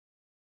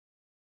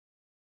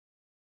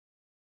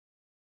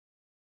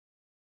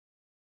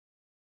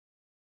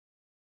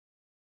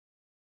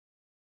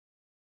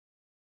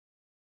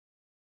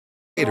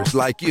creators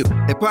like you.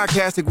 At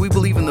Podcastic, we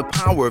believe in the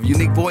power of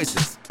unique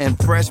voices and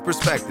fresh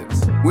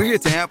perspectives. We're here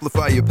to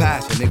amplify your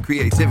passion and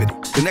creativity,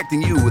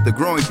 connecting you with a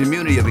growing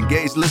community of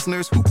engaged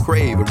listeners who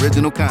crave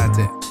original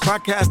content.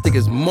 Podcastic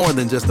is more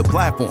than just a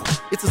platform.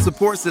 It's a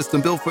support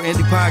system built for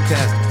indie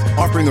podcasters,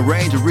 offering a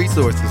range of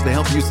resources to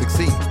help you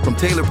succeed. From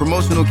tailored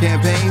promotional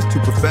campaigns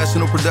to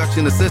professional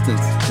production assistance,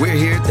 we're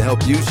here to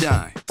help you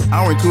shine.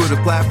 Our intuitive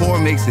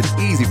platform makes it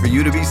easy for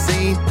you to be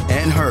seen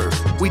and heard.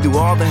 We do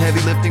all the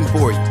heavy lifting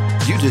for you.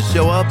 You just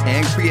show up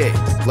and create.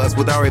 Plus,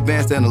 with our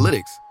advanced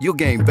analytics, you'll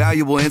gain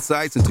valuable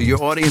insights into your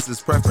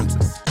audience's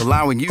preferences,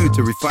 allowing you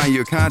to refine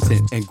your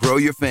content and grow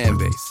your fan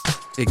base.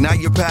 Ignite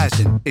your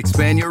passion,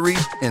 expand your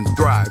reach, and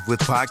thrive with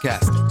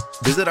podcasting.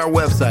 Visit our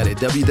website at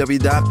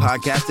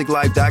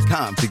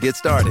www.podcasticlife.com to get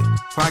started.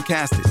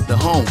 Podcasting, the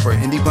home for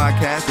indie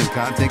podcasts and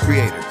content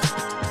creators.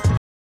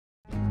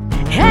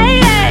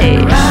 Hey,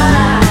 hey!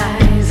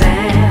 Rise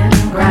and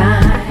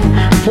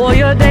grind for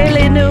your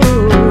daily news.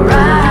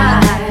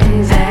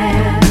 Rise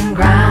and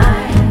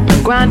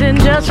grind, grinding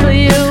just for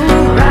you.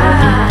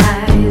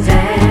 Rise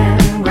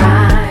and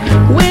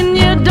grind when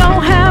you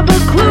don't have a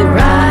clue.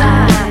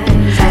 Rise,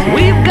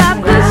 we've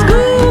got the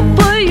scoop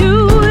for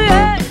you.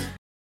 Yeah.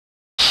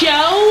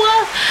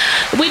 Show.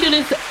 We do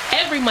this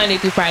every Monday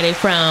through Friday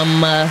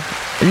from 9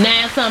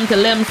 something to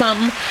 11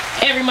 something.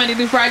 Every Monday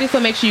through Friday, so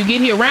make sure you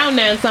get here around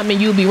 9 something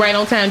and you'll be right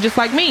on time just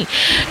like me.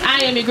 I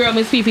am your girl,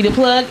 Miss Fifi the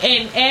Plug,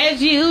 and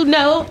as you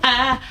know,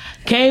 I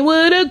came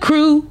with a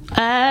crew.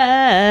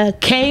 I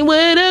came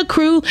with a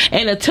crew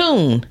and a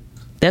tune.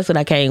 That's what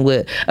I came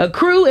with. A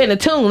crew and a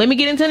tune. Let me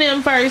get into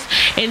them first,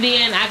 and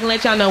then I can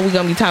let y'all know we're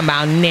going to be talking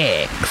about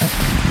next.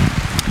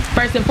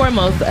 First and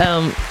foremost,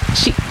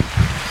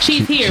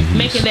 she's here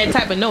making that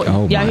type of noise.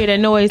 Y'all hear that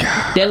noise?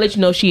 That let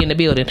you know she in the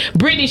building.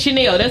 Brittany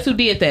Chanel, that's who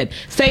did that.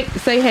 Say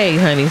hey,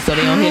 honey, so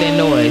they don't hear that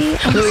noise.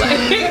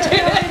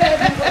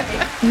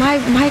 My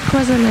mic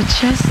wasn't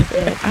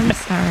adjusted. I'm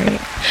sorry.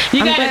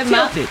 You gotta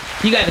tilt it.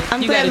 You gotta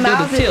do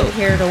the tilt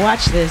here to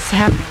watch this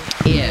happen.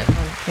 Yeah. On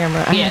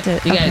camera. You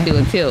gotta do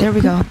a tilt. There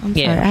we go. I'm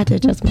sorry. I had to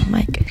adjust my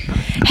mic.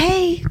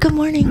 Hey, good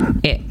morning.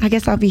 Yeah. I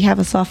guess I'll have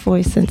a soft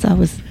voice since I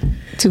was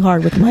too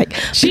hard with the mic.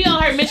 She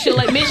on her Michelle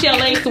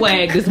Lane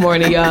swag this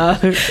morning, y'all.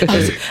 I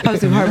was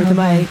too hard with the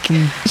mic.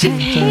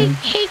 Hey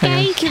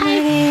guys,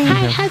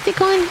 hi, how's it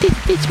going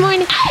this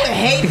morning?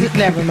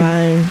 Never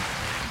mind.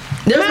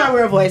 There's my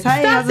real voice. Hi,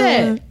 Stop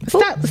that.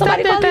 Stop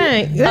that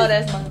thing. Oh,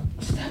 that's my.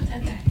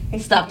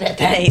 Stop that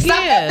thing.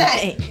 Stop that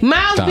thing.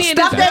 Miles being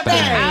Stop that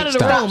thing. out of the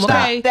room,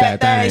 okay? Stop that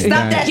thing.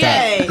 Stop that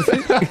thing.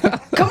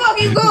 Come on,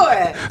 keep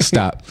going.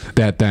 Stop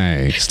that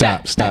thing.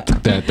 Stop that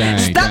thing.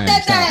 Stop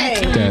that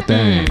thing. That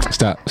thing.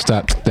 Stop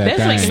that That's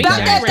thing. making me Stop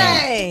that gyrate.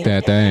 thing.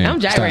 That thing. I'm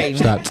gyrating.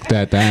 Stop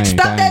that thing.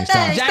 Stop that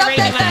thing. Stop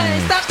that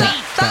thing.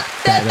 Stop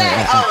that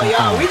thing. Oh,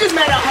 yo, we just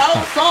made a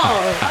whole song.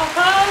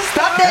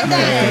 Stop that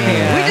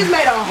thing. We just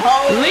made a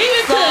whole Leave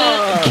it to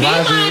song.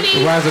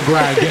 Kimani Rise and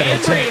grind. Get and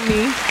it.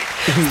 Brittany.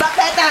 Stop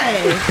that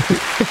thing.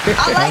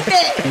 I like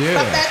that.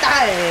 Stop that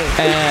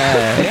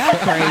thing. Y'all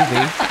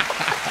crazy.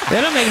 That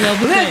don't make no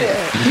sense.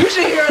 Listen, you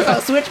should hear us on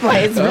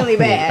Switchplay. It's really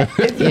bad.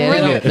 It's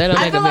really. That don't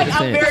I make feel a like bit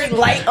of I'm sense. very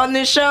light on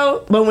this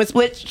show, but when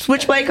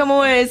Switchplay come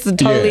on, it's a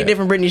totally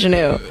different Brittany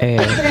Chanel.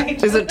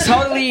 It's a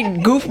totally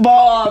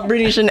goofball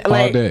Brittany Chanel.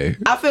 Like, day.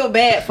 I feel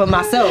bad for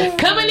myself.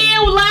 Coming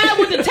in live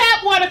with the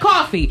tap water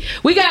coffee.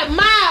 We got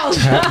Miles.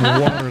 Tap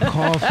water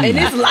coffee. And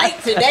it's light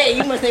today.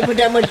 You must ain't put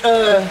that much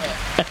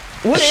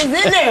what is in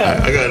there?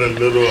 I got a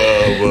little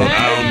I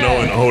don't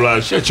know and a whole lot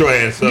of shut your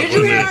ass up. Did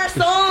you hear our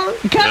song?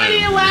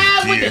 Coming in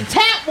live with the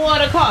tap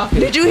water coffee.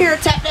 Did you hear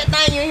Tap That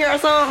Thing? You hear our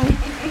song?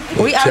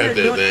 We out here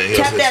doing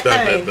Tap That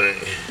Thing.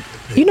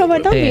 You know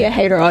what? Don't be a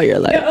hater all your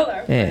life.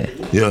 Yeah.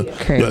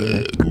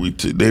 Crazy.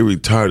 They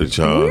retarded,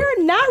 y'all.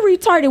 We're not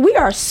retarded. We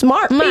are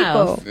smart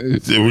Miles.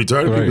 people.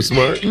 Retarded people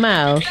smart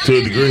Miles. to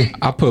a degree.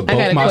 I put I got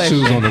both a my question.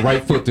 shoes on the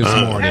right foot this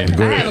morning.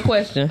 I have a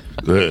question.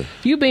 Go ahead.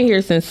 You've been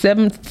here since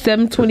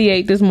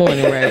 7:28 this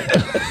morning, right?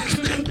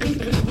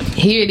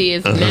 Here it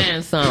is,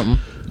 9 something.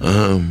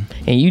 And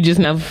you just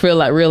never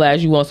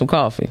realize you want some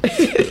coffee.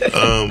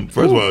 First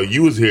of all,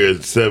 you was here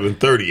at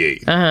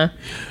 7:38.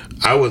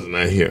 I was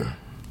not here.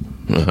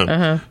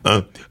 And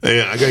I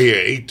got here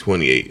at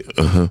 8:28.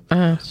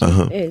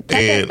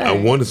 And I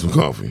wanted some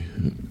coffee.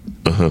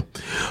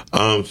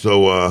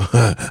 So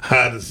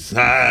I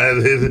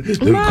decided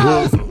to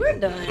Miles, go. we're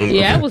done.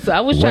 Yeah,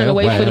 I was trying to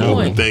wait for the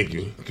point. Thank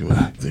you. Come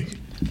on, thank you.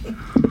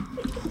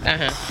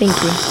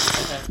 Thank you.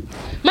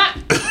 Now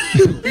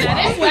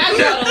that's where I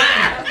draw the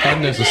line.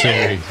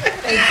 Unnecessary.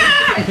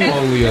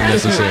 Totally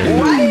unnecessary.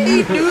 Why did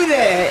he do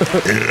that?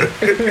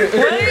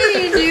 Why did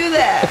he do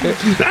that?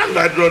 I'm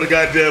not drawing the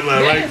goddamn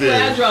line right That's where I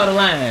there. draw the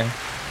line.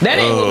 That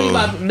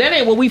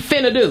ain't what we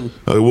finna do.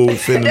 What we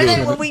finna That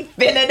ain't do? what we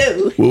finna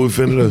do. What we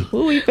finna do?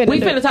 What we finna We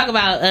do? finna talk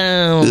about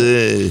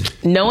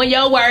knowing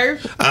your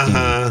worth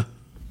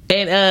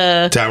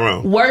and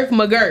Tyrone. Worth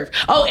McGurf.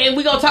 Oh, and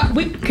we gonna talk.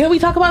 Can we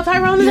talk about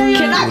Tyrone today?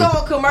 Can I go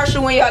on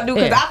commercial when y'all do?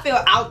 Because I feel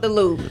out the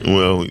loop.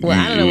 Well,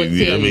 I don't know what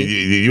to tell I mean,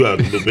 you out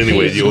the loop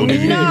anyway. You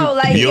only, No,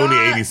 like, you only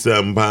y'all-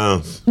 87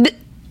 pounds.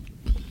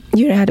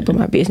 You didn't have to put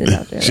my business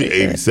out there. She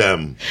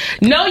 87.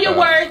 Know your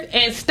worth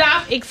and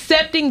stop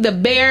accepting the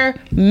bare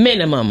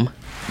minimum.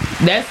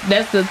 That's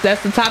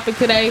the topic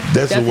today.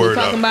 That's the what word. we're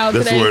talking about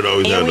That's today. the word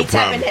always And having we a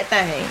problem. tapping that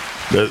thing.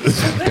 That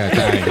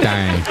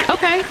thing.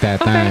 Okay. That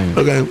thing.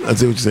 Okay, I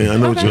see what you're saying. I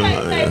know what you're.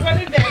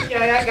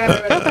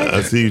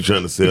 I see you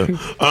trying to sell.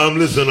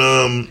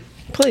 Listen.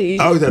 Please.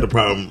 I always had a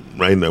problem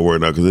writing that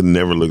word out because it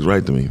never looks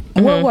right to me.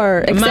 What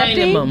word?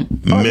 Accepting?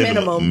 Minimum. Or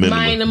minimum?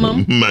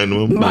 Minimum.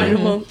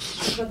 Minimum.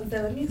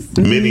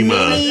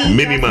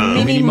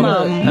 Minimum.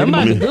 Minimum. I'm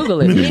about to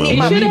Google it. Minimum.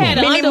 It should have had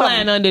an Minimum.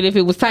 underline under it if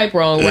it was typed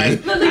wrong, right?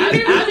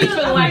 I be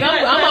feeling like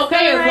I'm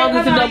okay as long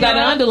as it don't got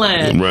an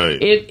underline. Right.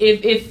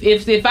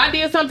 If I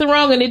did something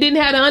wrong and it didn't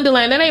have an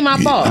underline, that ain't my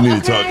fault. You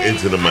need to talk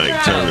into the mic.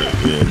 Turn it.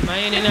 Yeah. I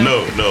ain't in there.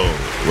 No,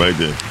 right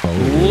there.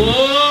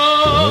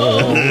 Whoa.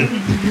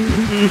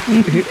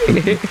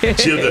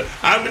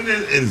 I mean,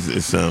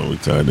 it sounds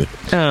retarded.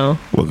 Oh.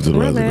 Welcome to the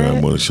Rise of Grind. I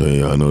want to show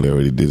you. I know they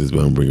already did this, but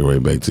I'm bringing it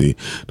right back to you.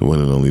 The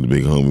one and only, the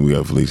big homie. We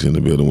got Felicia in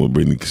the building with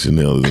Brittany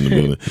Chanel is in the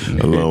building,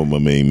 along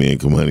with my main man,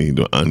 Kimani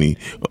the Ani.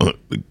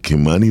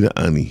 Kimani the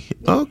Ani.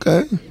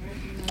 Okay.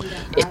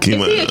 Is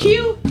he a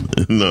Q?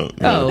 No.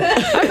 Oh.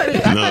 I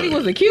thought he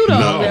was a Q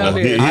dog down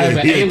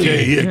there.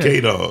 He a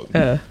K-dog.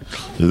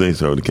 His name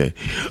started with a K.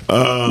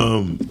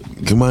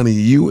 Kimani,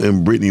 you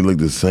and Brittany look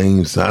the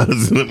same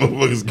size in the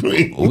motherfucking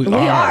screen. We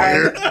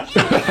are.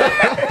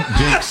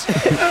 Jinx.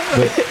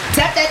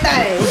 Tap that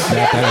thing.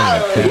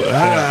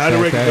 How the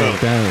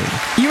record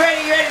go? You ready?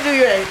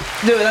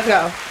 Do it. Let's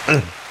go.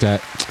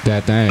 That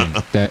thing.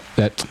 That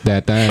thing. Tap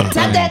that thing.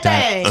 That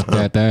thing.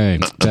 That thing.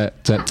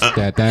 Tap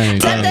that thing.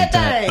 That thing.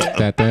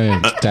 That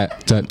thing. Tap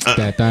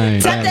that thing.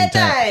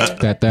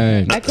 That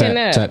thing. I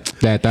cannot.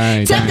 That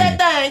thing. Tap that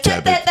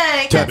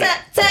thing. Tap that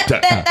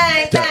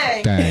thing. Tap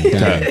that thing.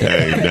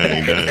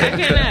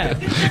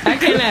 I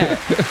cannot.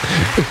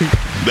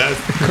 That's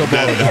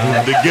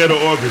the ghetto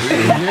orchestra.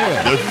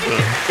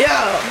 Yo,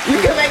 you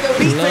can make a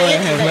beat to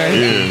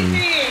anything.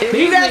 Yeah. If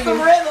you got some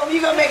rhythm,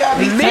 you gonna make a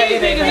beat to These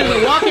niggas is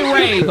a walking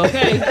rave,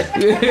 okay?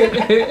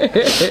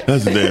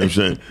 That's a damn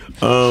shame.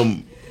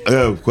 I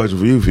have a question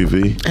for you,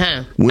 Fifi.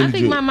 Huh. When I did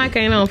think you- my mic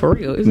ain't on for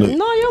real. No.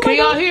 Can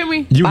y'all hear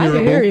me? You I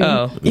can hear hearable. you.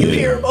 Oh. You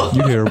hearable.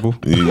 You hearable.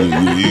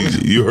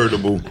 You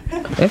heardable.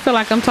 I feel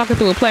like I'm talking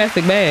through a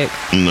plastic bag.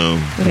 No.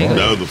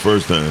 That was the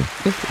first time.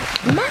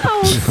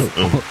 Miles,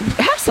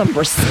 have some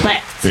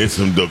respect. It's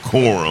some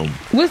decorum.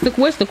 What's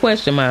the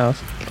question, Miles?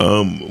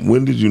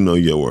 When did you know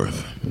your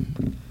worth?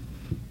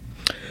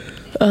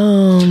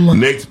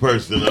 Next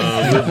person.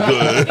 Let's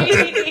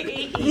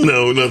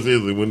go. No,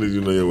 seriously. When did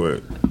you know your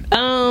worth?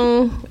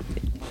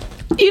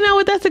 You know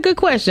what? That's a good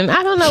question.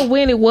 I don't know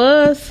when it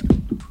was.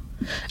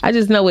 I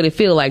just know what it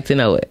feel like to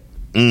know it.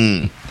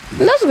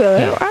 That's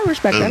good. I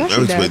respect that. I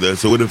respect that.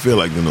 So what did it feel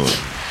like to know it?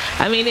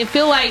 I mean, it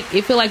feel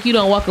like you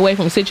don't walk away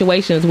from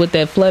situations with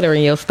that flutter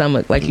in your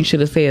stomach, like you should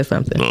have said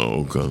something.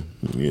 Oh, okay.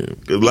 Yeah. A lot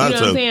You know what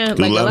I'm saying?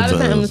 Like a lot of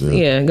times,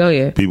 yeah. Go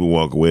ahead. People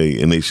walk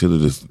away and they should have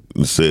just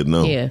said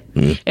no. Yeah.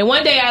 And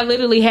one day I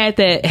literally had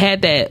that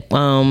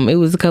it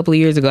was a couple of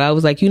years ago. I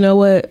was like, you know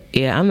what?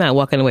 Yeah, I'm not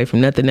walking away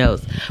from nothing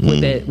else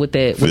with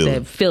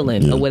that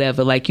feeling or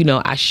whatever. Like, you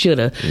know, I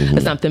shoulda or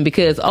something,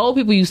 because old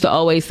people used to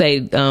always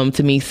say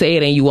to me, say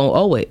it and you won't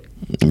owe it.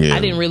 Yeah. I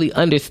didn't really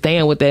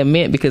understand what that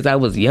meant because I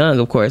was young,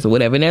 of course, or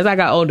whatever. And as I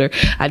got older,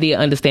 I did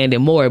understand it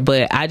more.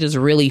 But I just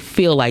really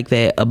feel like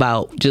that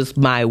about just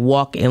my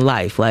walk in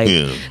life. Like,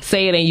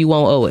 say it and you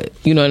won't owe it.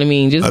 You know what I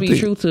mean? Just be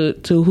true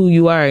to who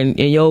you are and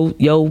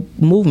your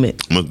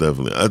movement. Most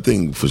definitely. I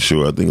think for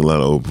sure. I think a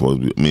lot of old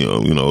folks,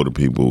 older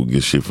people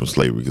get shit from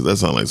slavery because that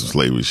sounds like some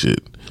slavery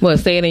shit. What,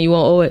 say it and you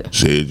won't owe it?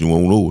 Say it, you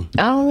won't owe it.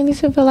 I don't really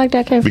feel like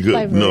that came from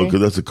slavery. No,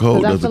 because that's a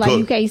code. I feel like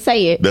you can't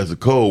say it. That's a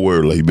code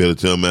word. Like, you better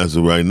tell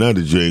master right now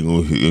that you ain't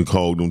going to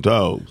call them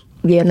dogs.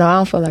 Yeah, no, I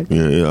don't feel like that.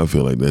 Yeah, I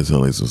feel like that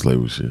sounds like some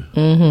slavery shit.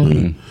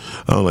 I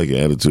don't like your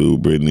attitude,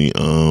 Brittany.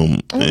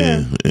 And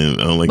I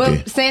don't like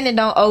But saying it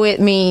don't owe it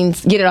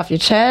means get it off your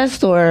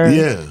chest, or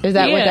is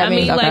that what that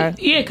means? Like,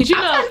 because you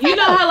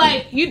know how,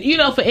 like, you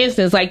know, for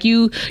instance, like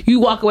you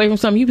walk away from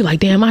something, you be like,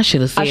 damn, I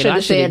should have said it.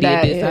 I should have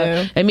did this.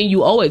 Yeah. I mean,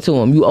 you owe it to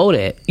them. You owe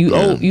that. You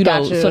owe. You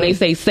know. So they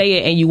say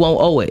it and you won't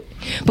owe it.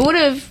 But what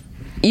if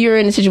you're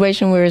in a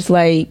situation where it's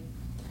like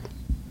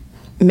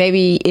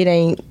maybe it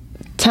ain't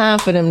time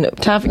for them, you know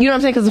what I'm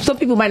saying? Because some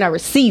people might not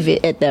receive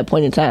it at that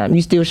point in time.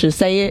 You still should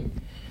say it.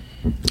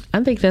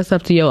 I think that's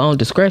up to your own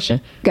discretion.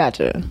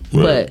 Gotcha.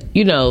 Right. But,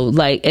 you know,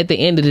 like, at the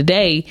end of the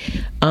day,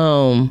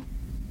 to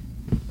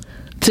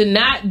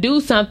not do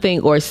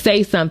something or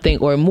say something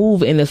or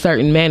move in a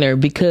certain manner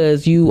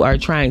because you are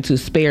trying to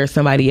spare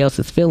somebody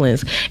else's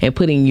feelings and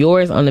putting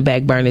yours on the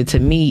back burner, to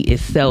me,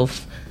 is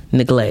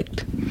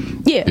self-neglect.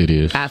 Yeah. It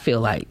is. I feel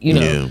like, you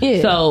know.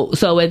 Yeah.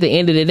 So at the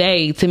end of the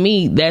day, to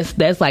me,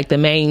 that's like the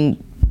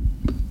main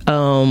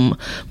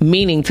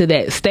meaning to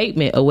that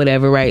statement or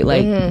whatever, right?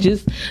 Like,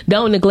 just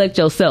don't neglect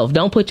yourself.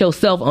 Don't put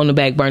yourself on the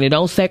back burner.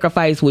 Don't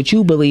sacrifice what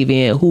you believe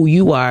in, who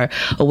you are,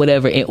 or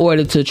whatever, in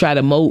order to try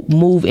to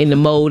move in the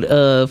mode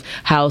of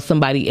how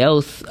somebody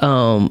else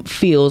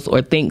feels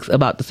or thinks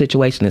about the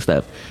situation and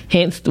stuff.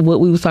 Hence, what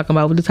we was talking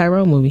about with the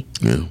Tyrone movie.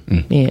 Yeah.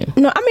 Yeah.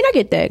 No, I mean, I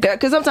get that.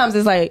 Because sometimes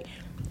it's like,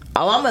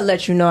 oh, I'm going to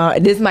let you know.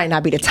 This might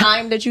not be the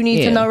time that you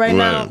need to know right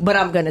now, but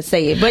I'm going to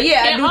say it. But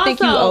yeah, And I do think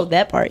you owe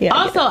that part. Yeah.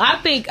 Also, I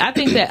think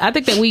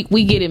that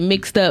we get it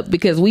mixed up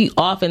because we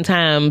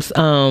oftentimes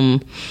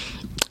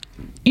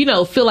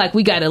feel like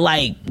we gotta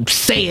like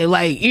say it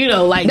like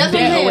like That's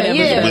that or whatever.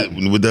 yeah.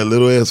 With that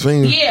little ass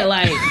finger. Yeah,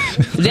 like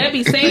that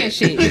be saying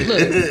shit.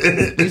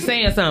 Look, be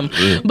saying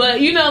something. But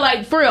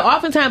like for real,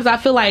 oftentimes I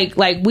feel like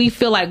we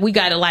feel like we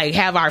gotta like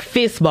have our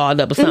fist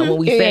balled up or something when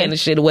we saying the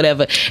shit or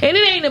whatever. And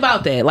it ain't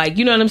about that. Like,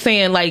 you know what I'm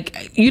saying?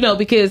 Like,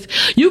 because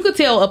you could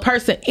tell a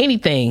person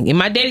anything. And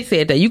my daddy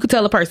said that you could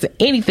tell a person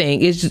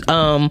anything. It's just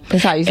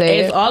it's how you say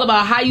it. It's all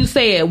about how you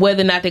say it,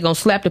 whether or not they're gonna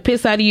slap the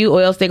piss out of you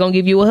or else they're gonna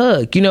give you a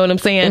hug. You know what I'm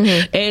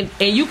saying? And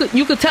you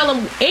could tell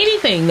them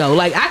anything though.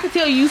 Like, I could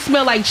tell you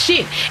smell like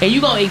shit, and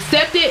you gonna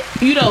accept it.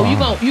 You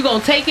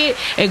gonna take it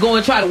and go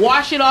and try to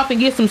wash it off and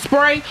get some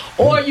spray,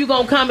 or you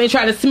gonna come and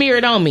try to smear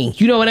it on me.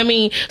 You know what I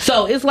mean?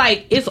 So it's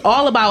like it's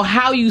all about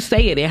how you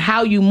say it and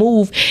how you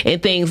move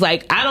and things.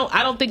 Like, I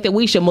don't think that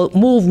we should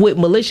move with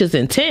malicious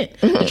intent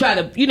to try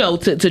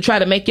to to try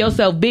to make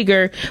yourself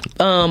bigger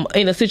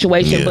in a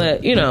situation.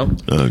 But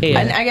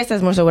And I guess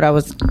that's more so what I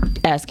was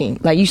asking.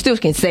 Like, you still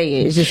can say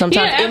it. It's just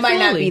sometimes it might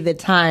not be the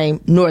time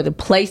nor the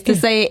place to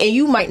say it, and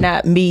you might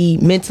not be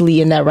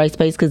mentally in that right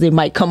space because it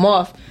might come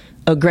off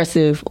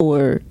aggressive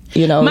or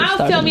Miles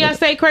tell me I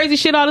say crazy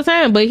shit all the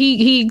time, but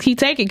he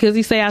take it because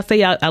he say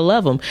I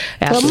love him.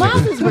 Well,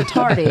 Miles is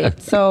retarded,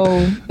 so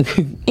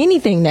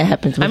anything that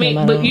happens with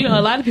him, but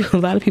a lot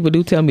of people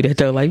do tell me that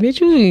though, like,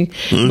 bitch, you.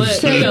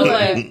 But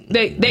like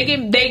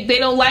they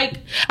don't like.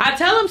 I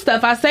tell them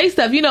stuff, I say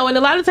stuff, and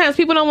a lot of times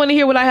people don't want to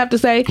hear what I have to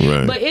say.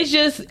 Right. But it's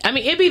just,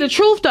 it be the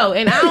truth though,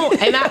 and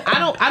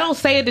I don't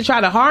say it to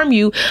try to harm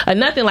you or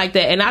nothing like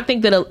that. And I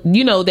think that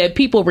that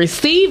people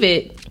receive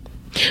it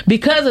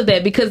because of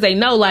that, because they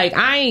know, like,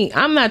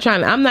 I'm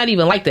not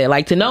even like that.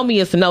 Like, to know me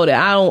is to know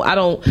that I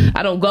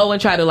don't go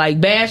and try to like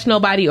bash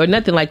nobody or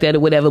nothing like that or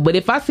whatever. But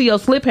if I see your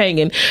slip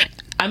hanging,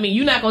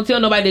 you're not gonna tell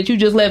nobody that you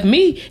just left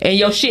me and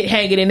your shit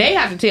hanging, and they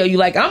have to tell you.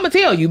 Like, I'm gonna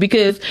tell you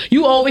because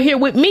you over here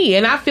with me,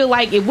 and I feel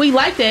like if we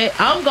like that,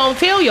 I'm gonna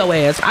tell your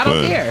ass. I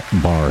don't care.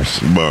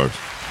 Bars.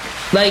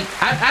 Like,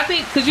 I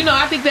think, because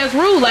I think that's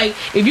rude. Like,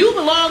 if you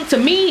belong to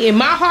me in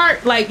my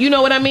heart, like, you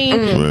know what I mean?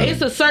 Right.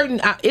 It's a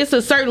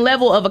certain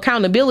level of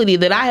accountability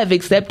that I have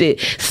accepted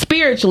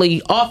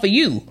spiritually off of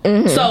you.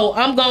 So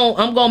I'm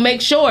gonna make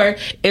sure,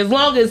 as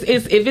long as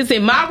if it's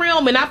in my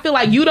realm and I feel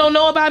like you don't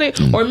know about it,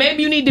 or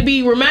maybe you need to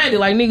be reminded,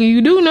 like, nigga,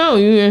 you do know.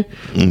 I'm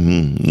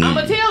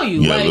gonna tell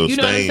you, like, you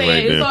know what I'm saying?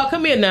 Right, it's all,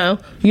 come here now,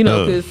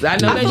 because I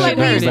know that shit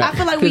hurt it. I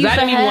feel like we used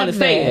to have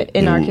that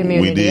in our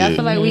community. I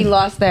feel like we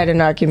lost that in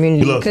our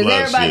community because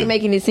everybody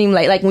making it seem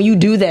like when you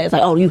do that, it's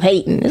like, oh, you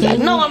hating. It's like,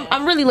 no,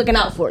 I'm really looking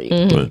out for you.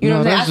 You know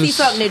what I'm saying? I see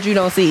something that you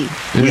don't see.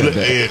 Give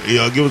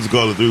us a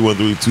call at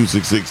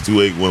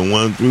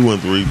 313-266-2811,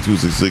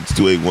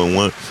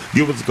 313-266-2811.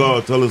 Give us a call.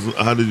 Tell us,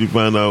 how did you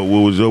find out what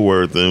was your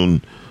worth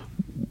and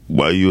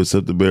why you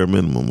accept the bare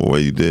minimum or why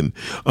you didn't.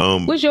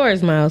 What's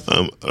yours, Miles?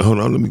 Hold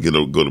on, let me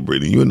go to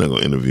Brady. You're not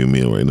going to interview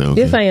me right now.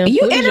 Okay? Yes, I am.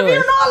 You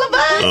interviewing all of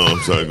us? Oh, I'm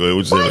sorry. Go ahead.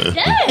 What you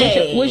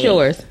saying? What's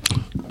yours?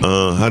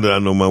 How did I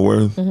know my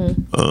worth?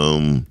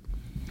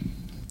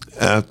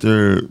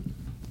 After,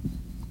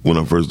 when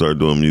I first started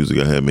doing music,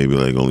 I had maybe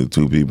like only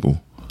 2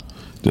 people.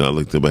 Then I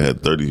looked up, I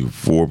had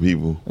 34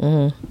 people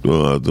I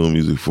was doing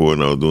music for,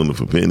 and I was doing it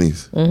for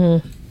pennies.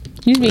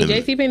 You mean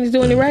JCPenney's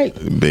doing it right?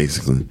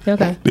 Basically.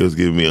 Okay. They was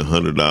giving me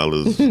 $100,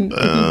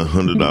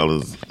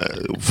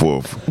 $100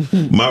 for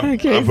my. I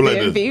feel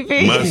like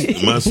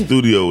this, my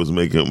studio was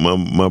making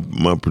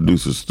my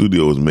producer's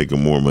studio was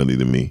making more money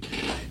than me.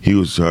 He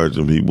was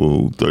charging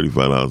people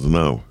 $35 an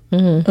hour,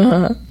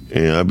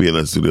 and I'd be in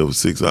that studio for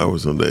 6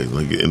 hours some days,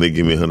 and they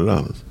give me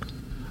 $100.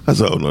 I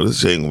said, oh no,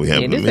 this shit ain't gonna be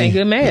happening to me. This ain't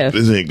good math.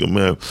 This ain't good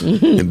math.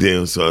 And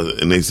then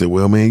and they said,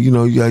 well, man, you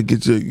gotta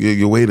get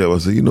your weight up. I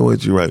said, you know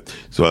what, you're right.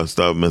 So I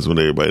stopped messing with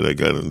everybody that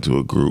got into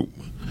a group.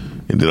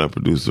 And then I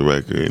produced the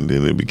record, and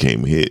then it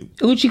became a hit.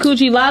 Oochie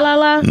Coochie La La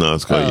La? No,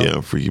 it's called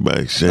I'm Freaky by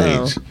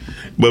Exchange.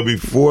 But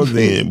before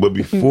then, well,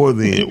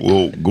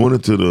 going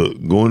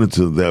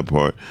into that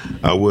part,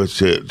 I was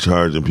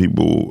charging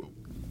people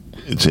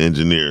to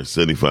engineer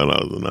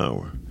 $75 an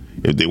hour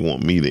if they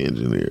want me to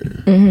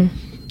engineer.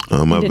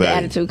 Did the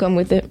attitude come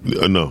with it?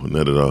 No,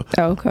 not at all.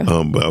 Oh, okay.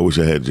 But I wish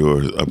I had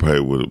yours. I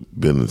probably would have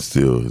been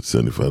still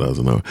 $75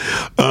 an hour.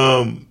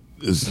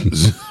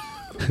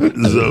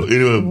 So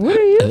anyway, What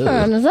are you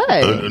trying to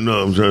say?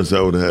 no, I'm trying to say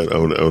I would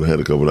have had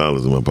a couple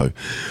dollars in my pocket.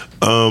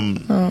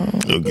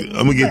 Okay,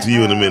 I'm gonna get to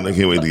you in a minute. I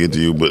can't wait to get to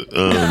you, but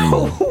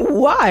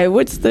Why?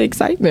 What's the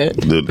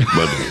excitement?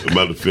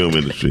 About the film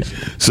industry.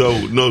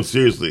 So no,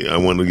 seriously, I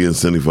wanted to get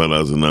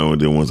 $75 an hour.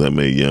 Then once I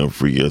made Young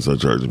Free, I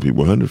started charging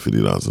people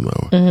 $150 an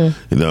hour,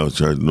 and I was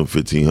charging them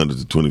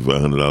 $1,500 to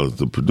 $2,500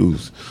 to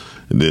produce.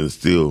 And then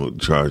still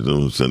charge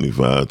them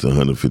 $75 to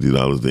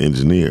 $150 to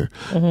engineer,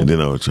 and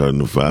then I was charging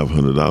them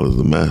 $500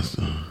 to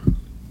master.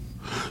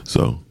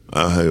 So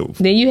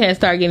then you had to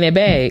start getting that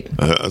bag.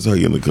 I started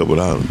getting a couple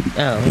dollars.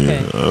 Oh,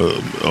 okay.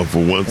 Yeah,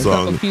 for one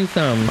song,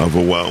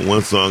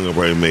 one song I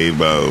probably made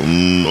about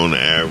on the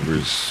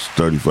average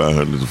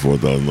 $3,500 to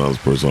 $4,000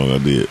 per song I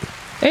did.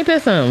 Ain't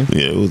that something?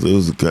 Yeah, it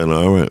was kind of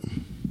all right.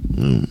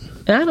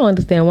 And I don't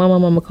understand why my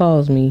mama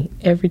calls me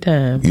every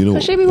time. You know,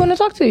 she be want to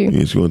talk to you.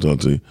 Yeah, she want to talk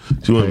to you.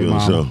 She want to be on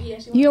the show.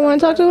 You don't want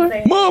to talk to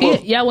her? Mama!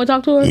 Y'all want to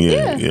talk to her?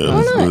 Yeah.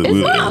 Why not? It's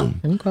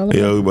Mom.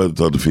 Yeah, we about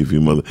to talk to Fifi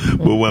mother.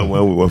 But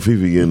while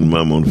Fifi getting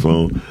Mom on the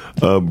phone,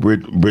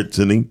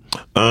 Brittany,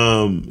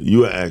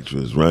 you an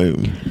actress, right?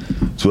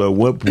 So at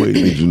what point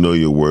did you know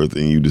your worth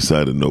and you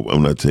decided, nope,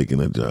 I'm not taking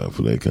that job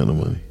for that kind of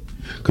money?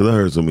 Because I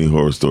heard so many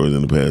horror stories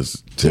in the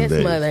past 10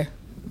 days. Mother.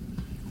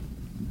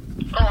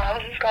 Oh, I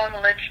was just going to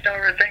let you know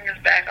everything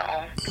is back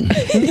on.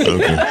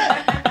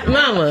 Okay.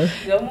 Mama.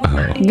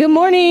 Good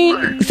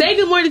morning. Say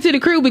good morning to the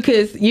crew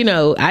because,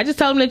 I just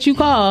told them that you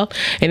called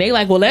and they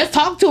like, well, let's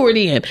talk to her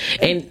then.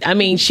 And, I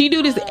mean, she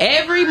do this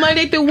every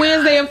Monday through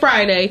Wednesday and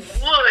Friday.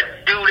 Would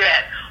do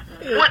that.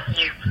 Would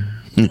you?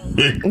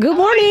 Good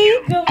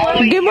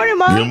morning. Good morning,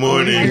 Mom. Good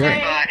morning.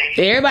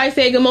 Everybody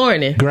say good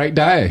morning. Great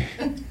day.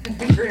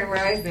 Grand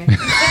Rising.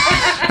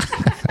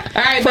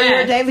 All right, For bye.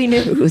 your daily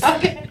news.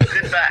 Okay.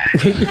 Goodbye.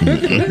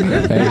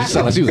 Hey,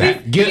 so you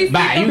like,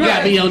 goodbye. You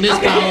got me on this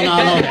phone all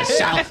on the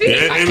south.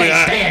 I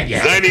can't stand you.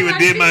 I ain't even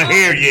did my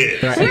hair yet.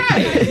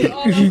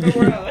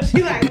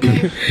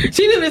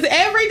 She do this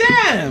every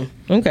time.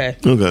 Okay.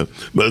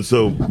 But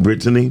so,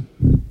 Brittany,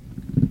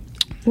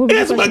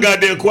 answer my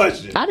goddamn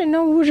question. I didn't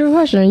know what was your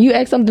question. You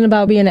asked something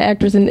about being an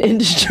actress in the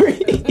industry.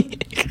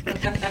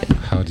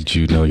 How did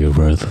you know your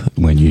worth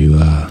when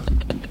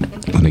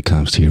it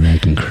comes to your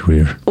acting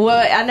career?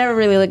 Well, I never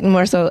really looked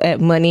more so at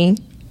money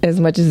as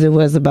much as it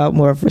was about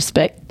more of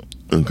respect.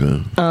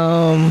 Okay.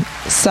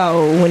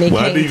 So when it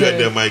Why came do you to got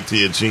that mic to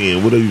your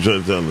chin? What are you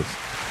trying to tell us?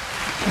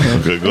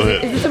 Okay, go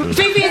ahead.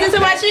 Fifi, is this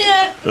my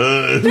chin?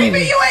 Fifi,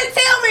 you ain't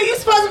tell me you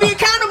supposed to be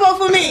accountable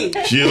for me.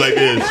 She's like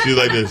this. She's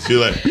like this. She's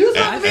like. You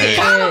supposed to be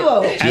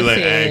accountable. She's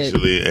like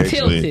actually.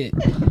 Tilted.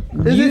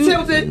 Is it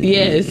tilted?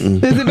 Yes.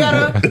 Is it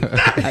better?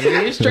 I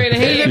mean, it's straight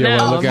ahead You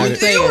now. wanna look at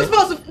it? You were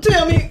supposed to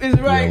tell me it's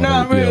right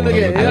now. I'm really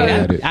looking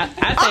at it.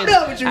 I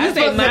done with you. I You're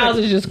say supposed to- Miles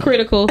is just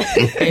critical.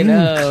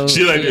 And,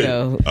 She like you this.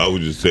 know, I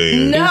was just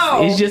saying.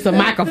 No. it's just a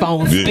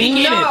microphone. Speak in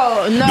it.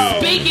 No.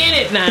 Speak in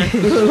it now.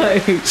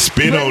 Like,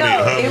 Spin on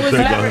it. It was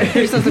never.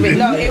 You're supposed to be.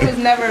 No, it was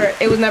never.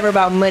 It was never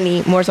about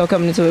money. More so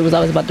coming into it was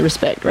always about the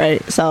respect,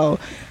 right? So,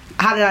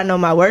 how did I know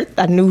my worth?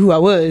 I knew who I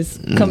was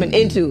coming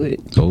into it.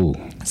 Oh.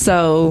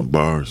 So,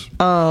 Bars.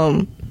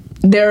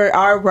 there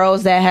are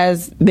roles that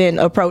has been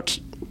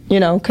approached,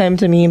 came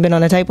to me and been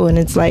on the table, and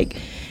it's like,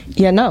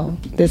 yeah, no,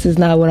 this is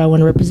not what I want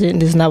to represent.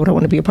 This is not what I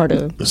want to be a part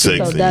of. Sex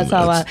so scene, that's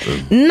how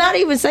not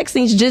even sex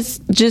scenes,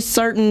 just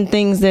certain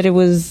things that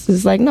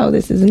it's like, no,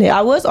 this isn't it.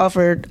 I was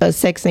offered a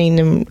sex scene,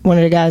 and one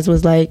of the guys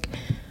was like,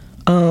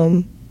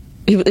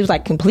 it was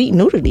like complete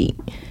nudity,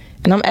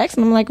 and I'm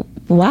asking him like,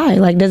 why?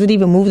 Like, does it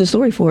even move the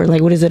story forward?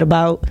 Like, what is it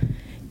about?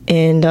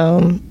 And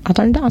I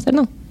turned it down. I said,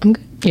 no, I'm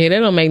good. yeah, that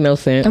don't make no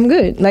sense. I'm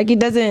good. Like, it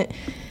doesn't.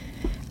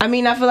 I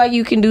mean, I feel like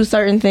you can do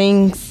certain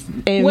things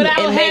and Without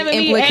make having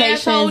me asshole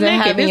implications and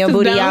naked. having This your is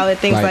booty dumb. out and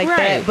things Right. like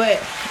that. But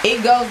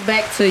it goes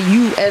back to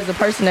you as a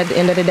person at the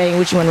end of the day and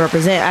what you want to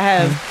represent. I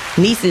have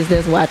nieces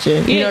that's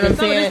watching. You know what I'm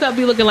some of this saying? stuff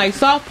be looking like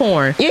soft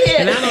porn. Yeah.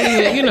 And I don't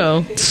even,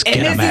 And this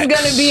is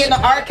going to be in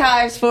the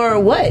archives for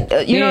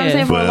what? You know what I'm Yeah.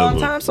 saying? For a long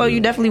Forever. time. So you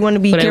definitely want to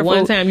be But at careful.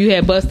 one time you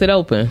had busted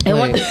open. And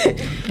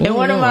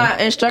one of my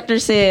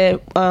instructors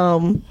said,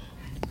 when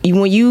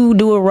you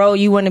do a role,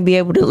 you want to be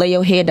able to lay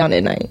your head down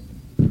at night.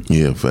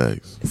 Yeah,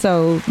 facts.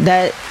 So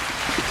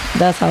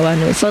that's how I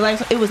knew. So like,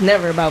 it was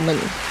never about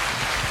money.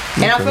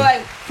 And I feel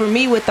like for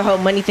me with the whole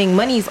money thing,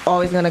 money's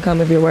always gonna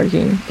come if you're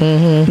working.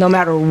 No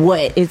matter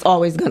what, it's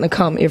always gonna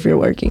come if you're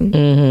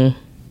working.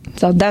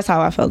 So that's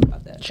how I felt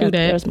about that. True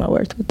that. There's my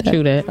worth with that.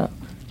 True that. So.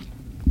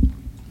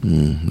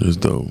 That's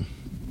dope.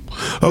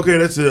 Okay,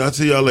 that's it. I'll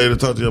see y'all later.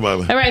 Talk to you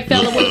about it. All right,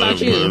 fella, what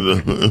about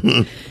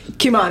you?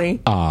 Kimani.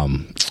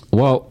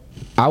 Well,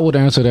 I would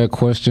answer that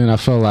question. I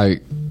feel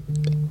like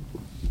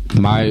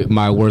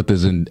my worth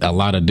is in a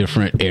lot of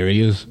different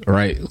areas,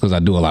 right? Because I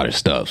do a lot of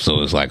stuff.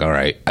 So it's like, all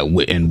right,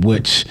 in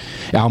which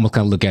I almost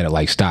kind of look at it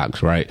like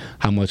stocks, right?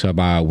 How much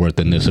am I worth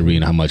in this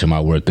arena? How much am I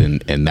worth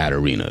in that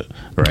arena,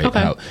 right?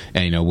 Okay.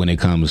 And when it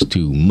comes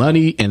to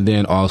money, and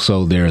then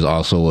also there's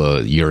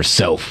also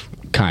yourself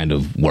kind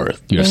of worth,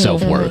 your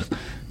self-worth,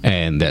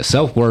 and that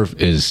self-worth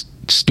is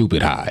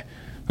stupid high.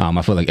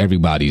 I feel like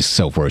everybody's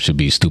self-worth should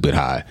be stupid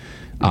high.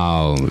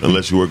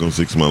 Unless you work on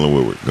 6 Mile and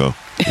Woodward. Go.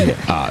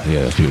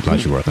 If you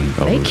like you're working.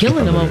 They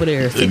killing them over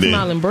there. 6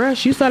 Mile and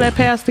Brush. You saw that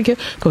pastor kill?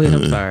 Go ahead.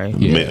 I'm sorry.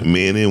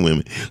 Men and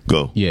women.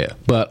 Go. Yeah,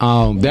 but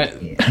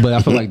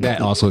I feel like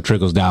that also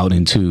trickles down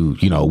into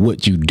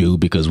what you do,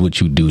 because what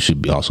you do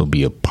should also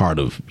be a part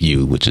of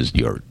you, which is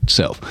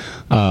yourself.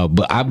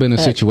 But I've been in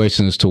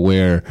situations to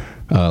where,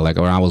 like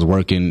when I was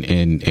working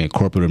in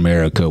corporate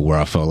America, where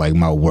I felt like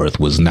my worth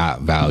was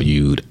not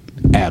valued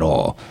at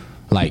all.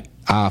 Like,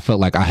 I felt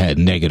like I had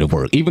negative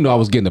worth. Even though I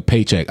was getting a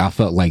paycheck, I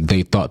felt like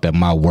they thought that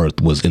my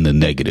worth was in the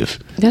negative.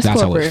 That's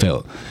how it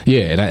felt.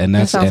 Yeah, and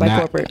that sounds like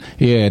corporate.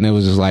 Yeah, and it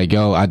was just like,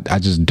 yo, I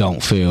just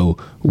don't feel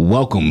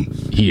welcome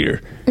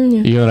here.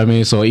 Mm-hmm. You know what I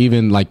mean? So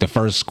even like the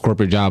first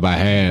corporate job I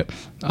had,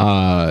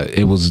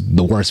 it was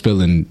the worst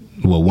feeling.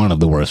 Well, one of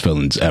the worst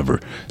feelings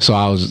ever. So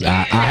I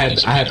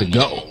had to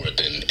go.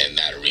 In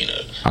that arena.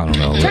 I don't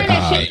know.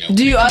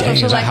 Do you also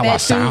feel like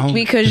that too?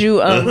 Because you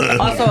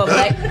also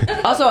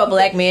a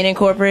black man in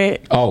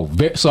corporate. Oh,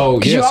 so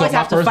yeah. You always so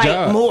have to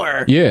fight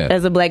more. Yeah.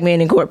 As a black man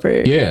in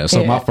corporate. Yeah.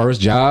 So my first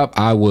job,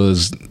 I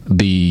was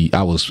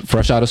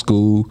fresh out of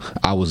school.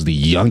 I was the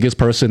youngest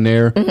person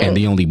there and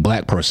the only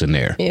black person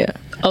there. Yeah.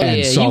 Oh, and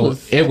yeah, so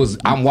it was.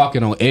 I'm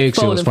walking on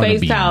eggshells from the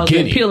beginning.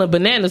 And peeling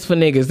bananas for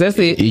niggas. That's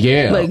it.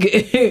 Yeah.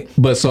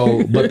 But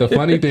the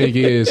funny thing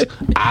is,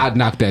 I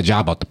knocked that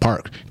job out the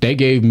park. They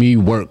gave me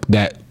work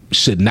that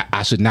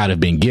I should not have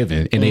been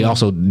given, and they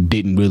also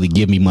didn't really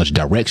give me much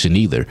direction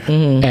either.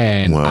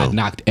 And I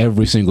knocked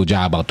every single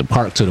job out the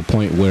park, to the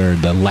point where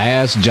the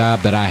last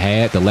job that I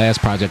had, the last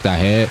project I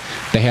had,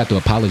 they had to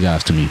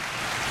apologize to me,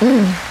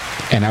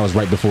 and that was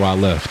right before I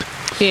left.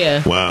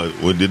 Yeah. Wow.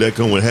 Well, did that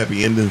come with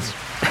happy endings?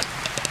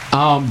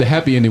 The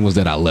happy ending was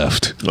that I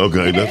left.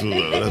 Okay, that's give me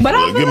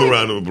a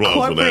round of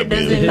applause for that. Corporate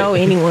doesn't know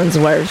anyone's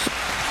worth.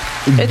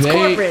 It's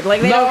corporate,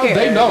 like they don't care.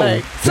 They know.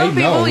 Like, some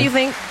people, you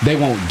think they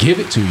won't give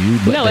it to you,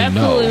 but no, they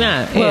absolutely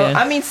know. not. Well,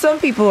 I mean, some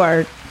people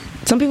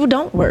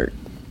don't work.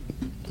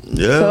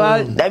 Yeah. So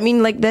I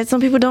mean, like that.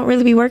 Some people don't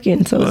really be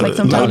working, so it's like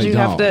sometimes you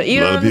have to. You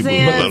know what I'm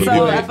saying?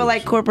 So I feel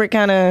like corporate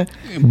kind of.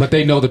 But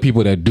they know the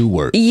people that do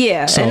work.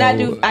 Yeah, so, and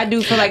I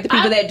do feel like the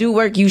people that do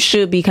work, you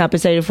should be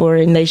compensated for,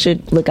 and they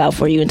should look out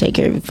for you and take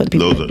care of you for the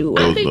people that do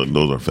work.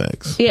 Those are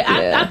facts.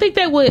 Yeah, I think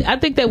that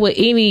with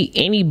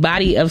any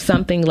body of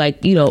something,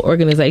 like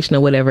organization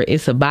or whatever,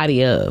 it's a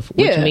body of,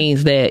 which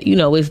means that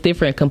it's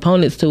different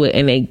components to it,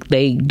 and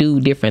they do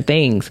different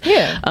things.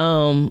 Yeah.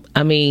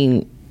 I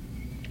mean,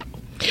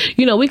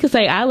 we could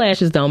say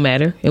eyelashes don't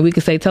matter, and we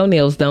could say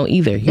toenails don't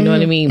either. You know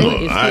what I mean?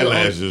 But it's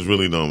eyelashes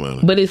really don't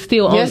matter. But it's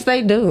still yes,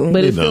 they do.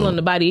 But it's still on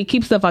the body. It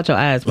keeps stuff out your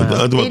eyes, man.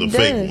 I'm talking about the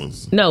fake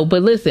ones. No,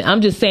 but listen, I'm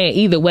just saying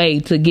either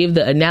way, to give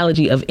the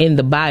analogy of in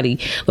the body,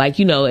 like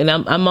and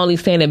I'm only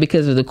saying that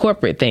because of the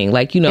corporate thing.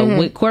 Like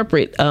with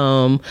corporate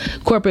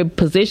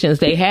positions,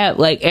 they have,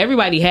 like,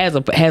 everybody has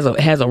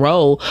a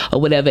role or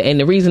whatever, and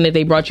the reason that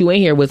they brought you in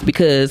here was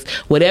because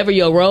whatever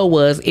your role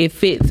was, it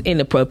fits in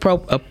the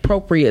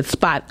appropriate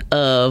spot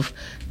of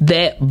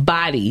that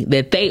body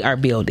that they are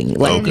building.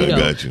 Like,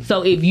 got you.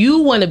 So if you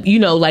want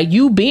to, like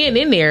you being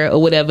in there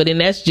or whatever, then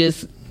that's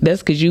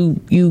because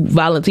you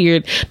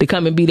volunteered to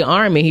come and be the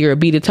arm in here, or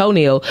be the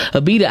toenail,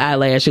 or be the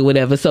eyelash, or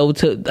whatever. So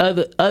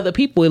to other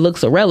people, it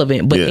looks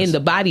irrelevant, but in the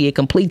body, it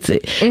completes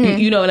it.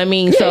 You know what I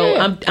mean? Yeah,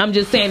 so I'm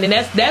just saying, and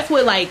that's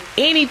what, like,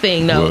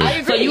 anything, though. Right. I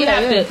agree. So you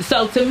have to.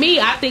 So to me,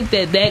 I think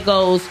that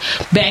goes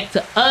back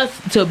to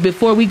us, to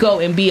before we go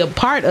and be a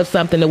part of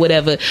something or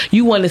whatever.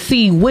 You want to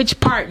see which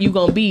part you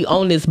gonna be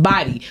on this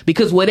body,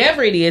 because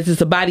whatever it is,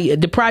 it's a body.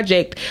 The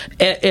project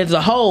as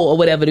a whole or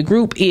whatever, the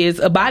group is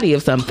a body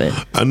of something.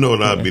 I know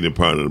what I'd be the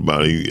part of the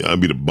body. I'd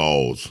be the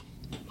balls.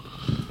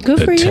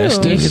 Good for you.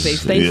 Because they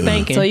stay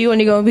spanking. So you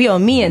only gonna be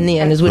on me and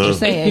then is what you're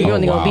saying. You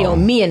only gonna be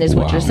on me and is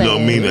what you're saying. No,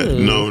 me that.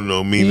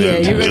 No, me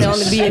that. Yeah, you're gonna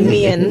only be in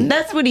me and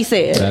that's what he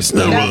said. That's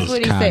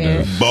what he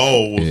said.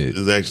 Balls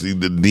is actually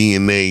the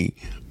DNA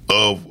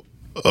of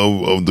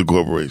the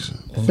corporation.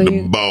 So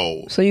the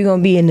balls. So you're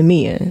gonna be in the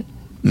men.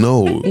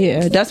 No.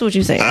 Yeah, that's what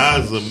you're saying.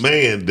 As a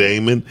man,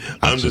 Damon,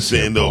 I'm just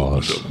saying the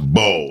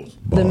balls.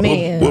 The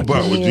man. What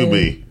part would you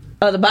be?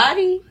 Of the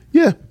body?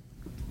 Yeah.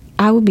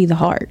 I would be the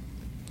heart.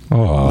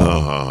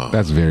 Oh,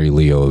 that's very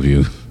Leo of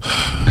you.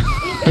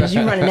 Because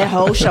you running that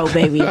whole show,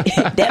 baby.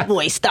 That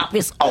boy, stop,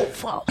 it's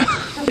over.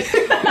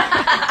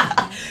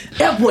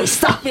 That boy,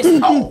 stop, it's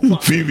over.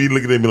 Phoebe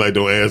looking at me like,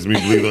 don't ask me,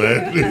 please don't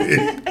ask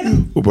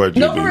me. What part you be?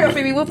 No, for real,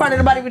 Phoebe, what part of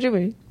the body would you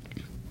be?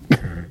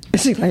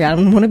 She's like, I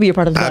don't want to be a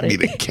part of the body. I'd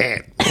be the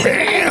cat.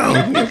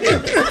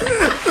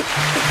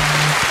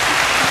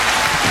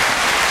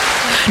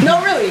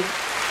 No, really.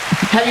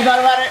 Have you thought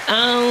about it?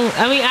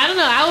 I mean, I don't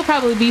know. I would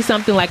probably be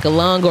something like a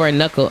lung or a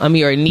knuckle. I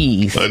mean, or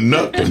knees. A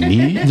knuckle?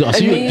 Knees? So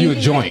you a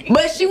joint.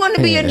 But she want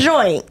to be a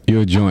joint.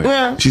 You're a joint.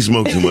 Yeah. She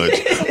smoked too much.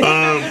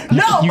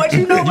 No, but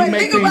you know what?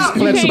 Think about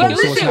but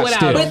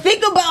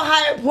think about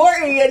how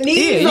important your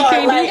knees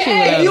are. Like,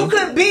 hey, you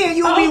could be and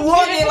you'll be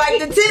walking like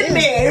the Tin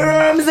Man. You know what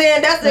I'm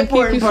saying? That's the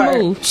important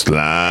part.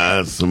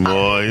 Slide some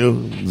oil.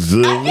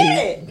 I get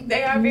it.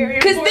 They are very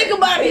Because think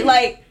about it,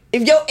 like,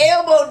 if your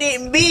elbow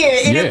didn't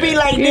bend, it'd be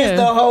like this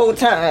the whole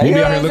time. You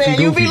know what I'm saying?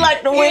 You'd be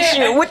like the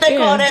windshield. What they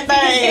call that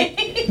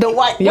thing? The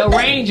white. Your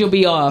range will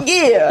be off.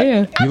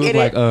 Yeah. You look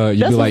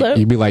like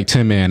you'd be like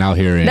Tin Man out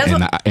here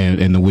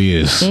in the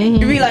Wiz. You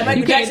be like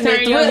Michael Jackson.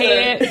 Turn your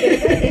head.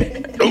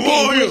 You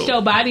twist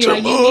your body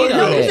like you need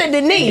all that. You said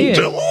the knee.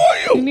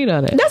 You need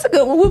all that. That's a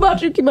good one. What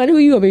about you, Kimani? Who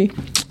you gonna be?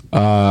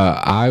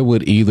 I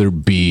would either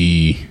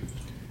be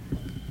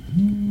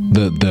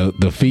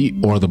the feet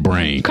or the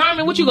brain.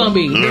 Carmen, what you gonna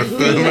be?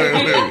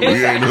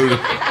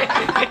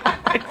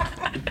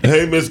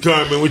 Hey, Miss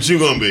Carmen, what you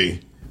gonna be?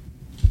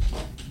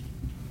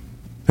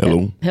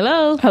 Hello.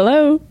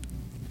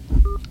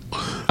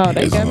 Oh,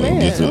 they got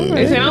mad. They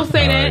say, don't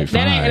say that.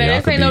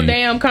 That ain't no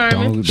damn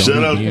Carmen.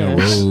 Shut up.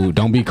 Rude.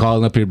 Don't be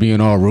calling up here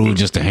being all rude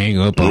just to hang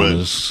up on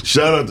us.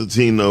 Shout out to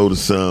Tino, the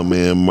sound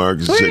man.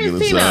 Marcus checking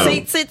us out.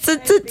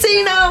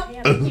 Tino.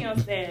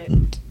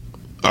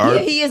 Yeah,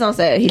 he is on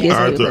set.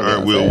 Art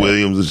Will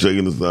Williams is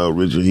checking us out.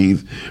 Richard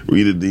Heath,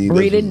 Rita D,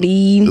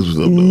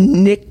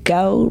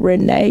 Nico,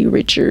 Renee,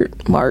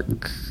 Richard,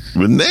 Mark,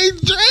 Renee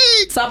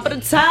Drake. Top of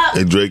the top.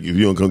 Hey Drake, if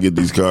you don't come get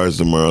these cars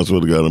tomorrow, I swear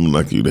to God, I'm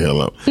gonna knock you the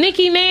hell out.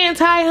 Nikki Nance,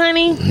 hi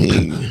honey.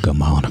 Hey.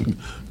 Come on.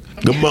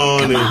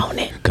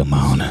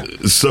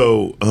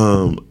 So,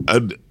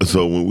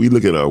 so when we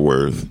look at our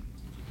worth,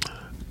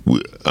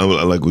 I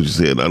like what you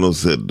said. I don't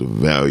set the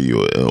value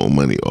on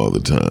money all the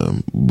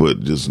time,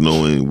 but just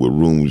knowing what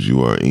rooms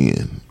you are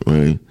in,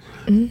 right?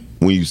 Mm-hmm.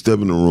 When you step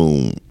in the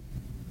room,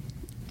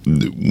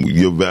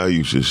 your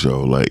value should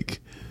show.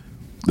 Like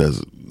that's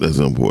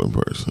an important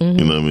person. Mm-hmm.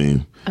 You know what I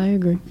mean? I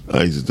agree.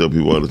 I used to tell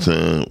people all the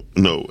time.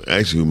 No,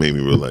 actually, who made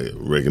me really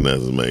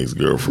recognize as my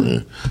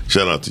ex-girlfriend.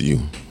 Shout out to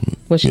you.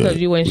 What she told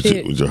you ain't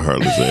shit? With your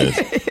heartless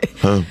ass.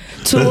 Huh?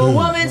 To a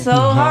woman so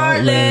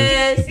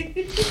heartless.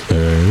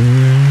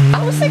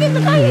 I was singing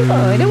the Kanye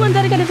song. It wasn't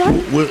dedicated to her.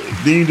 What,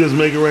 did you just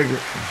make a record?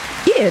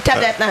 Yeah, tap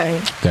that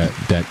thing. That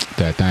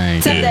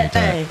thing. Tap that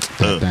thing.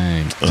 That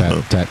thing.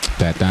 Tap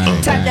that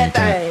thing. Tap that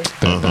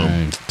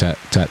thing. Tap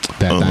that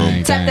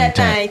thing. Tap that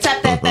thing.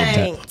 Tap that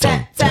thing. Tap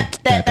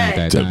that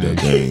thing. Tap that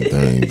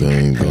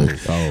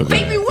thing.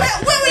 Baby, where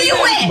were you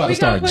at? About to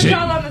start put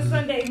y'all on the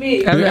Sunday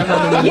mix. Why you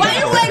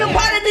ain't a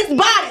part of this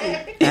body?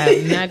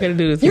 I'm not gonna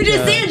do this. You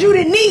just said you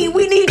the knee.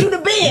 We need you to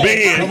bend.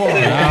 Ben. Come on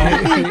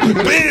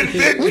now. Ben.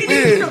 We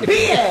need you to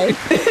bend.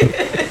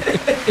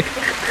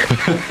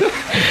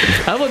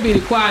 I'm gonna be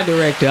the choir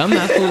director. I'm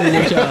not fooling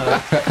with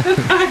y'all.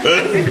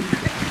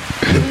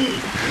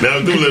 Now,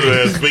 do let her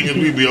have fingers.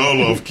 We be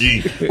all off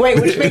key. Wait,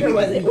 which finger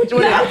was it? Which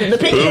one? The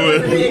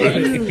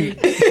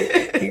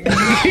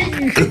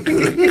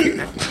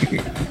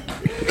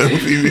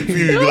Phoebe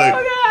be like,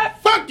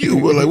 fuck you.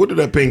 We're like, what did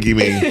that pinky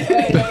mean?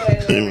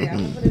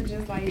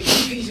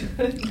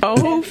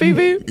 Oh,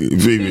 Phoebe?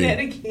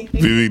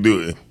 Phoebe, do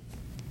it.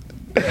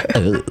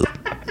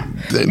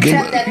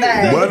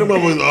 Why do my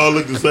all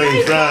look the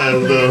same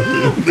size, though?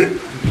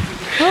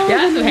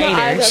 Y'all some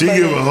haters. She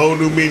give a whole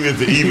new meaning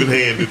to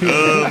even-handed.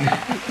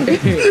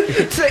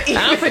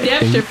 I'm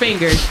pedestrian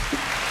fingers.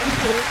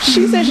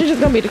 She said she's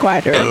just gonna be the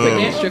choir director.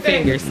 Pedestrian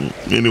fingers.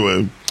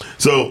 Anyway,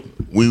 so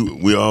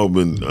we all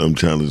been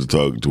challenged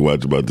to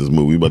watch about this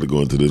movie. We about to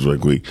go into this right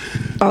quick.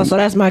 Oh, so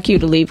that's my cue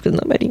to leave because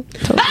nobody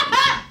told me.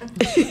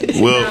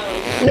 Well,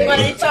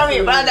 nobody told me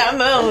about that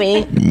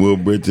movie. Will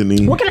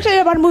Brittany? What can I tell you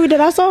about a movie that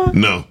I saw?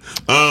 No.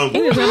 He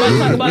just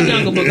talk about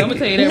Jungle Book. I'm gonna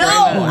tell you that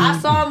right now. I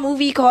saw a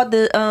movie called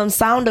The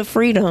Sound of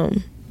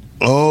Freedom.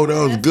 Oh, that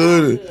was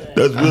good.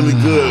 That's really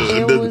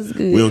good. It was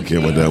good. We don't care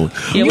about that one.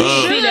 Yeah, we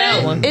see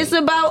that one. It's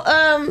about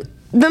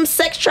them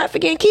sex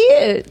trafficking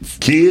kids.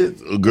 Kids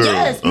or girls?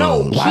 Yes,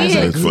 no, kids.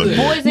 Kids.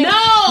 Boys and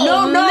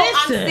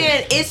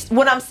Listen.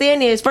 What I'm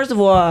saying is, first of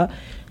all,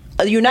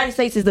 the United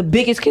States is the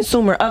biggest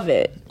consumer of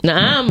it.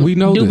 We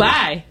know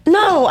Dubai.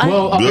 No, I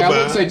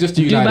wouldn't say just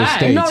the United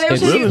States. No, it's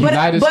the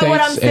United States,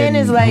 what I'm saying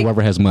is like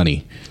whoever has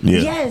money. Yeah.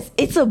 Yes,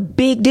 it's a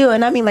big deal,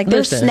 and I mean, like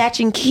they're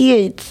snatching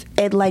kids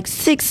at like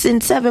 6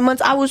 and 7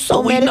 months. I was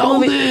so mad at the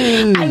movie.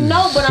 I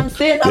know, but I'm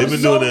saying I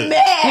was so mad.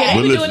 Yeah,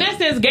 they've been doing that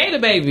since Gator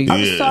Baby. I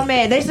was so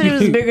mad. They said it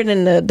was bigger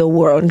than the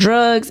war on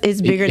drugs.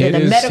 It's bigger than the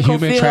medical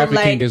field. Human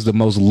trafficking is the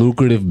most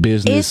lucrative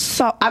business. It's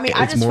so. I mean,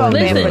 I just felt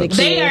bad for the kids.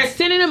 They are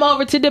sending them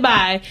over to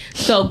Dubai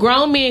so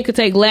grown men could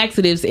take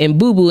laxatives and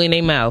boo boo in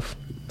their mouth.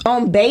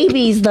 On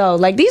babies though,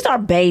 like these are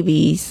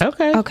babies.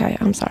 Okay,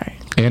 I'm sorry.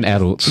 And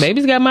adults.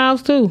 Babies got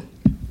mouths too.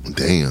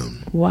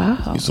 Damn. Wow.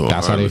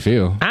 That's how they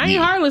feel. I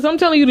ain't heartless. I'm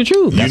telling you the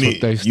truth.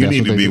 You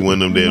need to be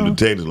one of them damn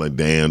detectives. Like,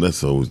 damn, that's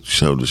so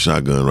shoved the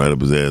shotgun right up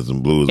his ass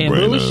and blew his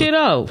brain out. Shit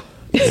out.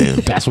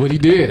 That's what he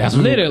did. That's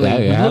what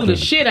Literally blew the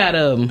shit out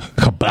of him.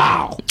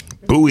 Kablow.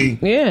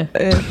 Booey. Yeah.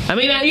 I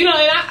mean, you know,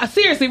 and I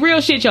seriously,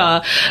 real shit,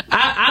 y'all.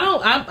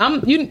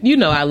 I'm you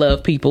know I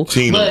love people.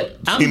 Tino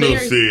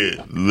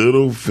said,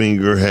 "Little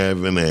finger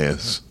having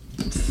ass."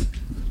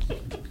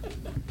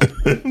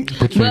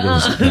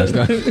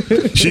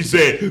 She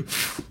said.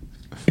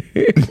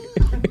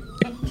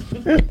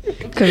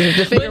 Because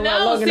the finger wasn't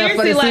long enough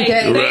for the like,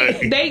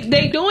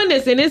 they doing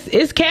this, and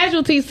it's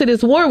casualties to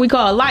this war we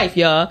call life,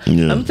 y'all.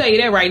 Yeah. I'm gonna tell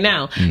you that right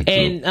now.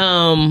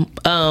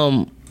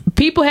 And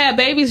people have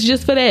babies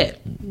just for that.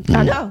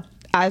 I know.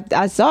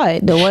 I saw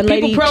it. The one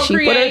lady,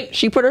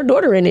 she put her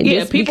daughter in it.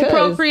 Yeah, people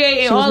procreate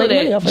and all of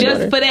that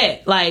just for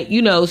that. Like,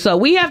 you know, so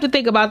we have to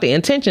think about the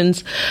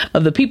intentions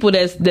of the people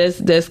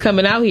that's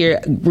coming out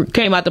here,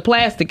 came out the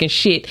plastic and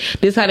shit.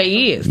 This how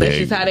they is. That's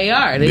just how they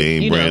are. They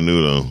ain't brand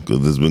new though,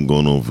 because it's been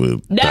going on for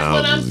That's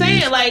what I'm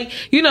saying. Years. Like,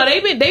 you know,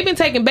 they've been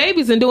taking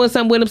babies and doing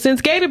something with them since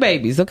Gator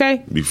babies.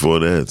 Okay. Before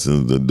that,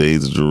 since the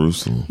days of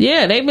Jerusalem.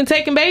 Yeah, they've been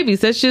taking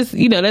babies. That's just,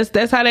 you know,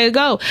 that's how they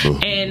go.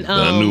 And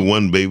I knew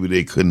one baby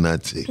they could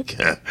not take.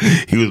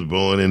 He was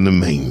born in the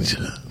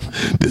manger,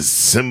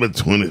 December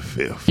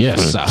 25th.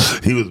 Yes, sir.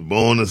 He was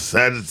born a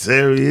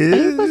Sagittarius.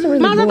 He wasn't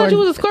really Mom, I thought you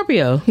was a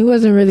Scorpio. He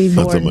wasn't really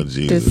born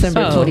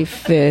December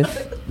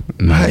 25th.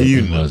 No,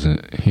 he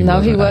wasn't. He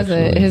wasn't.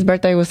 Actually. His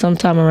birthday was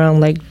sometime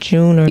around like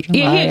June or July.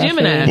 Yeah, he a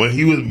Gemini. When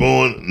he was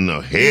born, no,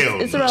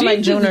 hell It's around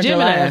like June or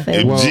July, I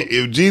think.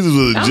 If Jesus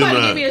was a Gemini. I'm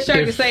about to give me a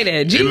shirt to say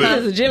that. Jesus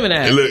is a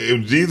Gemini. Look,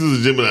 if Jesus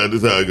is a Gemini,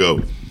 this is how I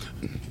go.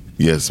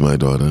 Yes, my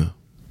daughter.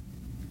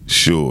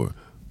 Sure.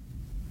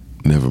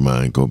 Never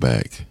mind. Go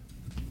back.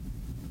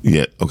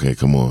 Yeah. Okay.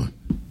 Come on.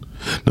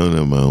 No,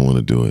 never mind. I don't want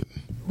to do it.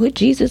 What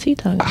Jesus he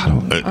talking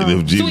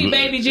about? Sweet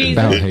baby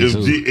Jesus.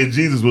 If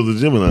Jesus was a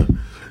Gemini,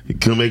 he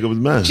couldn't make up his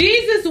mind.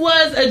 Jesus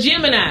was a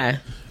Gemini.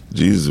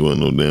 Jesus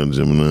wasn't no damn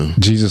Gemini.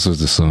 Jesus was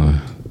the son.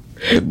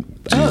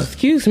 Oh,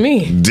 excuse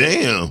me.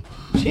 Damn.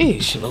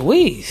 Jeez,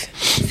 Louise.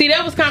 See,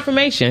 that was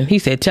confirmation. He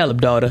said, "Tell him,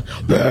 daughter."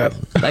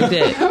 Like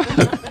that.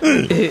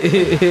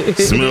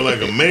 Smell like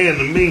a man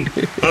to me.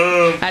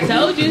 I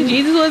told you,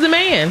 Jesus was a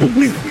man.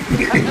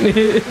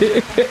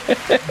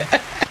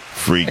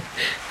 Freak.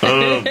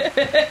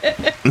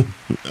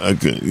 I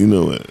could. You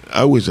know what?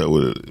 I wish I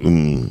would have.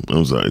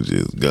 I'm sorry,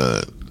 Jesus.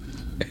 God.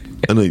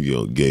 I know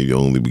you gave your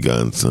only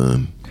begotten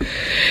son.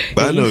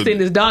 But I know you sent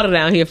his daughter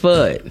down here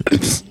for it.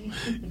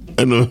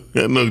 I know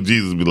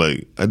Jesus be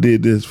like, I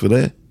did this for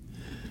that.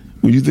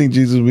 Would you think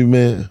Jesus would be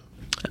mad?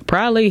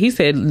 Probably. He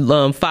said,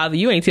 Father,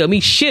 you ain't tell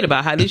me shit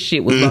about how this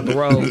shit was about to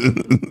roll.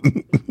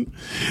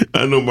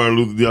 I know Martin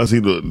Luther. Y'all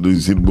do you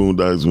see the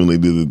Boondocks when they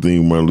did the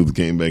thing? Martin Luther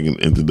came back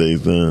in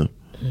today's time.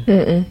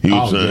 He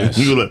was trying. Yes.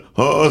 He was like,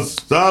 "Oh,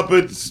 stop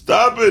it!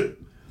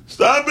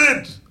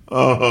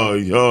 Oh,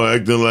 y'all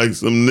acting like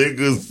some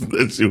niggas."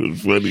 That shit was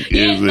funny.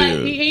 Yeah, like,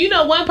 you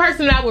know, one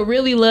person that I would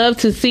really love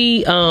to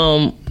see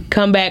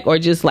come back or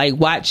just like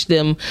watch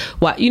them.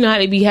 You know how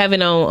they be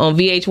having on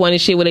VH1 and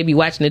shit where they be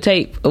watching the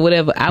tape or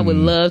whatever. I would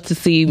love to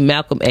see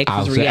Malcolm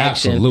X's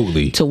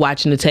reaction to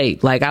watching the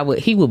tape. Like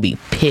he would be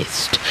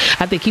pissed.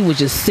 I think he would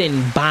just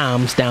send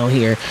bombs down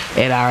here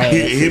at our ass.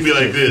 He'd be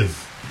like this.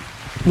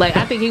 Like,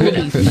 I think he would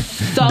be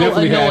so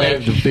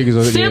annoyed.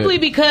 Simply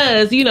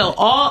because, you know,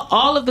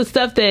 all of the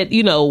stuff that,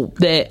 you know,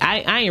 that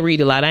I ain't read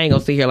a lot. I ain't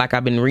gonna sit here like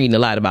I've been reading a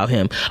lot about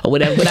him or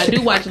whatever, but I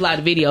do watch a lot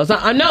of videos.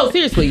 No,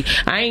 seriously.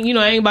 I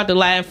ain't about to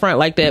lie in front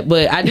like that,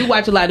 but I do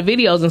watch a lot of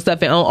videos and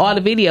stuff, and on all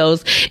the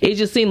videos, it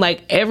just seemed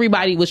like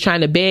everybody was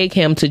trying to beg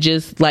him to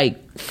just, like,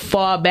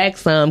 fall back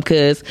some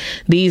because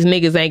these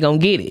niggas ain't gonna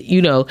get it, you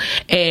know.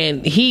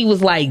 And he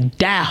was like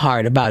die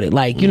hard about it,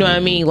 like, you know what I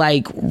mean,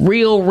 like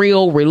real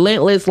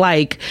relentless,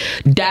 like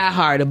die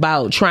hard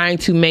about trying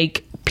to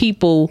make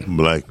people,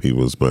 black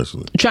people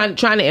especially, trying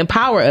to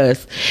empower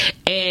us.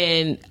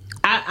 And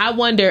I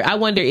wonder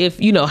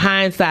if, you know,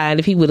 hindsight,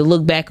 if he would have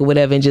looked back or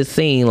whatever and just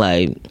seen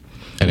like,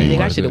 I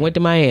think I should have went to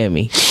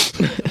Miami.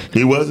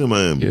 He was in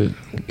Miami.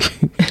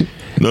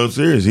 No,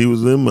 serious, he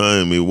was in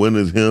Miami. When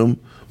is him,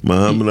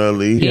 Muhammad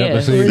Ali,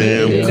 Sam Cooke.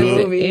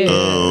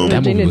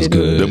 That movie was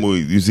good. That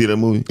movie, you see that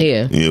movie?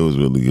 Yeah, it was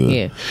really good.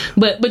 Yeah,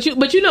 but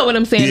you know what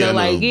I'm saying though,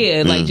 like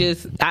like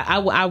just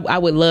I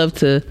would love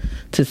to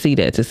see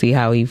that, to see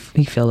how he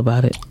felt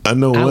about it. I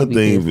know one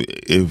thing: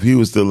 if he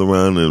was still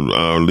around and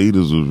our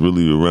leaders was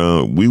really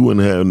around, we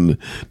wouldn't have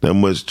that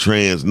much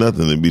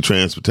nothing. It'd be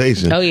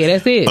transportation. Oh yeah,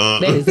 that's it.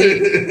 That is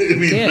it.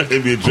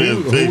 It'd be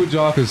transportation. Who would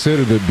y'all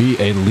consider to be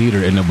a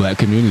leader in the black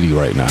community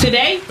right now?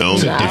 Today?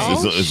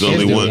 It's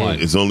only one.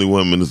 It's only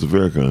one, Minister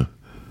Farrakhan.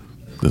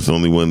 That's the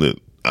only one that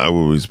I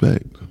will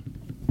respect.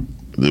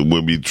 That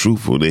would be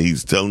truthful, that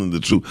he's telling the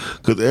truth.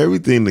 Because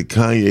everything that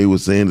Kanye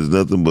was saying is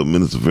nothing but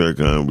Minister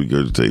Farrakhan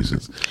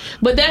regurgitations.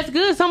 But that's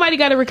good. Somebody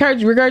got to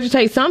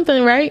regurgitate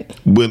something, right?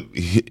 But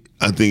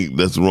I think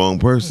that's the wrong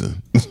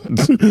person.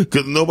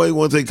 Because nobody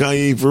wants to take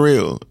Kanye for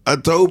real. I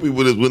told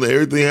people this when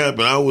everything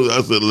happened.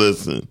 I said,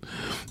 listen,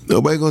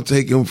 Nobody gonna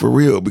take him for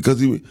real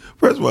because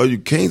first of all, you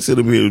can't sit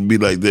up here and be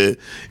like that,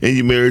 and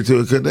you married to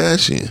a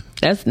Kardashian.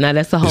 That's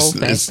the whole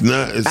thing. It's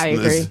not. I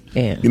agree.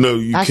 Yeah. You know,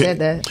 I said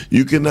that.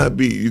 You cannot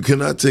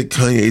take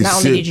Kanye.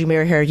 Not only did you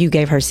marry her, you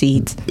gave her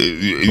seeds.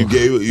 You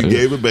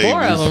gave a baby.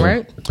 4 of them,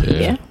 right?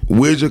 Yeah.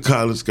 Where's your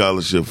college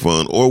scholarship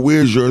fund, or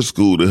where's your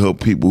school to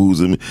help people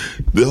who's in?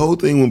 The whole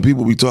thing when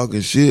people be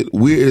talking shit,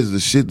 where is the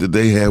shit that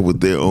they have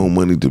with their own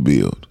money to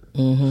build?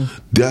 Mm-hmm.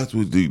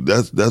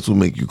 That's what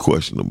make you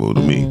questionable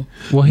to me.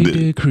 Well, he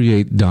did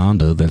create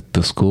Donda,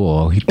 the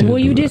school. He did. Well,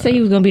 you did say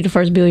he was going to be the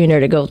first billionaire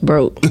that goes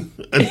broke.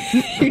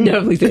 You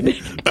definitely said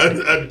that.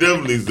 I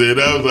definitely said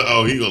that. I was like,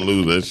 oh, he gonna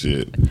lose that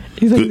shit.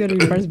 He's like, going to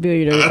be the first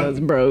billionaire that goes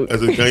broke. I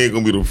said, Kanye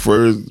gonna be the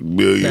first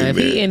billionaire. Now, if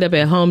he end up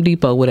at Home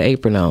Depot with an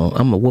apron on,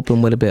 I'm gonna whoop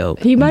him with a belt.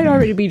 He might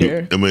already be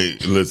there. I mean,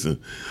 listen,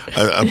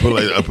 I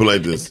put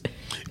like this.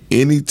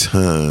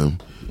 Anytime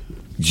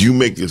you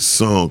make a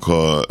song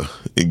called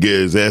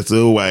 "Guess That's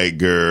a White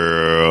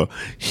Girl,"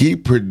 he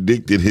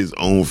predicted his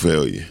own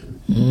failure.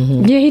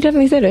 Mm-hmm. Yeah, he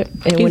definitely said it.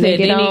 And he said,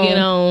 "Then he get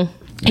on."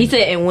 He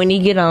said, "And when he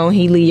get on,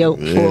 he Leo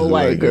for a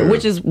white girl,"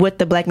 which is what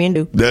the black men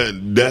do.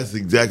 That's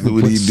exactly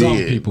what he did. Some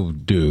people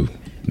do.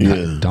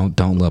 Yeah, don't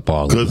love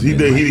all. Because he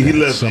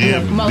left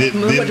Amber.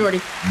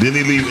 Majority. Didn't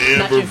he leave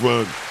Amber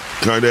for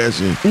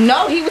Kardashian?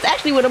 No, he was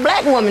actually with a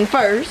black woman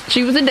first.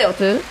 She was a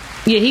Delta.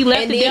 Yeah, he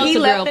left the Delta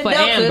girl for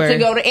Amber to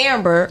go to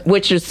Amber,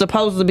 which is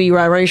supposed to be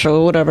biracial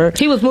or whatever.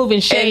 He was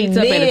moving shades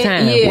up at a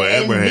time. Yeah,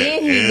 well,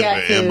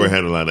 Amber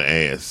had a lot of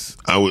ass.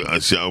 I would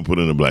put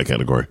her in the black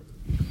category.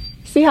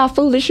 See how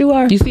foolish you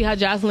are. You see how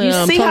Jocelyn you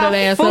see how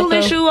ass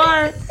foolish you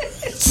are.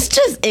 It's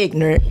just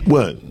ignorant.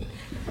 What?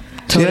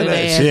 She had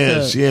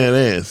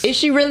ass. Is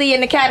she really in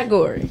the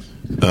category?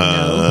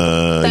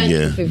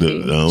 Yeah. She's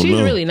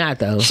really not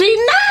though. She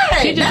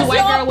not. She's just a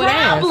white girl with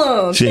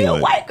ass. She a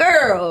white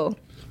girl.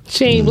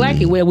 She ain't black.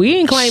 Well, we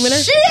ain't claiming her.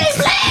 She ain't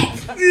black.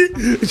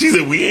 She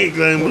said we ain't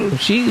claiming her.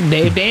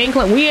 They ain't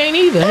claiming. We ain't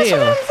either. That's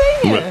what I'm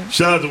saying. Right.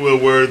 Shout out to Will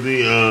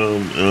Worthy,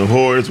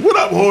 Horace. What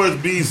up, Horace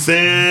B.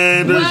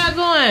 Sanders? What's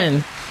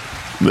going?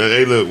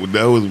 Hey, look,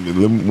 that was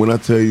when I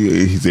tell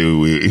you. He said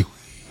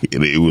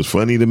it was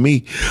funny to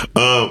me.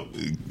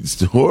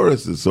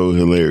 Horace is so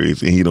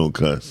hilarious, and he don't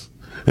cuss,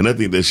 and I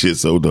think that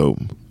shit's so dope.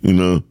 You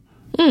know.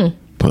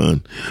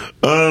 Pun.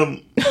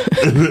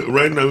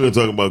 Right now we're going to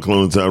talk about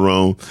Clone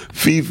Tyrone.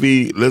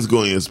 Fifi, let's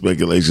go on your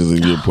speculations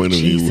and your point of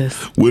view.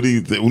 What do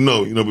you think?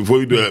 No, before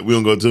we do that,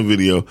 we're going to go to the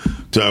video.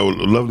 Our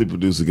lovely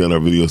producer got our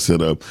video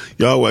set up.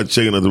 Y'all watch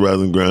checking out the Rise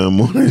and Grind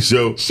morning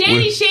show.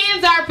 Shanny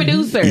Shan's our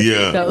producer.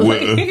 Yeah, so.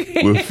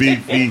 with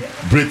Fifi,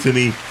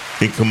 Brittany,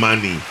 and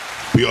Kamani.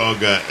 We all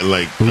got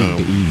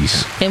the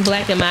ease. And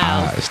Black and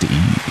Miles. It's the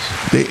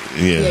ease.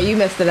 Yeah, you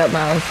messed it up,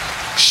 Miles.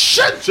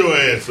 Shut your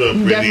ass up,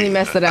 You definitely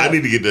messed it up. I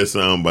need to get that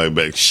sound bite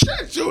back.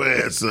 Shut your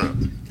ass up.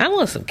 I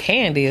want some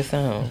candy or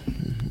something.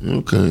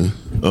 Okay.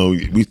 Oh,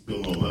 we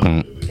still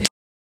on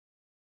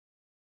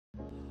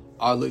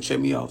that. Look, check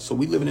me out. So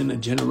we living in a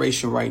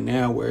generation right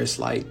now where it's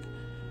like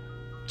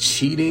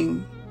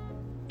cheating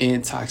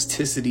and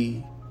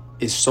toxicity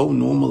is so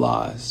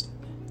normalized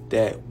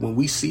that when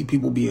we see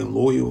people being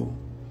loyal,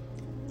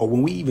 or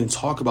when we even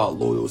talk about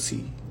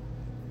loyalty,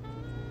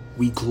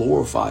 we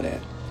glorify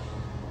that.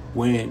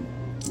 When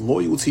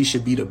loyalty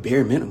should be the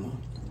bare minimum.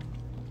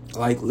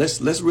 Like, let's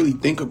really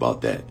think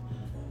about that.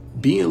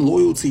 Being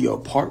loyal to your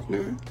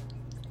partner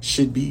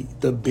should be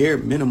the bare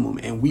minimum,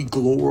 and we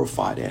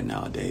glorify that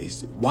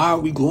nowadays. Why are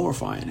we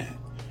glorifying that?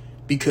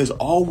 Because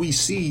all we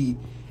see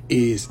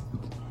is,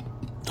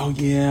 oh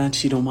yeah, I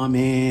cheat on my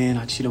man,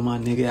 I cheat on my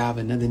nigga, I have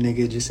another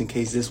nigga just in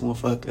case this one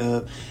fuck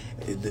up.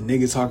 The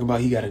nigga talking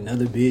about he got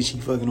another bitch, he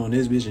fucking on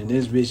this bitch,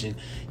 and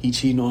he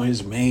cheating on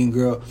his main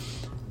girl.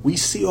 We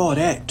see all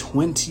that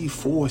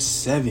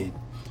 24/7.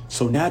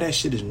 So now that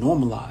shit is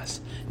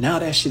normalized. Now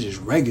that shit is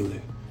regular.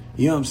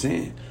 You know what I'm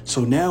saying?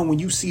 So now when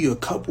you see a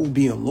couple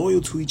being loyal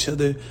to each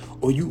other,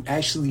 or you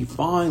actually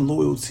find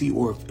loyalty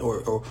or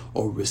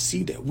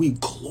receive that, we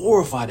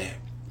glorify that.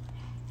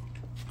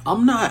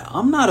 I'm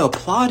not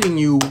applauding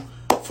you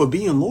for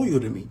being loyal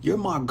to me. You're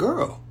my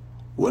girl.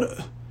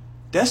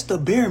 That's the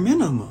bare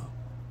minimum.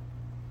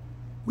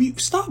 We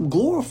stop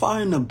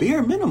glorifying the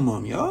bare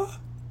minimum, y'all.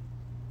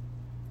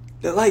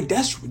 Like,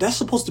 that's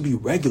supposed to be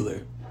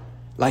regular.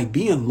 Like,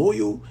 being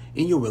loyal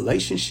in your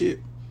relationship,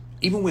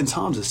 even when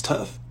times is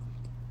tough,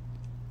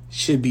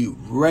 should be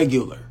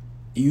regular.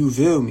 You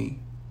feel me?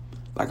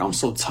 Like, I'm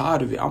so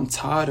tired of it. I'm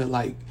tired of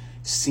like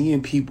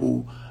seeing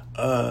people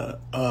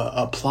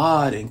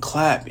applaud and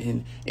clap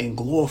and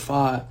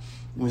glorify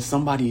when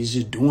somebody is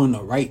just doing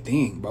the right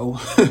thing, bro.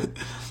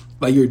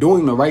 Like, you're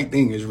doing the right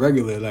thing is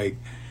regular. Like,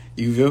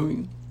 you feel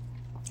me?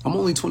 I'm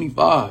only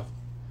 25.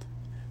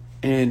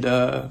 And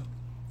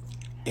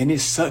it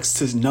sucks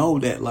to know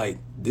that, like,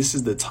 this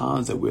is the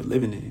times that we're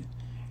living in.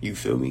 You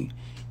feel me?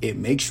 It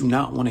makes you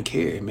not want to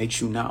care. It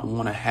makes you not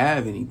want to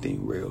have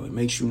anything real. It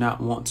makes you not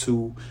want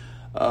to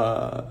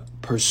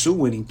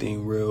pursue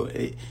anything real.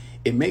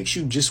 It makes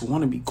you just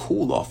want to be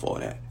cool off all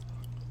that.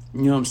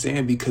 You know what I'm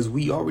saying? Because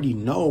we already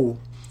know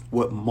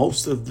what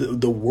most of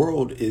the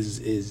world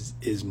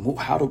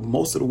how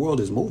most of the world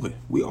is moving.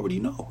 We already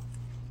know.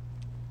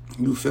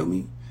 You feel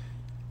me?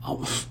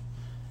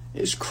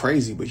 It's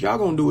crazy, but y'all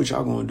gonna do what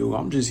y'all gonna do.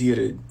 I'm just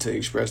here to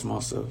express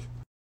myself.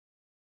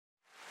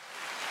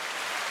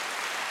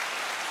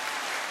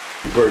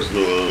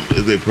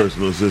 Is a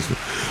personal assistant.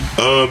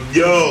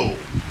 Yo.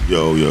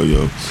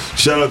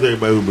 Shout out to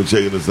everybody who's been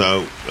checking us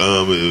out.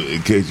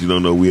 In case you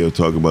don't know, we have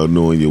talked about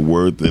knowing your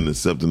worth and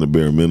accepting the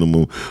bare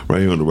minimum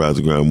right here on the Rise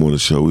and Grind Morning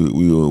Show.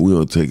 We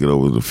gonna take it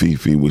over to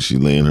Fifi where she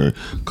laying her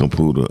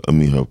computer.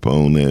 Her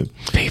phone at.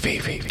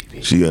 Fifi.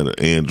 She got an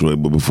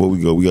Android, but before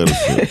we go, we got a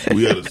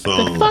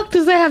song. The fuck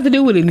does that have to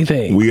do with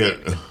anything?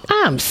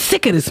 I'm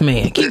sick of this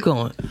man. Keep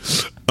going.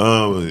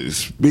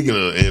 Speaking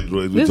of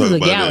Androids, this is a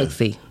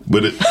Galaxy.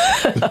 But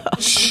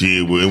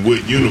shit, we're in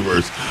what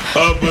universe?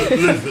 But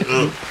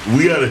listen,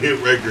 we got a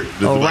hit record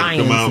that's about to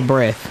come out.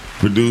 Breath.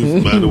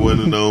 Produced by the one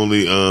and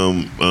only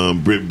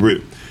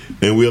Brit.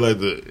 And we'd like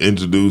to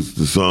introduce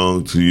the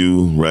song to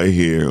you right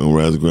here on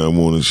Rise and Grind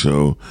Morning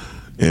Show.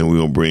 And we're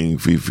going to bring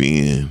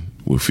Fifi in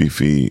with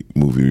Fifi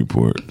Movie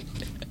Report.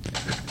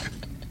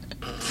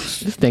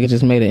 This nigga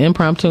just made an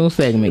impromptu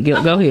segment. Go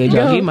ahead,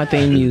 y'all. Give my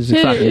theme music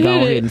so I can go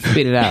ahead and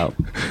spit it out.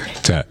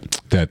 Tap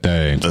that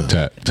thing. Tap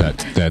that thing.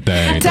 Tap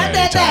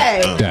that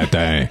thing. That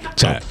thing.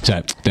 Tap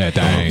that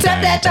thing.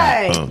 Tap that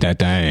thing. That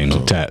thing.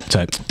 Tap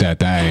that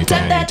thing.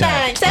 Tap that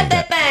thing. Tap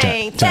that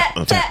thing.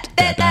 Tap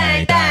that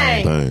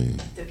thing.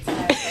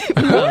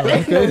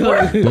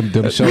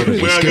 Them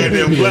shoulders. We are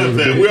goddamn clap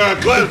that. We are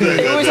clap that.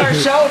 It was her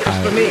shoulders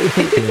for me.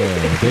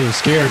 Yeah, they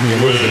scared me a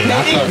little bit. They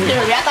did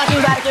scare me. I thought she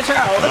was out of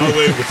control. I was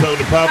waiting for something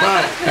to pop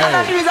out. I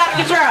thought she was out of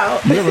control.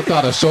 You ever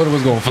thought a shoulder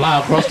was gonna fly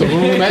across the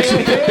room?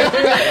 Actually,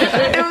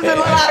 it was a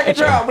little out of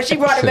control, but she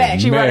brought it back.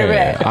 She brought it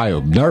back. I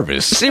am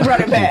nervous. She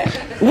brought it back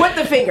with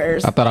the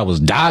fingers. I thought I was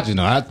dodging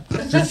her.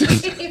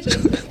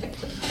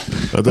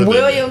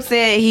 William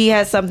said he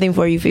has something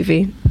for you,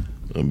 Fifi.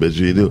 I bet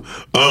you do.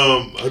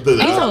 I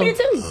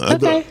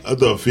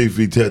thought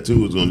Fifi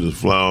tattoo was gonna just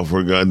fly off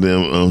her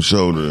goddamn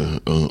shoulder.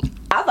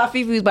 I thought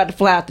Fifi was about to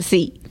fly out the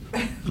seat.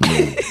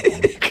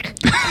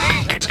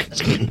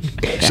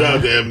 Shout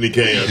out to Ebony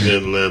K out there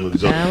in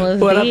Atlanta.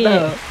 What up,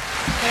 though?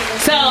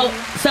 So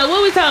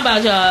what we talking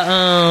about, y'all?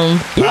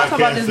 You talking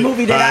about this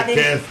movie that I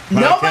didn't.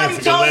 Nobody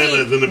told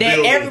me that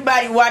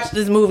everybody watched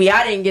this movie.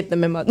 I didn't get the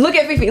memo. Look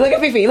at Fifi. Look at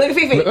Fifi. Look at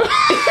Fifi.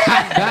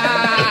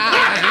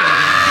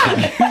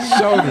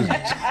 Shoulders.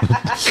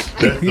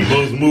 That's the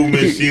most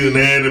movement she done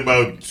had in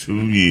about 2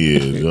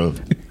 years.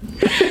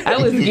 I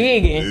was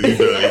gigging.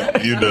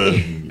 You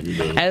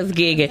done. I was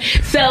gigging.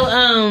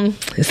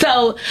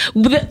 So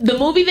the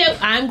movie that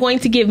I'm going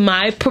to give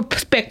my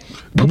perspective.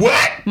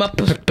 What? My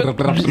perspective.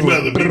 You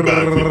rather be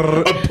boxing.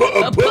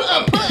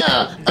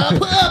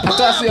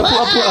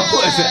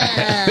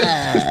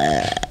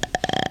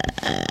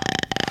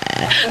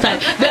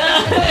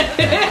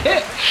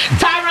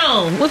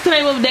 Tyrone. What's the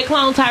name of it? They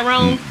clone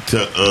Tyrone?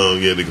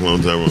 Yeah, they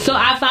clone Tyrone. So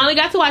I finally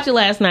got to watch it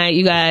last night,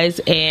 you guys,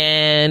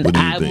 and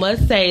I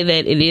must say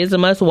that it is a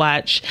must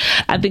watch.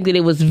 I think that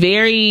it was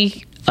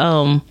very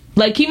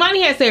like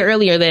Kimani had said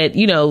earlier that,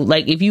 you know,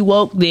 like if you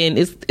woke, then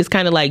it's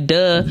kind of like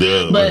duh.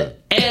 But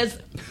it's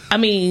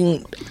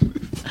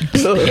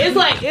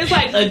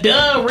like a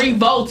duh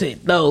revolted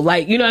though,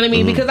 like, you know what I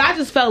mean? Because I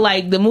just felt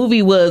like the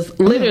movie was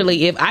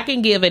literally, if I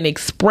can give an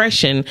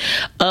expression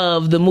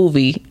of the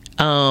movie,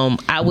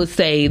 I would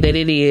say that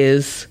it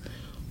is,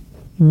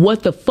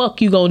 what the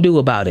fuck you gonna do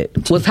about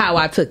it, was how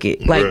I took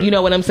it. Like, right. You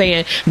know what I'm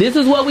saying? This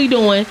is what we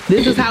doing.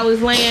 This is how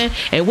it's laying.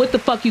 And what the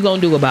fuck you gonna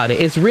do about it?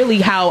 It's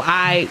really how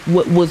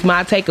was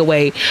my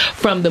takeaway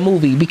from the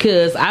movie.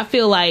 Because I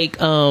feel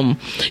like,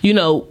 you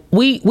know,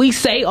 we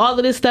say all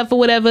of this stuff or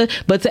whatever,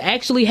 but to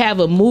actually have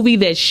a movie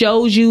that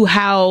shows you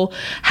how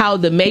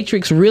the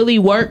Matrix really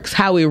works,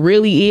 how it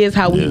really is,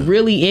 how we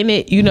really in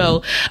it, you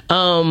know,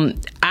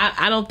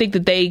 I don't think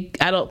that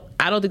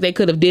I don't think they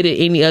could have did it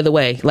any other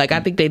way. Like, I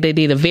think they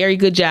did a very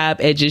good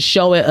job at just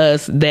showing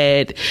us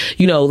that,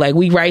 you know, like,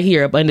 we right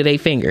here up under their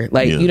finger.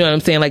 Like, you know what I'm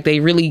saying? Like, they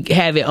really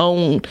have it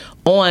on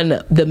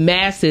the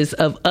masses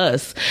of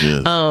us.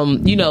 Yes.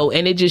 You know,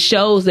 and it just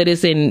shows that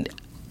it's in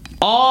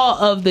all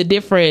of the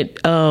different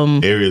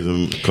areas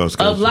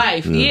of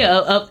life.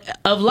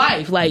 Of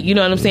life. Like, you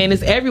know what I'm saying?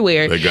 It's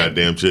everywhere. That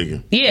goddamn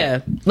chicken.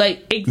 Yeah.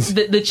 Like,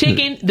 the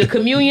chicken, the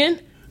communion.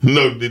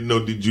 No,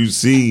 did you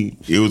see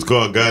it was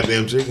called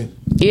Goddamn Chicken?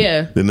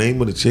 Yeah. The name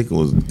of the chicken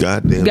was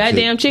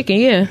Goddamn Chicken,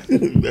 yeah.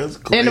 That's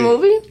crazy. In the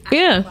movie?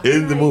 Yeah.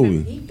 In the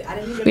movie.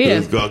 Yeah.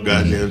 It's called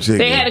Goddamn Chicken.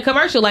 They had a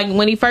commercial like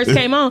when he first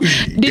came on.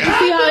 Did you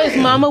see how his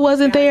mama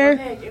wasn't there?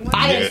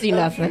 I didn't see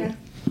nothing.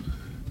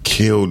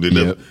 killed it.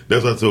 Yep.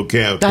 That's why I told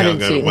Cal got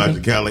to watch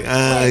it. Cal like,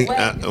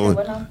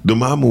 the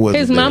mama wasn't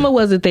his there. mama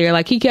wasn't there.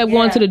 Like he kept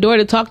going to the door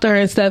to talk to her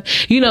and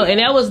stuff. You know, and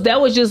that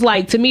was just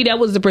like, to me, that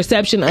was the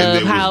perception of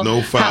there how was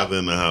no father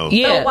in the house.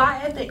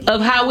 Yeah,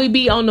 of how we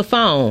be on the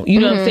phone. You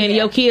know what I'm saying?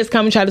 Your kids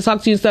come and try to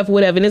talk to you and stuff or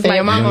whatever, and it's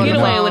like, get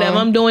away or whatever.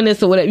 I'm doing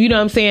this or whatever. You know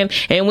what I'm saying?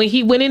 And when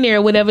he went in there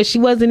or whatever, she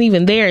wasn't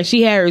even there, and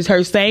she had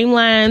her same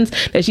lines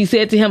that she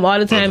said to him all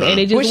the time, and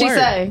it just worked.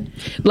 What'd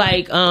she say?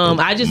 Like,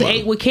 I just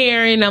ate with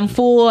Karen. I'm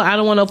full. I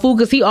don't want no food,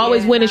 because he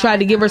always went and tried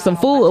to give her some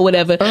food or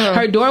whatever.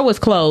 Her door was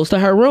closed to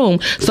her room,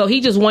 so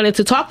he just wanted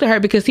to talk to her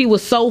because he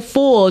was so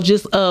full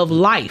just of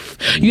life,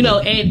 you know.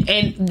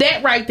 And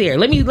that right there,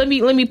 let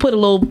me put a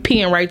little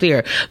pin right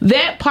there.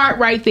 That part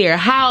right there,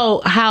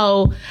 how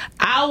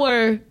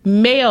our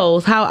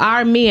males, how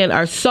our men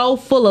are so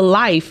full of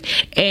life,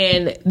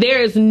 and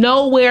there is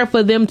nowhere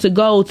for them to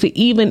go to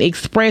even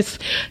express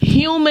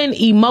human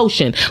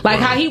emotion. Like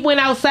how he went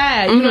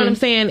outside, you know what I'm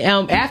saying?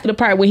 After the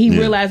part when he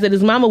realized that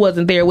his mama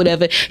wasn't there or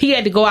whatever, he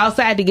had to go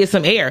outside to get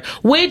some air,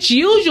 which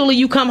usually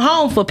you come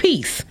home for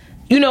peace.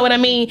 You know what I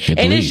mean?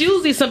 And it's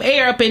usually some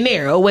air up in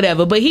there or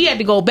whatever. But he had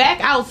to go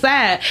back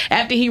outside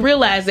after he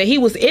realized that he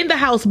was in the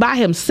house by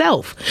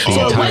himself.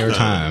 The entire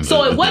time.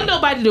 So it wasn't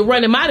nobody to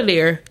run him out of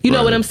there. You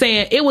know what I'm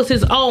saying? It was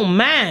his own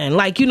mind.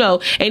 Like, you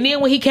know, and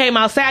then when he came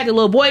outside, the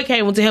little boy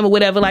came to him or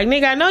whatever, like,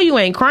 nigga, I know you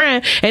ain't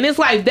crying. And it's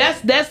like,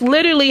 that's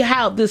literally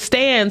how the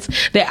stance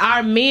that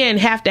our men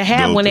have to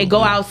have when they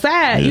go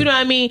outside. You know what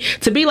I mean?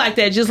 To be like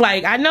that, just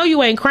like, I know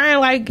you ain't crying,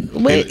 like,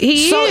 but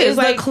he so is.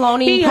 Like, the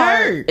cloning part,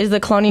 hurt. Is the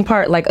cloning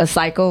part like a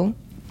cycle?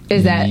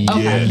 Is that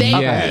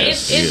okay?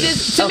 It's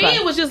just, to me,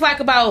 it was just like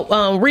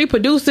about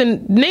reproducing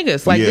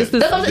niggas. Like this is, you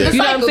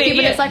know what I'm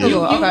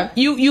saying?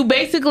 You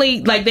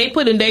basically, like, they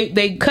put in,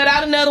 they cut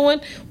out another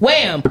one,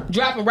 wham,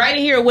 drop them right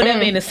in here or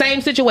whatever in the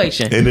same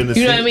situation. And then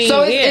you know what I mean?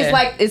 So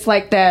it's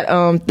like that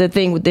the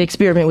thing with the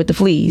experiment with the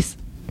fleas.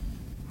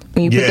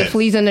 When you put the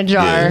fleas in the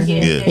jar, and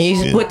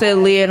you put the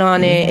lid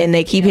on it, and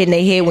they keep hitting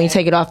their head. When you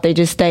take it off, they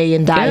just stay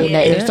and die in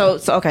that air. So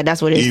okay,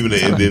 that's what it is.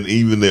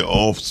 Even their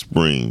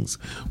offsprings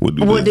would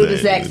do the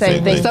exact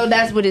same thing. So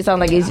that's what it sounds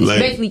like. It's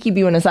basically keep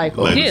you in a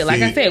cycle.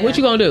 Like I said, what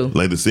you gonna do?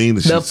 Like the scene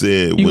that she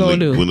said when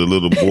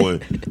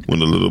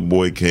the little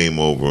boy came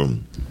over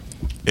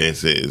and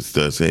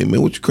started saying,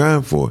 "Man, what you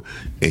crying for?"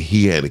 And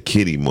he had a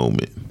kitty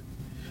moment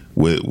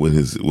with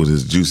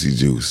his juicy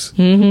juice,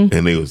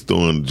 and they was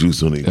throwing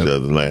juice on each other,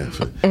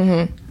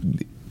 laughing.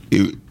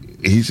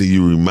 He said,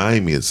 "You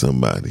remind me of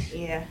somebody."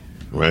 Yeah.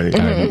 Right.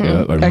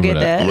 I get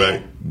that.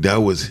 Right. That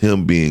was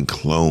him being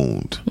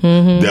cloned.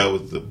 That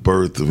was the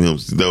birth of him.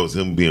 That was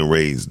him being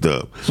raised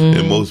up.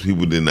 And most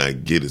people did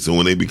not get it. So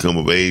when they become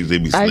of age, they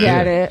be snapping. I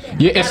got it.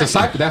 Yeah, it's a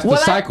cycle. That's the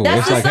cycle.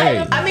 It's like,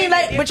 hey. I mean,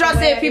 like, but y'all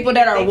said people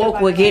that are woke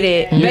will get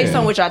it based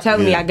on what y'all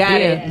telling me. I got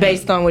it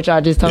based on what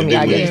y'all just told me.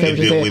 I get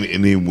it.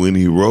 And then when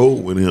he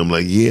rolled with him,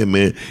 like, yeah,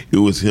 man, it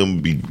was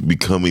him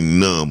becoming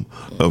numb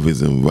of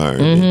his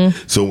environment.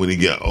 So when he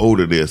got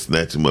older, they'll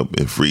snatch him up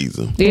and freeze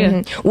him.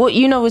 Yeah. Well,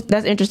 you know,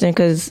 that's interesting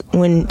because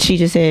when she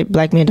just said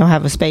black men don't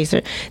have a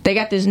spacer, they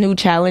got this new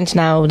challenge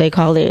now. They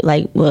call it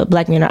like,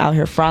 black men are out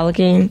here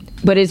frolicking,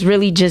 but it's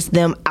really just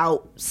them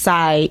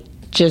outside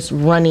just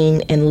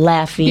running and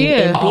laughing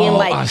and being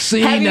like, have you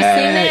seen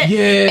that?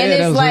 Yeah, and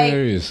it's like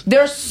hilarious.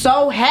 They're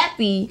so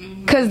happy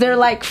because they're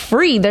like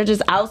free. They're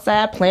just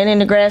outside playing in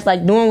the grass,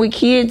 like doing what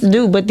kids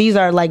do. But these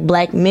are like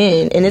black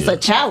men, and it's a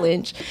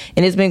challenge,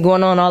 and it's been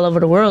going on all over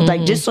the world,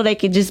 like just so they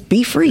could just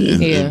be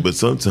free. But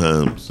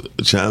sometimes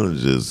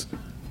challenges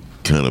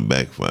kind of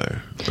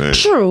backfire, right?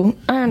 True,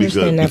 I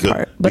understand that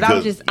part. But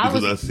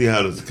I see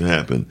how this can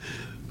happen.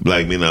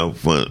 Black men out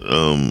front,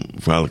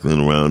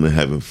 frolicking around and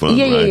having fun,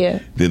 right? Yeah.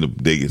 Then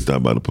they get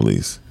stopped by the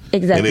police.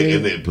 Exactly.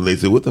 And then the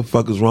police say, "What the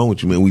fuck is wrong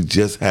with you, man? We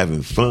just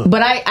having fun."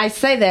 But I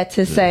say that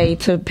to say,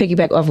 to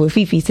piggyback off what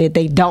Fifi said,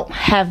 they don't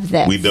have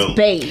that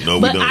space. No,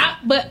 we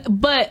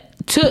don't.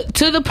 But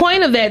to the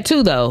point of that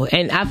too, though,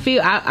 and I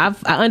feel I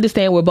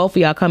understand where both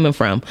of y'all coming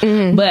from,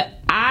 but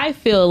I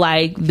feel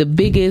like the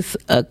biggest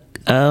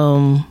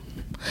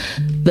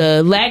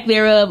the lack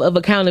thereof of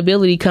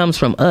accountability comes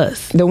from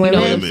us. The women. You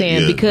know what I'm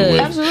saying?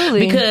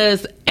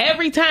 Because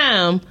every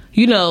time,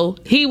 you know,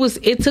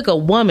 it took a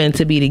woman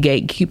to be the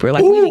gatekeeper.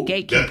 Like, we the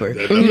gatekeeper.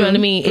 You know what I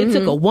mean? It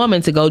took a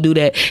woman to go do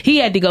that. He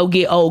had to go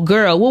get old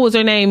girl. What was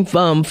her name?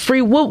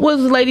 What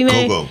was the lady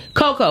name?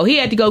 Coco. He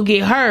had to go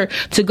get her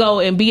to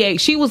go and be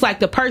she was like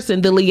the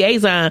person, the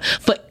liaison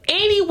for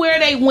anywhere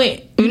they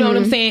went. You know what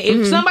I'm saying?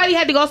 If somebody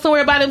had to go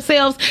somewhere by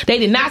themselves, they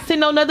did not send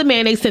no other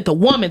man. They sent a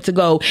woman to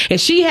go, and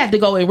she had to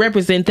go and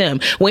represent them.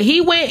 When he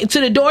went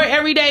to the door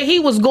every day, he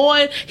was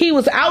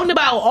out and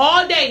about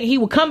all day, and he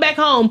would come back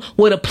home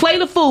with a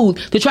plate of food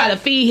to try to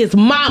feed his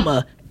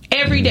mama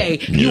every day.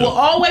 You will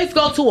always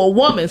go to a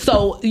woman.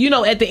 So, you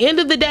know, at the end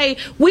of the day,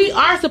 we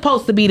are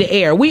supposed to be the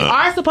air. We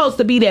are supposed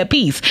to be that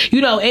peace,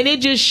 you know, and it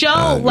just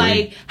showed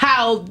like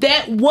how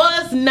that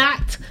was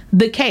not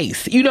the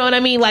case. You know what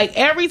I mean? Like,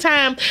 every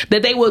time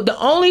that they were the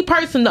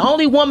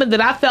only woman that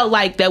I felt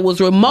like that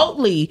was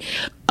remotely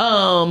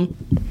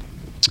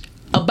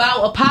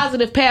about a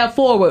positive path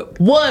forward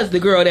was the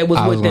girl that was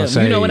with them.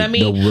 Say, you know what I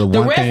mean?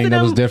 The rest of them,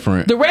 that was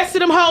different. The rest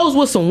of them hoes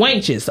was some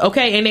wenches,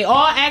 okay? And they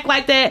all act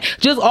like that,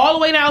 just all the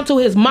way down to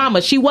his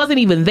mama. She wasn't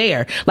even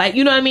there. Like,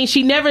 you know what I mean?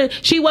 She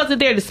wasn't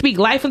there to speak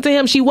life into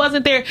him. She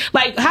wasn't there.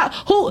 Like,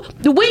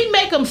 we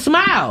make them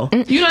smile.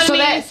 You know what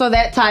I mean? So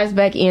that ties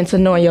back into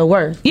knowing your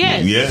worth.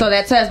 Yes. Yeah. So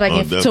that ties back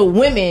into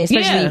women,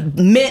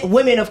 especially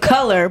women of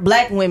color,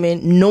 black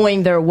women,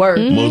 knowing their worth,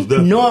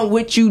 knowing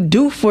what you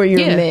do for your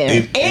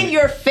man and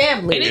your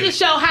family. And it just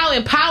show how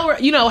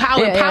empowering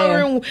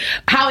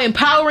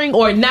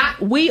or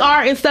not we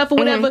are and stuff or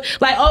whatever.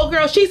 Like, old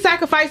girl, she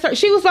sacrificed her.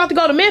 She was about to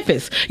go to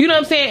Memphis. You know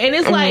what I'm saying? And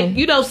it's like,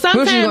 you know, sometimes.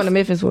 What was she going to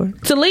Memphis for?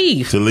 To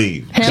leave. She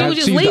was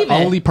just leaving. The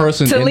only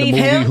person in the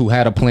movie who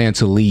had a plan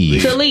to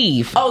leave. To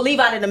leave. Oh, leave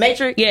out of the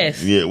Matrix?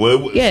 Yes. Yeah.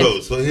 Well,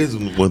 so here's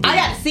one thing. I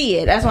got to see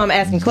it. That's why I'm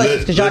asking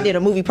questions, because y'all did a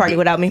movie party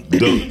without me.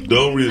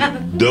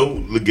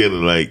 Don't look at it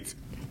like.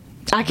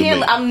 I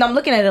can't. I'm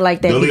looking at it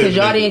like that because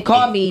y'all didn't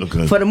call me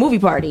for the movie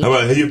party. How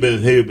about have you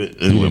been? You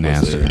didn't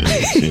answer.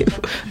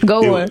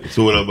 Go on.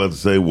 So what I'm about to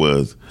say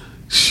was,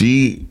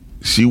 she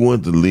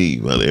wanted to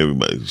leave out of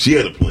everybody. She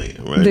had a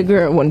plan, right? The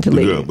girl wanted to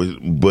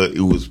leave, but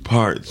it was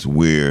parts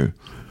where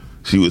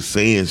she was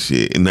saying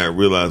shit and not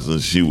realizing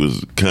she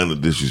was kind of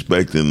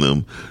disrespecting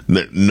them,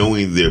 not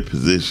knowing their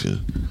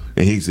position.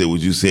 And he said,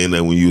 "Was you saying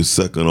that when you was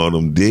sucking all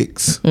them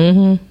dicks?"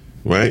 Mm-hmm.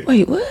 Right?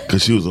 Wait, what?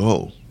 Because she was a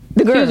hoe.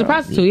 The girl, she was a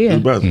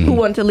prostitute, who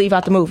wanted to leave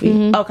out the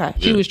movie. Okay,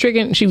 she was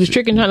tricking,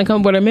 trying to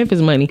come with her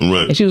Memphis money,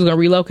 and she was gonna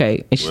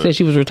relocate. And she said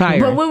she was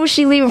retired. But where was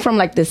she leaving from?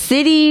 Like the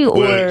city,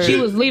 or she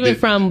was leaving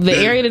from the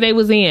area that they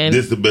was in.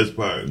 This is the best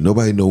part.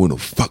 Nobody know where the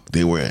fuck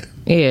they were at.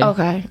 Yeah.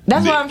 Okay.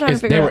 That's what I'm trying to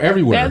figure out. They were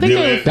everywhere.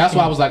 That's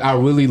why I was like, I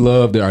really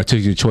love the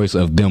artistic choice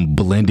of them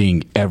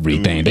blending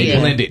everything. They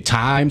blended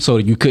time so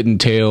you couldn't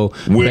tell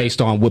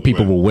based on what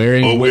people were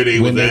wearing or where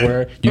when they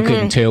were. You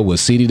couldn't tell what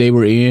city they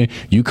were in.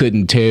 You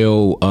couldn't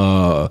tell.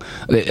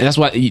 That's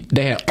why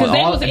they had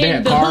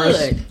cars.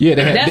 Hood. Yeah,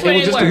 that's where it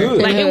was just were. the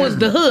hood. Like it was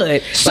the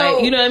hood. So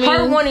like, you know what I mean?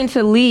 Her wanting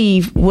to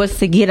leave was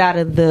to get out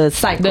of the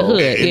cycle. The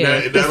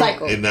hood. The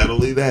cycle. And not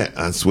only that,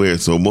 I swear.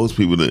 So most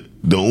people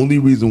the only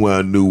reason why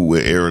I knew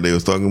what era they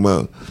was talking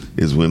about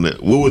is when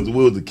what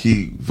was the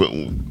key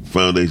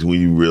foundation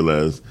when you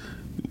realized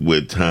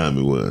what time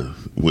it was,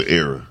 what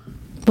era?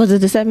 Was it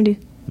the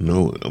 70s?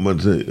 No, I'm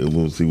about to say.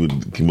 We'll see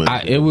what came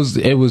out. It was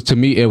to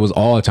me. It was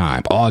all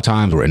time. All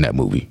times were in that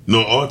movie.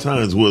 No, all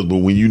times was, but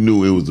when you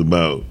knew it was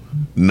about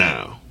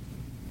now.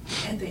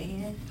 At the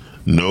end.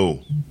 No,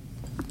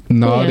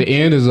 the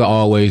end is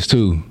always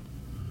too.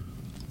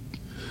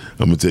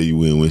 I'm gonna tell you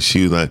when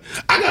she was like,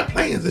 I got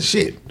plans and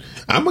shit.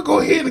 I'm gonna go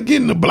ahead and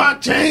get in the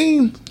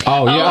blockchain.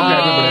 Oh yeah, I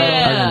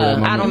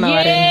remember that. I don't know.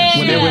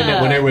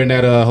 When they were in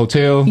that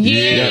hotel.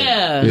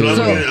 Yeah. You know,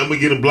 I'm gonna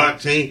get a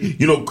blockchain.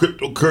 You know,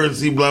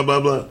 cryptocurrency, blah blah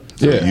blah.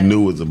 So you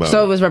knew it was about.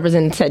 So it was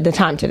representing the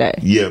time today.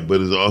 Yeah,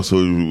 but it was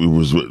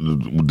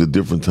the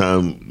different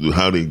time,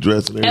 how they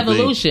dress and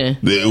everything. Evolution.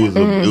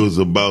 It was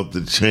about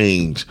the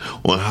change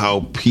on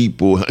how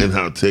people and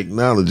how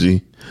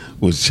technology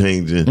was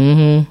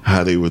changing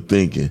how they were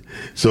thinking.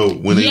 So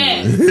when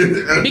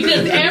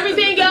because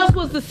everything else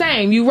was the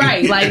same. You're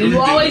right. Like you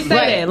always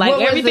say that.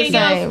 Like everything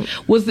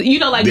else was,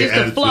 like just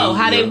the flow,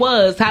 how they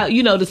was, how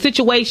the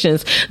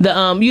situations, the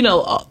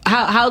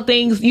how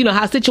things,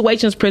 how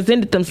situations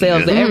presented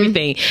themselves and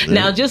everything.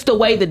 Now just the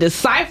way to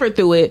decipher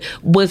through it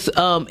was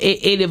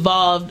it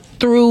evolved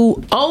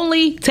through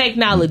only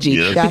technology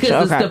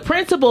because the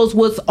principles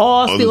was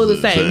all still the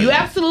same. You're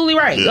absolutely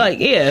right. Like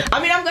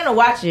I mean, I'm gonna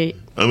watch it.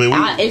 I mean,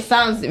 it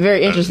sounds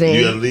very interesting.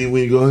 You gotta leave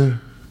when you go here?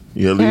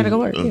 You gotta go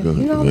work. Okay. Yeah.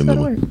 You know, I'm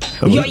gonna work.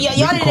 Y'all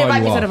didn't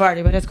invite me to the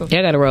party, but that's cool. Yeah,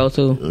 I gotta roll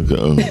too.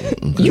 Okay.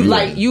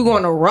 You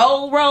gonna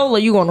roll, or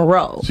you gonna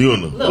roll? She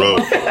gonna roll.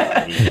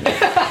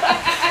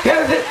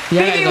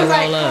 Fifi was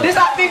like, this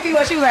how Fifi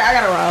was. She was like, I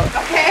gotta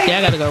roll. Okay. Yeah,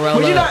 I gotta go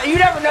roll. But you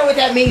never know what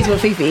that means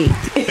with Fifi.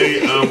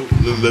 Hey,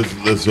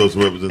 let's show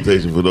some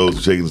representation for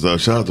those checking us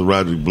out. Shout out to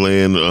Roderick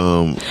Bland,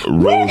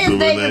 Where is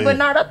David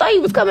Bernard? I thought he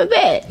was coming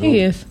back. He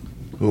is.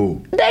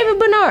 Who? David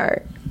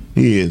Bernard.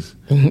 He is.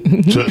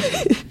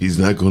 He's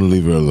not going to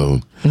leave her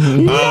alone.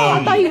 No,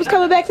 I thought he was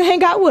coming back to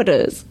hang out with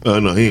us. Oh,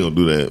 no, he ain't going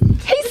to do that.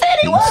 He said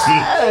he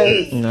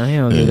was. No, he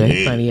don't do that.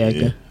 He's funny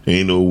actor.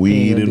 Ain't no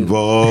weed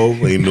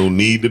involved. Ain't no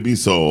need to be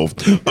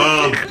solved.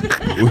 I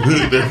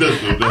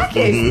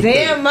can't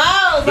stand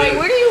Miles. Like,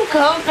 where do you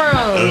come from?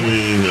 I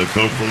mean, I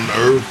come from the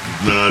earth.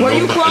 Were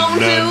you cloned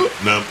too?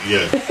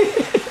 Yeah.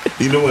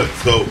 You know what?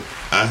 So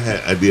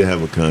I did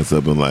have a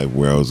concept in life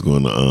where I was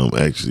going to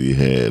actually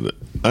had.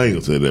 I ain't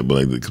gonna say that, but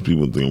like, because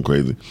people think I'm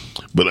crazy.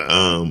 But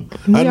I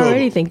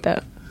already think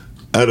that.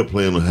 I had a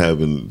plan on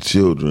having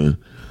children,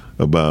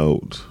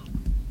 about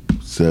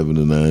 7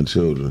 to 9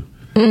 children.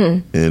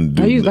 Mm-hmm. And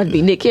you was about to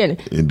be Nick Cannon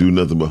and do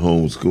nothing but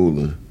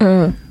homeschooling.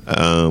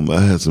 I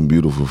had some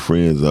beautiful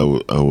friends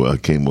I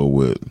came up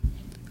with,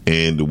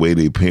 and the way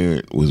they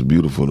parent was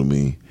beautiful to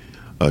me.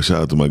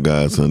 Shout out to my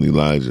godson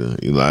Elijah.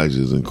 Elijah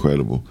is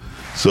incredible.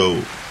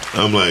 So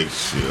I'm like,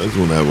 shit, I just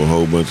want to have a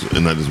whole bunch,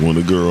 and I just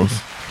wanted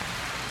girls.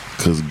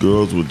 because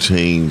girls will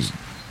change.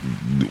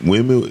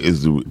 Women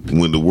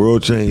when the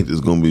world changes,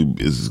 it's gonna be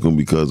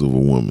because of a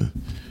woman,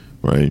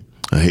 right?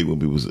 I hate when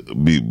people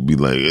be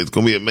like, it's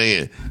gonna be a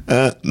man.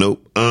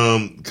 Nope.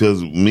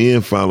 Because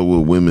men follow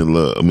what women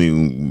love. I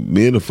mean,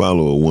 men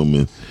follow a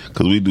woman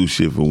because we do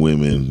shit for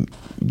women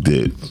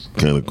that's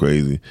kind of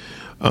crazy.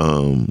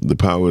 The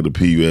power of the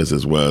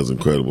PUSSY is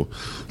incredible.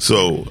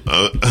 So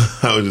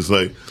I was just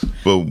like,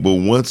 but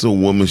once a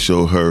woman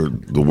showed her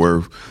the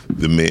worth,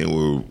 the men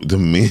will.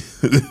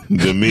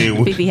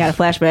 Fifi had a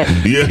flashback.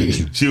 Yeah,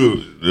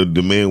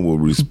 the man will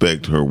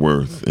respect her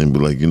worth and be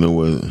like, you know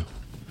what?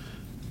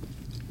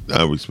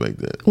 I respect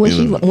that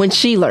when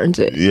she learns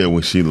it. Yeah,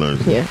 when she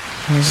learns it.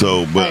 Yeah.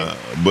 So, but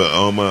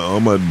all my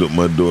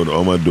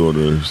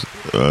daughters,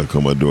 I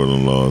call my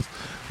daughter-in-laws.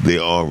 They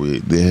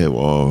have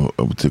all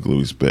a particular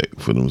respect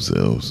for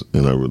themselves,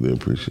 and I really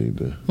appreciate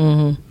that.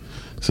 Mm-hmm.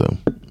 So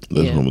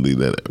that's I'm gonna leave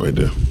that at right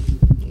there.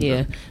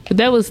 Yeah, but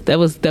that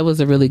was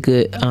a really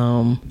good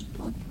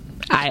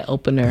eye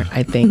opener,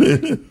 I think.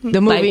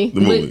 The movie.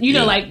 But, you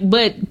know,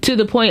 but to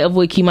the point of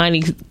what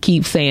Kimani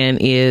keeps saying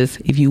is,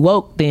 if you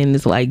woke, then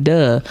it's like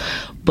duh.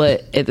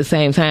 But at the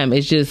same time,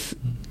 it's just,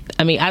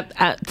 I mean,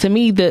 I to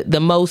me, the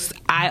most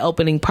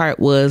eye-opening part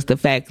was the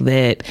fact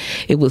that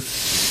it was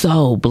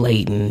so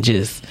blatant,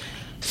 just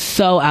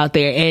so out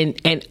there,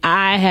 and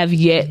I have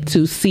yet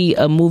to see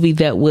a movie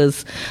that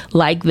was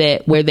like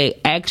that, where they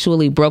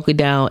actually broke it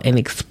down and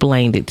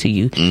explained it to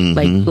you.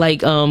 Mm-hmm. Like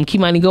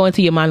Kimani, go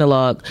into your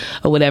monologue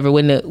or whatever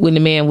when the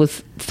man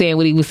was saying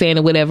what he was saying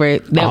or whatever.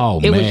 It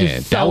was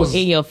just so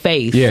in your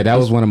face. Yeah, that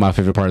was one of my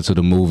favorite parts of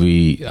the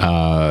movie.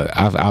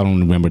 I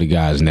don't remember the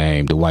guy's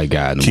name, the white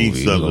guy in the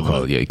movie.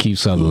 Sutherland. Yeah, Keith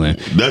Sutherland.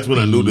 That's when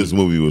I knew this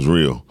movie was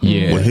real.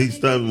 Yeah, when he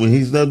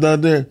stepped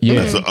out there.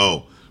 Yeah, I said,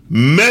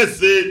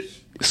 message.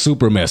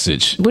 Super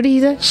message. What did he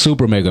say?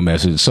 Super mega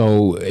message.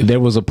 So there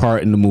was a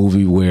part in the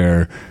movie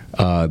where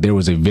there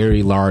was a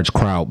very large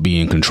crowd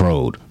being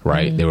controlled,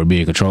 right? Mm-hmm. They were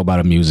being controlled by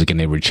the music and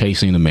they were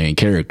chasing the main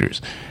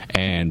characters.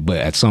 But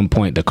at some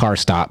point the car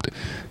stopped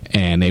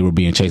and they were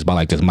being chased by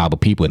like this mob of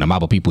people, and the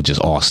mob of people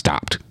just all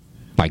stopped.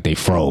 Like they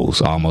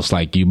froze, almost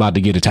like you about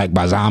to get attacked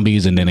by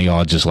zombies, and then they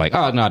all just like,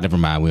 oh no, never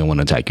mind, we don't want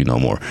to attack you no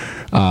more.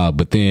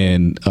 But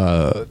then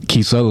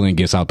Keith Sutherland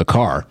gets out the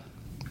car.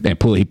 And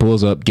he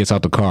pulls up, gets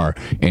out the car,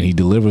 and he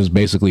delivers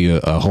basically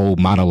a whole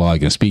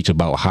monologue and speech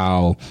about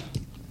how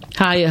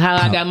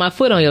I got my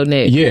foot on your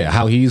neck. Yeah,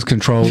 how he's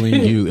controlling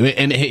you.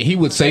 And he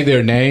would say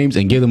their names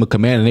and give them a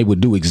command, and they would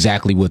do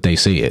exactly what they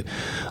said,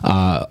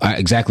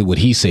 exactly what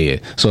he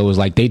said. So it was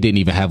like they didn't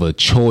even have a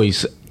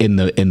choice in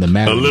the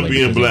matter.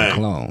 Olympian Black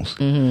clones.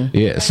 Mm-hmm.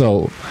 Yeah,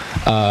 so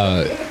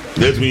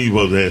that's when you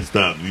supposed to have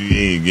stopped. You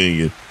ain't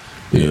getting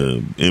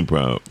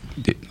improv.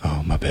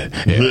 Oh, my bad.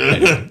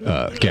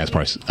 Yeah. Gas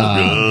price.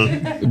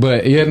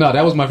 But yeah, no,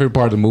 that was my favorite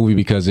part of the movie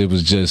because it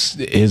was just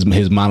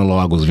his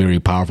monologue was very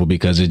powerful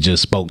because it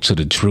just spoke to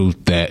the truth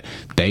that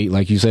they,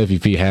 like you said,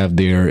 if you have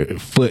their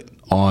foot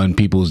on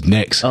people's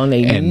necks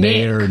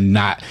they're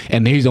not,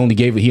 and he only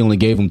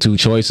gave them two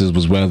choices,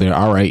 was whether,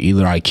 all right,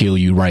 either I kill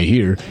you right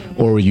here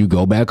or you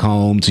go back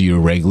home to your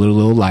regular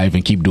little life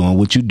and keep doing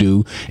what you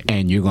do,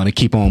 and you're going to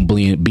keep on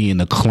being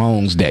the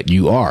clones that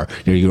you are.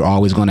 You're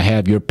always going to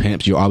have your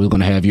pimps, you're always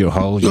going to have your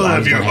hoes, you're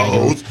going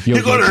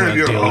to have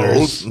your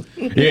hoes.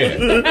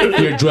 Yeah,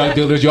 your drug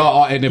dealers,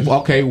 y'all, and if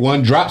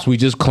one drops, we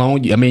just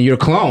clone you. I mean, you're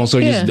cloned, so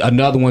just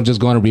another one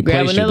just going to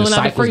replace you. The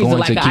cycle's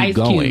going to keep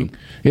going.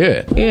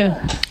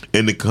 Yeah.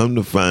 And to come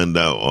to find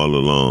out all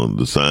along,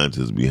 the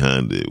scientist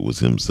behind it was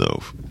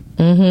himself.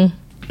 Mm-hmm.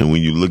 And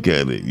when you look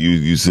at it,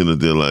 you sit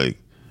there like,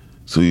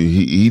 so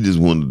he just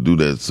wanted to do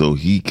that so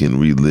he can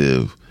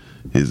relive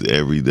his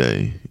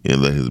everyday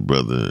and let his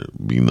brother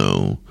be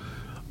known.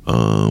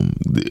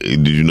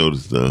 Did you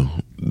notice the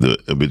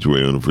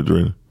obituary on the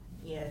refrigerator?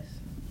 Yes.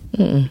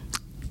 Mm-mm.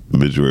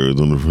 Obituary was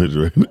on the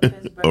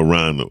refrigerator.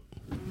 Ronald.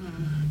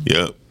 Mm-hmm.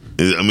 Yep.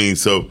 I mean,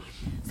 so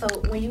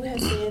when you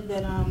had said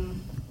that,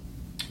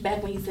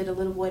 back when you said the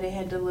little boy that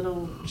had the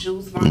little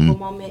Jules Verne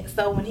moment,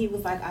 so when he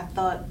was like, I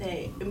thought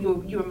that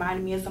you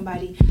reminded me of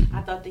somebody,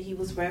 I thought that he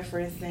was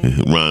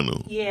referencing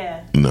Ronald.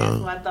 Yeah, no, that's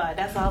what I thought.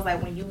 That's why I was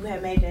like, when you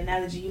had made the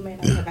analogy, you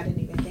made like I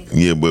didn't even think of it.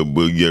 Yeah, but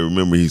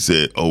remember he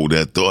said, "Oh,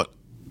 that thought."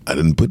 I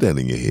didn't put that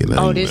in your head.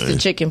 This the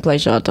chicken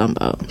place y'all talking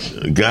about.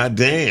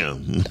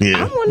 Goddamn.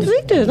 Yeah. I want to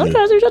see this. I'm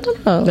trying to see what y'all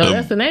talking about. No,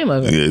 that's the name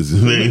of it. Yeah,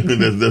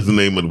 that's the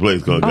name of the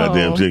place called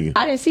Goddamn Chicken.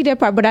 I didn't see that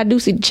part, but I do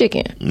see the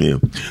chicken. Yeah.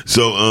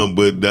 So,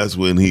 but that's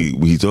when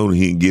he told him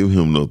he didn't give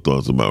him no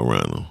thoughts about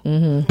Ronald.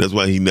 Mm-hmm. That's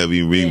why he never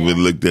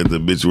even looked at the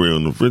obituary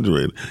on the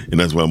refrigerator. And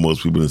that's why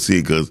most people didn't see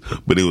it,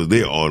 but it was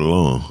there all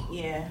along.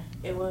 Yeah,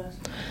 it was.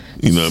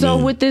 You know what I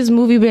mean? With this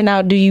movie being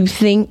out, do you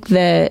think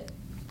that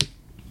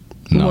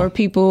more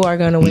people are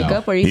going to wake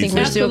up, or you think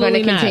we're still going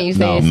to continue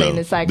staying in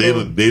the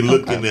cycle? They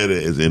looking at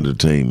it as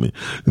entertainment.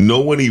 No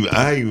one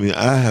I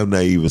have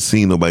not even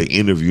seen nobody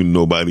interview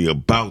nobody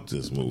about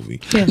this movie.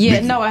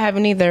 No, I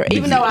haven't either.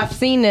 Even though I've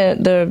seen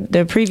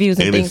the previews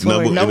and things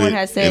for it, no one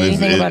has said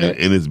anything about it.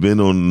 And it's been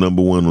on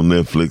 #1 on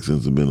Netflix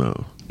since it's been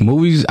out.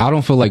 Movies, I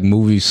don't feel like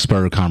movies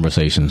spur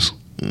conversations.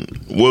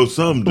 Well,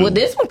 some do. Well,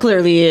 this one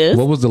clearly is.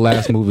 What was the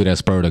last movie that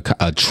spurred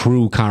a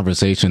true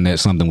conversation that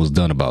something was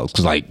done about?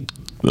 Because like,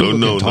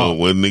 no.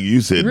 Well, nigga,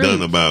 you said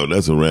done about.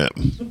 That's a rap.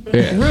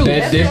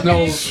 Yeah, there's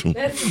no.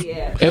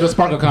 It'll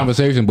spark a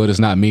conversation, but it's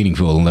not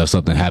meaningful unless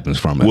something happens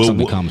from it.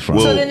 Something comes from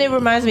it. So then it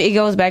reminds me. It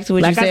goes back to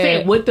what like you said. I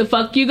said, what the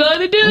fuck you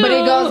gonna do? But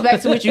it goes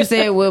back to what you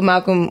said with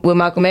Malcolm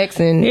X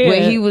and what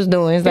he was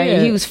doing. It's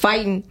like he was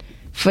fighting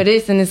for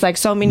this, and it's like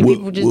so many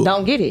people just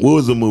don't get it. What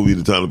was the movie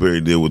that Tyler Perry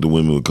did with the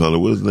women of color?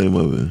 What's the name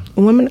of it?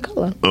 Women of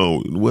Color.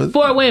 Oh, what?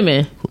 For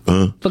women.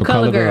 For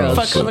color girls.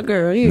 For color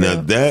girl. Yeah.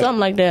 Now that, something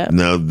like that.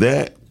 Now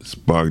that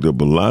sparked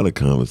up a lot of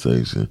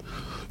conversation.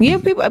 Yeah,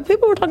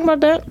 people were talking about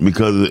that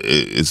because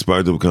it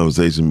sparked up a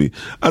conversation.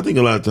 I think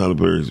a lot of Tyler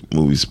Perry's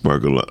movies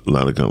spark a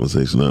lot of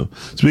conversation. Now,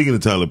 speaking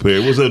of Tyler Perry,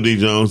 what's up, D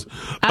Jones?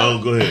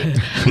 Go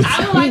ahead.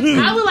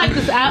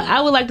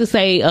 I would like to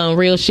say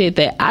real shit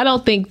that I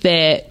don't think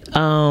that.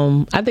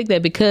 I think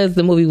that because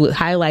the movie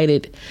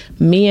highlighted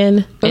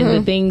men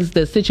and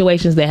the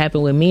situations that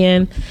happen with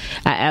men,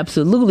 I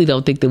absolutely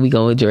don't think that we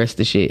gonna address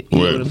the shit. You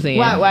know what I'm saying?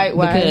 Why?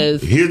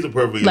 Because here's a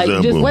perfect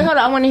example. Wait, hold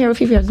on. I want to hear what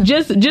Fifi has to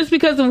say. Just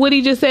because of what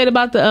he just said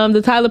about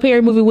the Tyler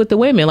Perry movie with the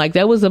women, like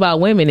that was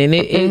about women, and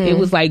it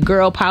was like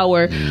girl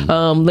power.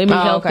 Let me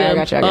help them.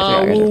 I got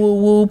you.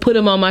 Woo, put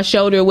them on my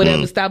shoulder,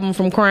 whatever. Stop them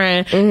from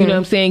crying. You know what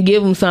I'm saying?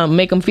 Give them something,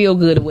 make them feel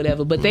good or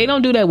whatever. But they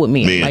don't do that with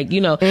men. Like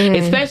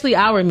especially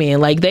our men.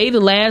 Like they the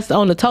last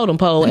on the totem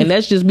pole, and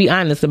let's just be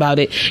honest about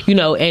it.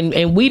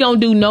 And we don't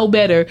do no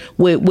better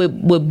with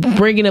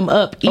bringing them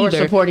up either, or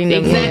supporting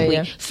them. Exactly.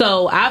 Yeah.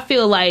 So I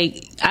feel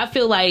like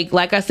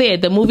I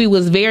said, the movie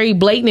was very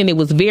blatant and it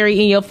was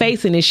very in your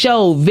face, and it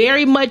showed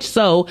very much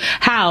so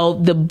how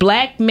the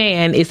black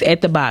man is at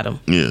the bottom.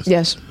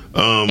 Yes.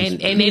 And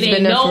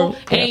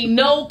it ain't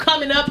no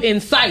coming up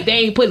in sight. They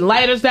ain't putting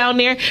lighters down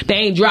there. They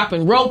ain't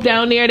dropping rope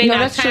down there. They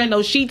not tying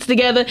no sheets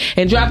together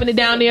and dropping it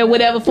down there,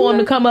 whatever, for them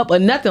to come up or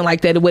nothing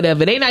like that or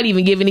whatever. They not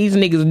even giving these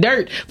niggas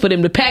dirt for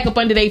them to pack up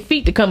under their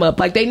feet to come up.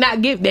 Like they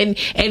not giving.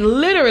 And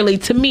literally,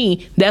 to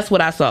me, that's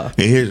what I saw. And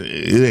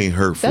it ain't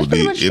hurtful.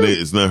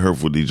 It's not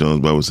hurtful. D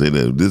Jones, but I would say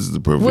that this is the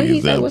perfect example. What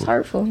he said was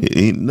hurtful. It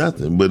ain't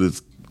nothing, but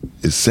it's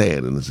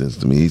sad in a sense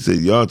to me. He said,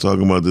 y'all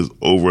talking about this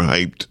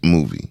overhyped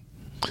movie.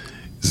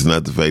 It's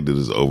not the fact that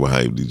it's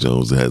overhyped, D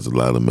Jones. It has a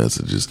lot of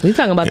messages. We're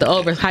talking about the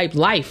overhyped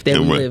life that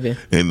we live in.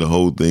 And the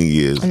whole thing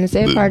is... And the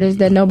sad part is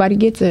that nobody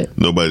gets it.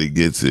 Nobody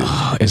gets it. To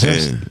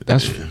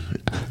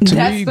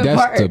me,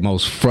 that's the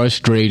most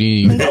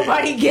frustrating...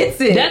 Nobody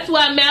gets it. That's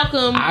why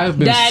Malcolm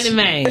died in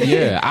vain.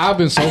 Yeah, I've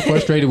been so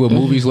frustrated with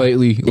movies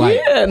lately. Like,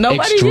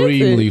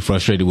 extremely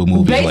frustrated with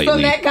movies lately. Based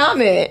on that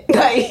comment.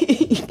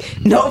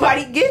 Like,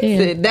 nobody gets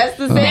it. That's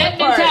the sad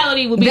part. That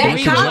mentality would be the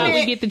reason why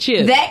we get the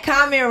chips. That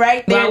comment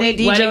right there that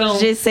D Jones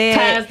just said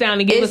tie us down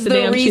and give us the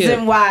damn chip.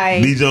 Reason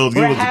why D Jones,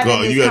 give us a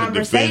call. You got to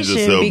defend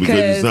yourself because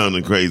you're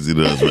sounding crazy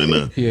to us right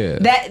now. Yeah,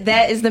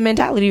 that is the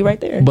mentality right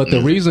there. But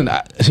the reason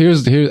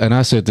here's and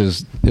I said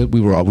this, we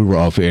were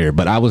off air,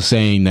 but I was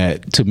saying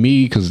that to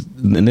me,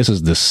 and this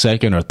is the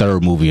second or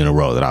third movie in a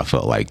row that I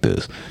felt like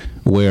this,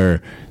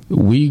 where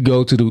we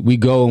go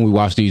and we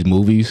watch these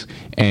movies,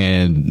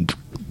 and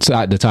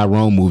the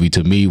Tyrone movie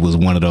to me was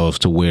one of those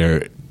to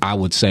where I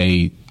would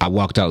say I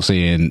walked out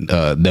saying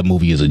that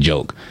movie is a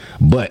joke,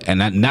 but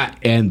not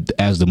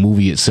as the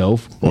movie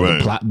itself or the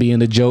plot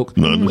being a joke,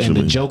 and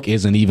the joke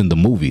isn't even the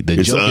movie. The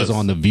joke is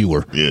on the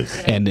viewer.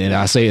 Yes. And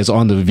I say it's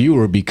on the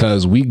viewer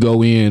because we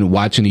go in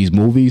watching these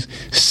movies,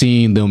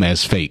 seeing them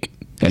as fake,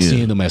 and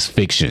seeing them as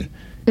fiction,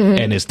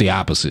 and it's the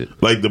opposite.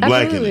 Like the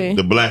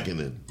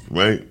blackening.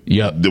 Right?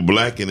 Yep. The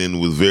blackening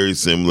was very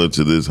similar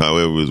to this,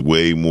 however, it's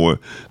way more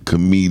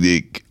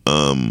comedic,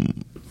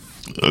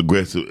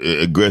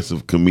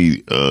 aggressive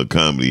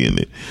comedy in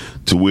it,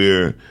 to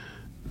where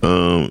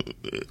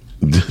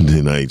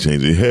then I ain't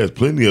changing. It has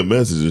plenty of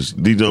messages.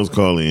 D Jones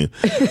call in,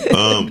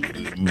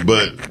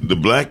 but the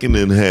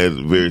blackening had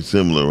very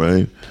similar,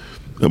 right?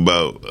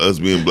 About us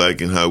being black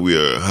and how we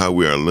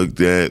are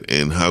looked at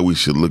and how we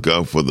should look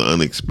out for the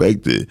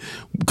unexpected,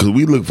 because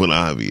we look for the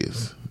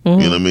obvious. You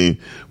know what I mean?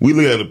 We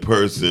look at a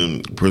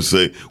person per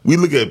se. We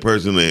look at a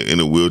person in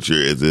a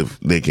wheelchair as if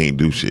they can't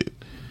do shit.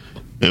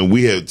 And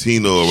we have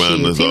Tino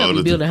around us all the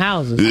time. Building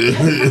houses.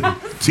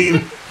 Tino,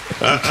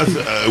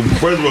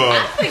 first of all,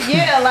 I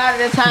forget a lot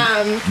of the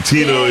time.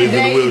 Tino is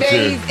in the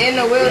wheelchair. He's in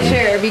the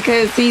wheelchair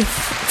because he's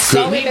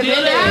so in the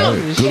building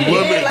houses.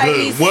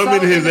 Because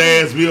woman his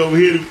ass be over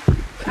here.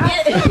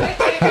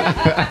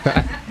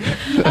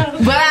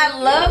 But I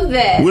love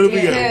that. What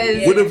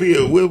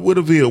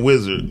if he a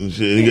wizard and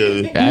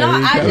shit?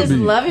 I just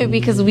love it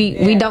because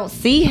we don't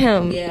see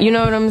him. Yeah. You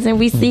know what I'm saying?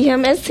 We see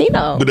him as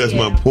Tino. But that's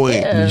my point.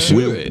 Yeah.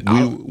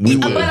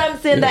 But I'm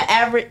saying the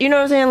average. You know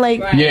what I'm saying? Like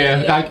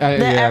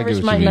the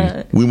average might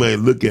not. We might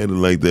look at it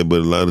like that,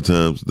 but a lot of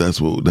times that's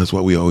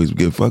why we always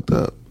get fucked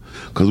up.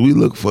 Because we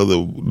look for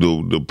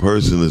the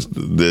person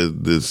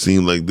that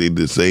seems like they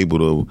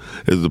disabled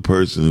as the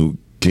person who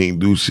can't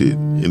do shit,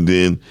 and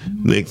then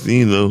next thing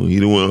you know, he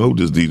the one. I hope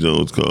this D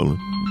Jones calling.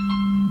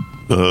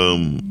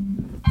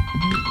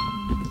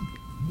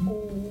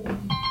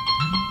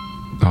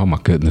 Oh my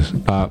goodness.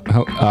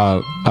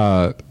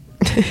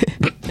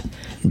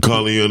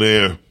 Calling you on the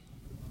air.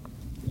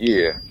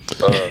 Yeah.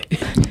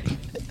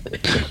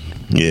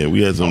 Yeah,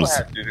 we had some. I don't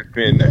have to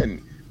defend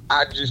nothing.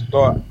 I just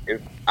thought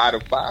if out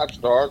of 5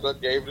 stars, I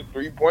gave it a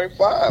 3.5.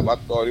 I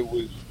thought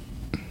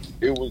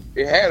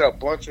it had a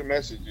bunch of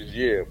messages,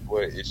 yeah,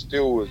 but it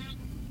still was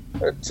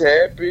a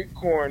tad bit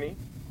corny.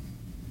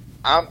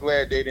 I'm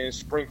glad they didn't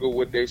sprinkle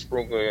what they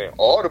sprinkle in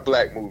all the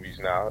black movies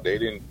now. They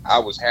didn't. I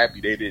was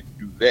happy they didn't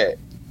do that.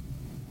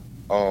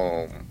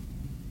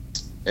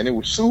 And it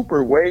was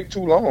super way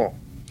too long.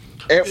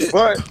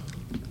 But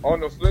on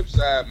the flip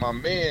side, my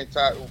man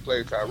who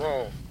played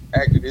Tyrone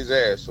acted his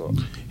ass off.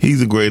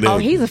 He's a great actor. Oh,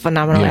 he's a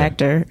phenomenal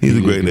actor. He's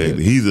a great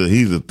actor. He's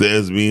a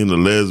thespian, a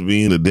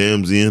lesbian, a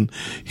damsel.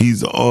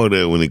 He's all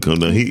that when it comes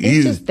down.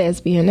 He's just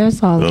thespian.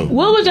 That's all.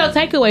 What was your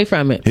takeaway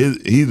from it?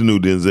 He's the new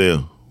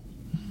Denzel.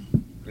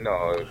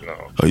 No.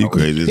 Oh, you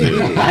crazy as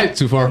hell.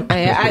 Too far.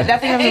 I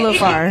think I'm a little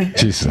far.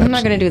 Jesus. I'm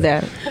not gonna do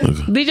that.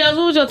 D Jones,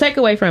 what was your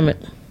takeaway from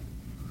it?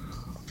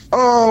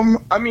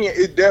 I mean,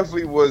 it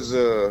definitely was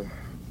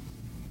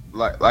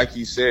like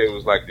he said, it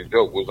was like the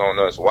joke was on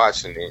us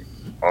watching it.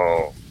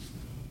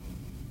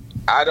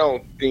 I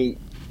don't think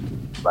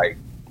like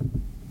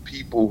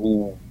people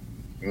who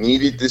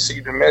needed to see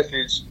the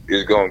message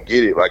is gonna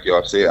get it, like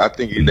y'all said. I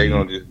think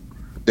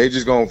they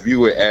just gonna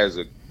view it as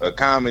a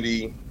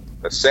comedy,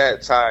 a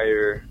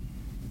satire,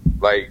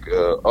 like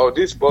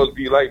this supposed to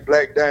be like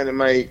Black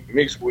Dynamite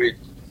mixed with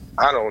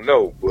I don't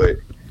know, but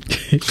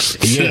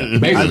yeah,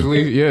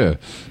 basically, yeah.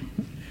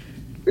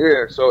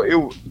 Yeah, so it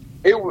was.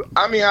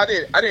 I mean, I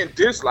didn't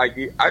dislike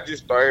it. I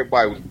just thought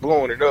everybody was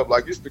blowing it up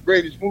like it's the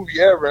greatest movie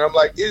ever, and I'm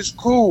like, it's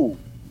cool.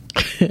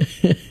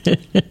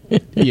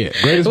 Yeah,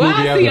 greatest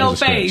movie ever. I see your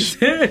face.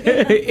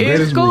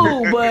 It's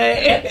cool,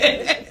 but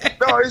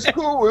no, it's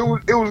cool.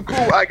 It was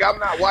cool. Like I'm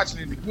not watching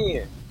it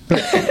again.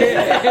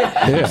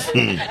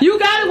 You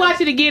gotta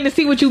watch it again to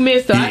see what you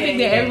missed. So I think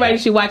that everybody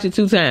should watch it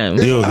 2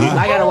 times.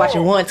 I gotta watch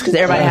it once because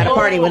everybody had a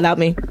party without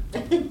me.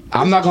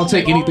 I'm not gonna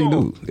take anything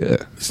new. Yeah,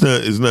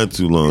 it's not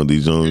too long,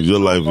 D Jones. Your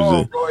life is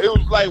bro. It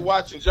was like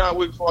watching John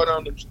Wick fall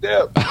down them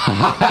steps.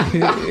 That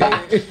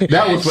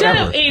was forever. Shut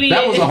up, idiot.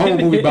 That was a whole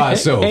movie by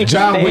itself.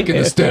 John Wick and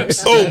the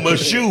steps. Oh, my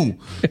shoe.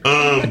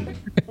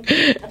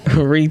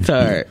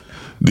 Retard.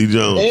 D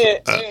Jones.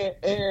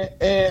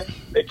 And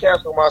they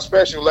canceled my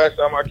special last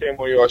time I came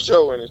on your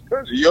show, and it's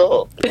because of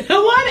y'all.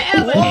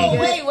 Whatever. Whoa,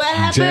 wait, what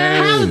happened?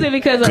 How is it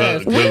because of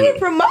us? We were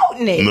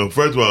promoting it. No,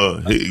 first of all,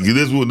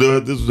 this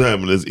was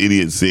happening. This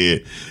idiot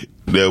said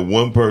that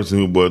one person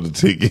who bought the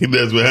ticket,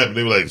 that's what happened.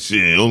 They were like,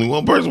 shit, only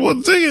one person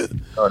bought the ticket?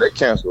 No, they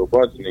canceled a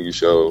bunch of nigga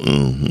shows.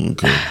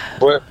 Okay.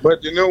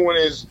 But the new one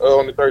is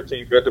on the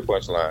 13th at the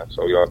Punchline,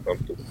 so y'all come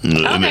through.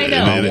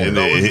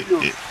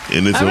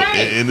 And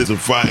it's a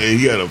fire.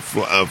 He got a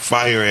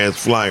fire ass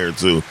flyer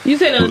too. You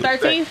said on the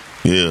 13th?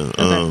 Yeah.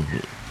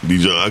 Okay. D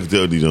Jones, I can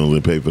tell D Jones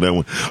didn't pay for that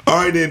one. All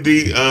right, then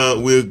D,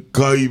 we'll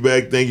call you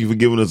back. Thank you for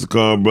giving us a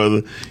call,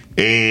 brother.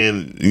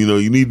 And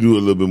you need to do a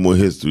little bit more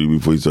history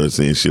before you start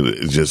saying shit.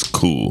 It's just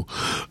cool.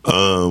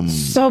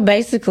 So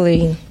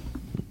basically,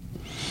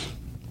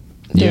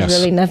 there's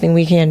really nothing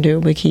we can do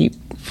but keep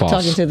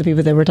talking to the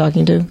people that we're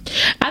talking to.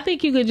 I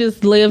think you could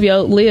just live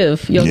your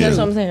That's what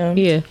I'm saying.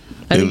 Yeah.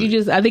 I think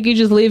you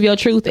just live your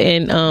truth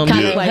and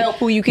kind of help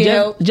who you can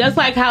help. Just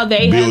like how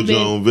they have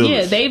been,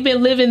 they've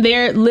been living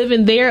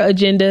their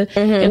agenda,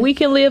 and we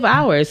can live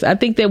ours. I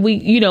think that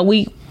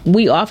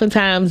we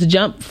oftentimes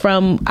jump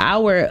from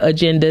our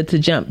agenda to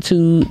jump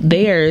to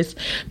theirs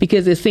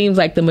because it seems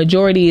like the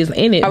majority is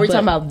in it. Are we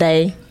talking about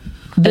they?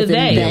 The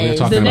day. Yeah, we're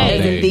talking about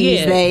they.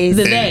 These days.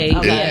 The day.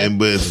 Okay.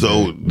 But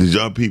so did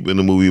y'all people in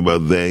the movie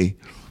about they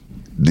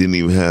didn't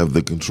even have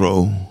the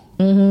control?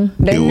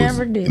 Mm-hmm. They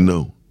never did.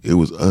 No. It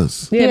was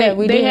us. Yeah,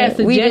 they had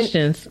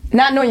suggestions.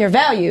 Not knowing your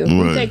value.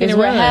 Right. Is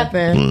what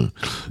happened. Right.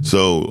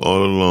 So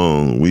all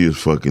along, we was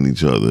fucking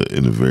each other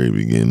in the very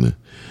beginning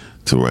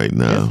to right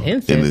now.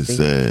 And it's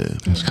sad.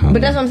 But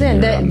that's what I'm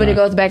saying. But it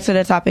goes back to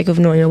the topic of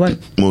knowing your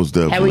worth. Most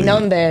definitely. Had we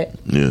known that.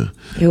 Yeah.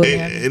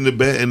 And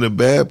the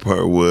bad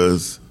part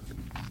was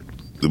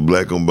the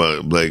black on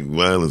black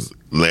violence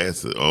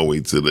lasted all the way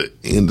to the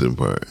ending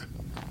part.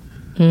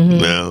 Mm-hmm.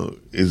 Now,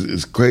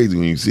 it's crazy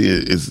when you see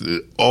it. It's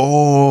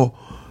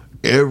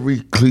every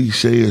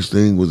cliche-ish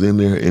thing was in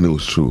there, and it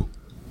was true.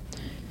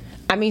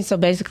 I mean, so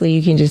basically,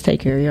 you can just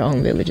take care of your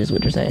own village, is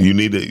what you're saying. You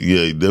need to,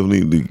 you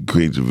definitely need to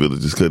create your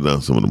village. Just cut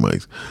down some of the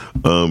mics.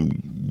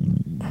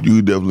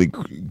 You definitely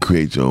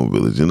create your own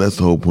village, and that's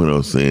the whole point I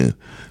was saying.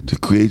 To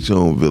create your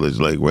own village,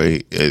 like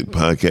right at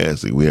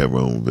podcasting, we have our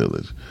own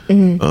village.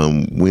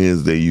 Mm-hmm.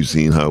 Wednesday, you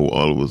seen how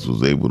all of us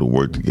was able to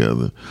work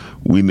together.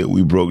 We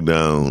broke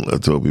down. I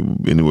told people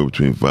anywhere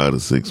between 5 to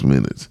 6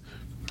 minutes.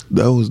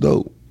 That was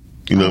dope.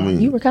 You know what I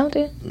mean? You were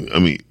counting? I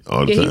mean,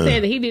 all the time. He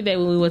said that he did that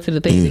when we went to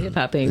the hip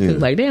hop thing. It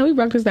was like, damn, we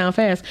broke this down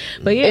fast.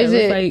 But yeah, is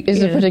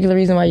there a particular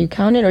reason why you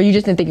counted, or you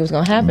just didn't think it was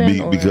going to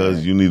happen?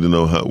 Because you need to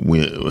know how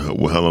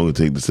long it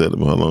take to set up,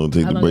 and how long it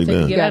take to break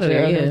down. Get out of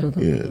there,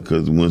 Yeah,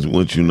 because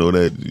once you know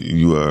that,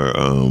 you are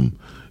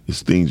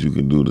it's things you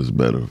can do that's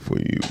better for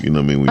you. You know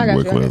what I mean? When you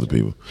work with other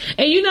people.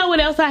 And you know what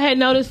else I had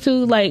noticed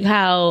too? Like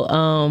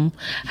how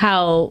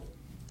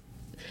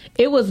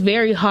it was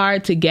very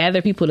hard to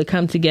gather people to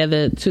come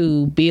together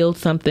to build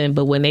something,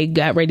 but when they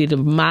got ready to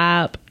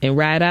mob and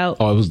ride out,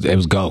 it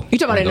was go. You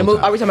talking about in the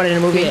movie? Are we talking about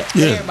in the movie? Yeah.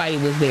 Everybody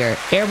was there.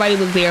 Everybody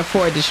was there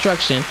for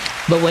destruction.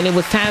 But when it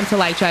was time to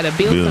like try to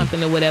build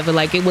something or whatever,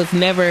 like there was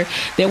never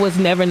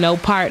no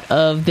part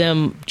of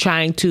them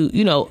trying to,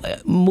 you know,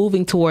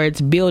 moving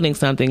towards building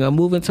something or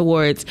moving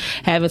towards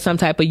having some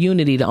type of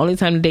unity. The only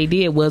time that they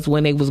did was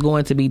when they was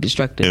going to be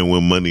destructive. And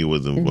when money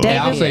was involved.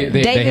 I'll say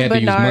they had to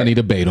use money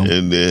to bait them.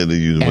 And they had to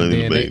use money to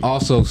bait them. They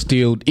also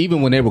still,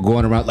 even when they were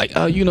going around like,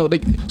 you know,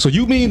 so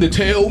you mean to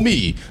tell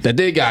me that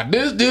they got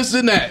this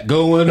and that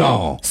going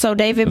on? So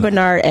David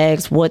Bernard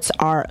asks, what's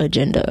our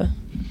agenda?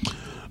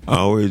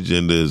 Our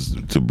agenda is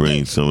to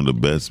bring some of the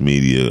best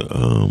media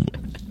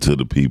to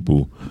the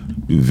people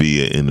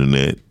via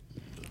internet,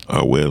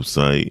 our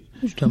website.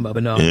 What you talking about,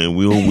 Bernard? And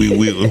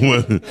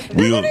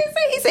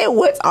he said,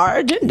 what's our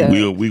agenda?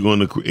 We're going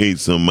to create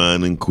some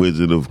mind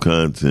inquisitive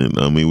content.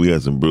 I mean, we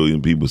got some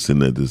brilliant people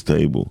sitting at this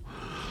table.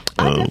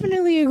 I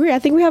definitely agree. I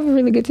think we have a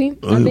really good team.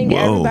 I think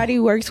everybody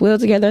works well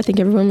together. I think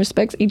everyone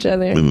respects each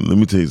other. Let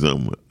me tell you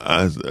something.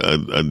 I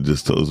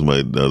just told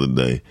somebody the other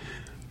day,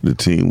 the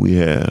team we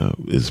have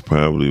is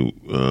probably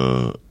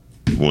one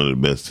of the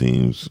best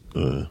teams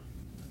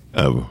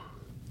ever.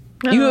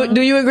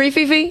 Do you agree,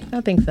 Fifi?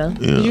 I think so.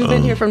 Yeah, you've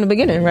been here from the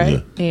beginning,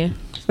 right? Yeah.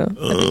 So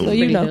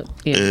you know.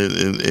 Yeah.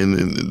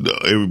 And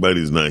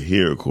everybody's not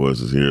here, of course,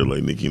 is here.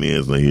 Like Nikki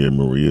Ann's not here,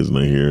 Maria's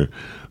not here,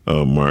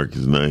 Mark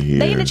is not here.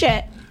 They in the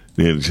chat.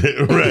 Right.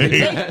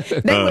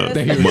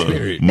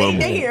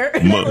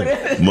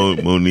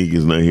 Monique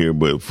is not here,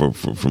 but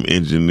from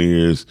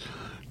engineers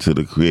to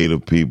the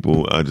creative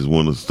people, I just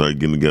want to start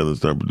getting together and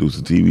start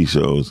producing TV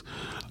shows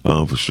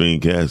for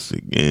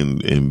Streamcasting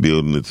and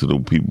building it to the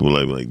people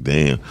like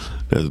damn,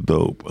 that's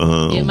dope.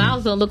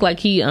 Miles don't look like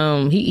he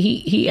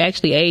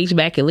actually aged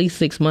back at least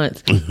 6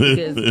 months,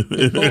 because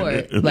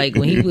before, like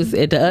when he was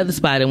at the other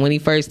spot and when he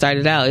first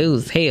started out, it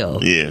was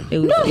hell. Yeah, it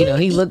was,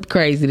 he looked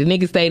crazy. The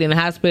nigga stayed in the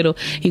hospital.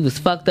 He was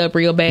fucked up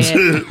real bad.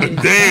 Damn.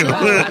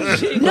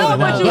 No,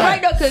 but you're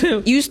right though,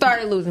 because you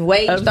started losing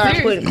weight. You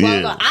started putting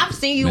clothes on. I've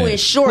seen you in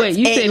shorts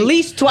at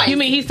least twice. You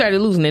mean he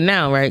started losing it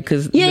now, right?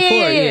 Because No.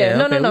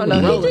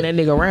 rolling that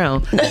nigga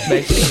around.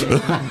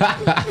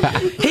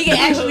 He can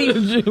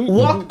actually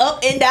walk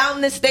up and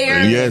down the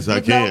stairs. Yes, I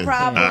can. No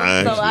problem.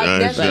 I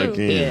can.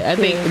 Yeah, I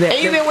think that.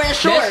 And you been wearing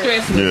shorts.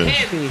 That stress was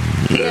heavy.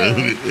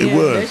 It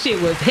was. That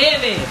shit was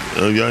heavy.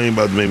 Y'all ain't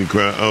about to make me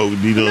cry. Oh,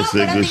 D-Don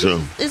said good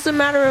show. It's a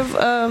matter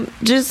of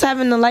just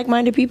having the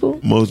like-minded people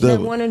that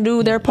want to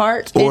do their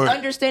parts and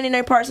understanding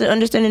their parts and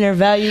understanding their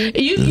value.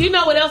 You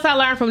know what else I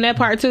learned from that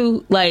part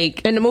too?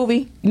 Like in the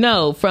movie?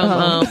 No,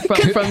 from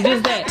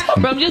just that.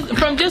 From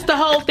just the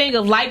whole thing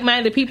of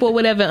like-minded people or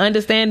whatever,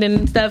 understanding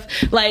and stuff.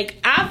 Like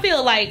I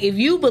feel like if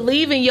you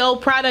believe in your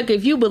product,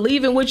 if you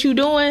believe in what you're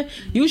doing,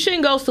 you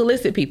shouldn't go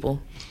solicit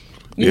people.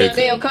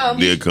 They'll come.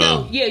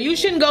 You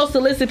shouldn't go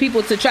solicit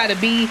people to try to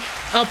be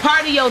a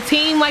part of your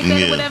team like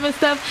that or whatever and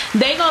stuff.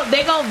 They gon'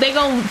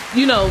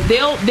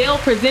 they'll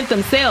present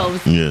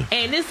themselves. Yeah.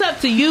 And it's up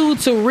to you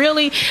to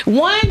really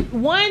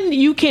one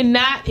you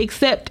cannot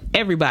accept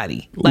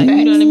everybody. Like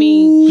you know what I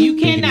mean? You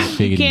can't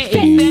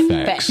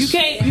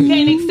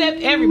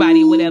accept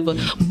everybody or whatever.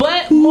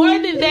 But more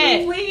than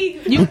that,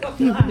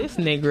 this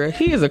nigga,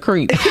 he is a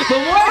creep. But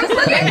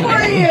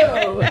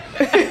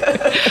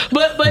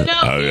more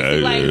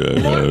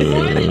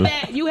than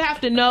that, you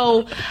have to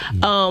know,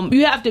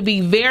 you have to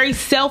be very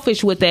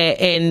selfish with that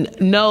and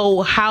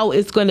know how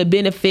it's going to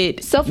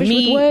benefit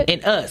me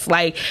and us.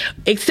 Like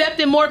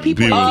accepting more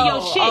people into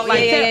your shit,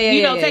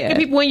 taking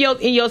people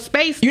in your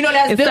space, that's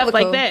and biblical. stuff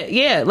like that.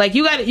 Yeah, like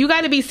you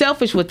got to be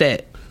selfish with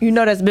that.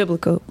 That's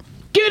biblical.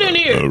 Get in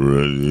here.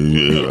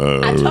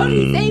 I told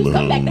you things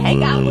come back to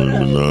hang out with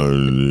us.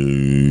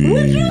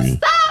 Would you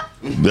stop?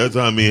 That's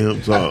how me and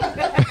him talk. He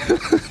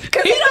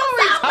don't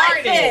sound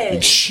like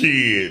that.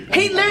 Shit.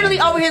 He literally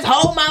opened his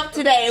whole mouth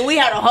today and we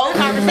had a whole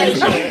conversation.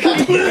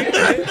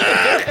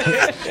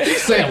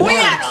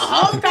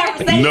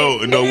 No,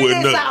 it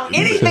didn't sound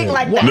anything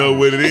like that. No,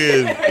 what it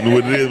is,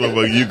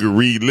 motherfucker, you can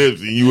read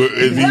lips, and he was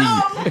he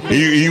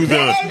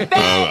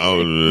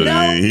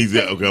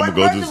said, okay, I'm gonna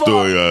go to the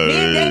store. Me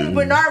and David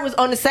Bernard was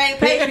on the same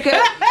page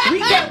because we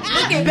kept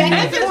looking back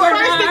and forth.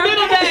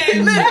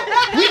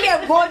 We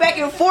kept going back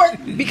and forth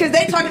because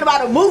they talking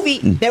about a movie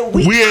that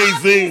we ain't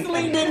seen.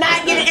 Did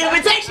not get an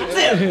invitation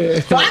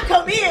to. So I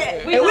come in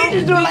and we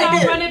just do it like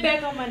this. Run it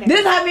back on Monday. This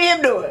is how me and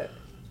him do it.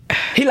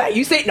 He like,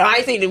 you see? No, I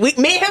ain't seen it. Me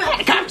and him had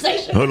a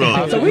conversation. Hold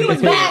on. So we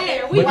was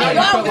bad. But now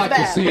you felt like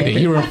to see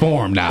it. You're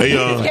informed now. Hey,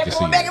 y'all. Kept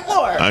going back and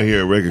forth. I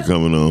hear a record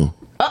coming on.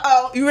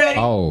 You ready?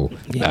 Oh.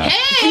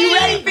 Hey, you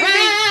ready, baby?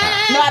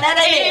 No, that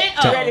ain't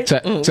it. Ready?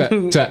 Tap. That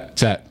thing.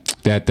 Tap.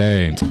 That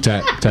thing.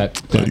 Tap that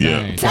thing.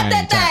 That thing.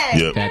 Tap.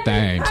 That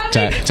thing.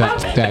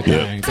 Tap that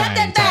thing.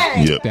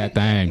 That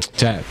thing. Tap. That thing.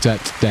 Tap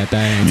that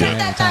thing. Tap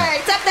that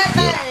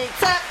thing.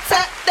 Tap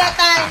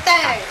that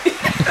thing.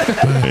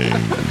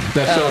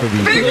 That shoulder be.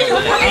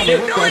 What are you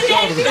doing that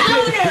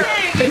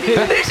shoulder?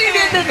 She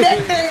did the neck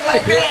thing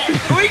like that.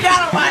 We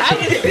gotta watch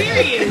it.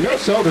 Serious. Your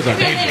shoulders are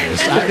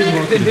dangerous. I just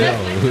want you to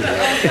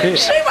know.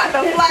 She about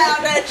to fly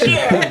out that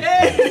chair.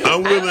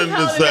 I'm willing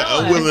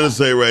to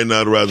say right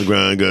now, the Rise and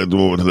Grind got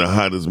the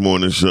hottest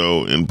morning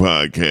show in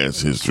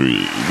podcast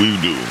history. We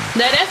do.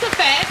 Now that's a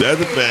fact.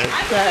 That's a fact.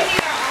 I think we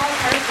need our own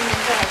person in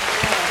charge.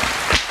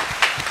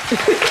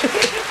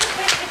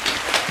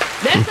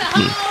 That's a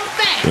whole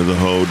fact. That's a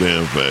whole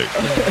damn fact.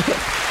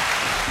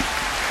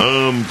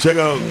 Check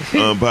out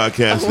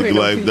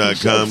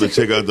podcasticlife.com to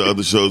check out the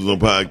other shows on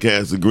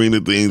podcast. The Greener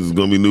Things is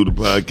going to be new to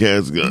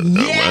podcast.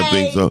 I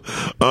think so.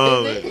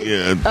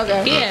 Yeah.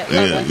 Okay. Yeah.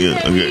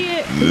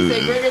 Okay. You say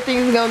Greener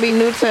Things is going to be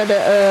new to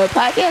the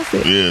podcast?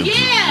 Yeah.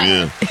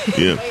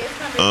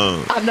 I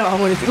know. I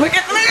want to see. Look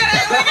at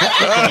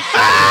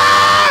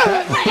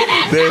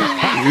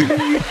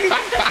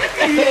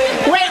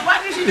Wait, why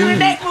did she do the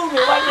neck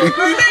movement?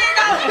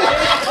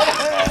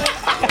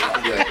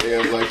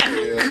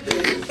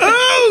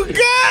 Oh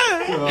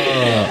God!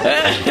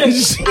 Why? You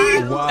see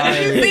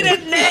the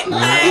neck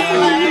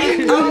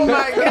thing? Oh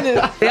my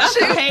goodness! Y'all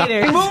some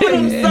haters. Moving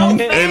them so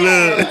fast. Hey,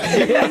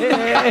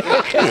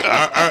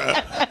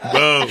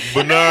 look,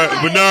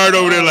 Bernard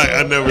over there, like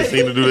I never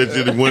seen her do that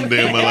shit in one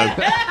day in my life.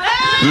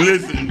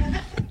 Listen.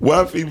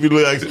 Why Phoebe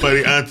look like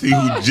somebody auntie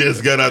who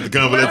just got out the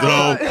convalescent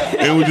home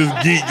and was just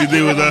geeked and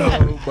they was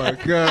out? Oh my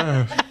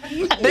God.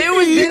 There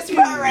was this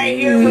part right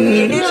here, and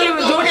then she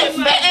was doing it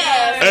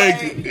fast.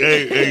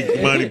 Hey,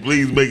 Monty,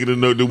 please make it a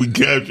note that we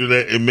capture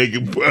that and make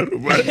it part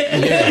of it.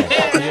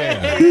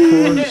 Yeah,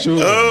 for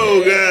sure.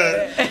 Oh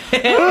God.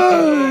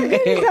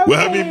 Well,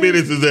 how many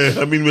minutes is that?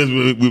 How many minutes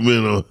we've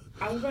been on?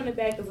 I'm running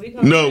back because we've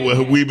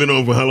We've been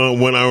on for how long?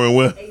 1 hour and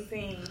what?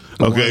 18.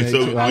 Okay,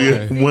 so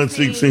we're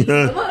 116,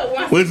 huh?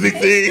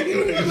 116.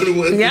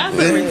 Y'all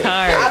some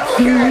retard.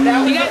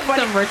 You got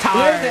some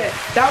retard.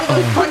 That was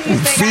the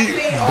funniest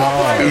thing I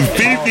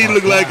seen. Phoebe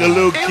looked like a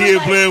little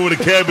kid playing with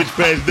a Cabbage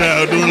Patch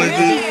doll, doing like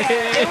this.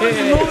 It was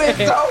moving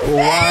so fast.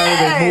 Why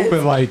are they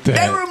moving like that?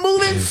 They were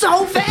moving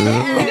so fast.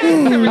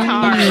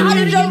 Retard. How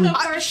did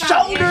your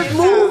shoulders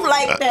move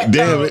like that?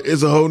 Damn,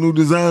 it's a whole new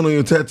design on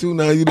your tattoo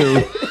now. You know,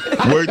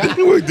 work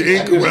the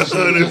ink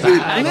around and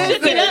shit. I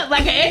shook it up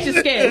like an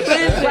Etch-a-Sketch.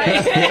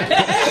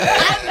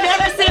 I've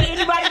never seen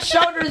anybody's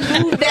shoulders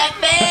move that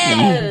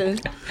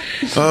fast.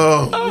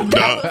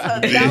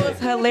 That was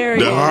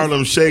hilarious. The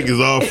Harlem Shake is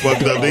all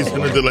fucked up. They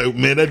send it to like,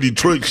 man, that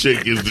Detroit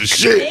Shake is the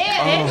shit.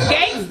 Yeah, it's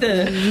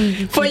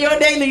gangster. For your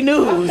daily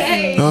news.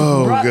 Okay.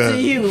 Oh, Brought God.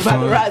 to you by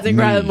the Rise and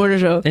Grind Morning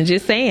Show. I'm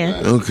just saying.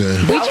 Okay.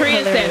 We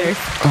trendsetters.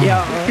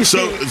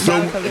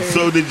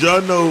 So did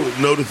y'all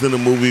notice in the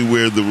movie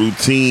where the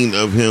routine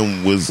of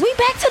him was? We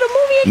back to the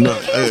movie again. No,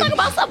 Can you talk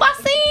about something I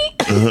seen?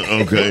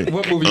 Okay.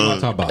 What movie you want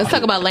to talk about? Let's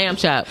talk about Lamb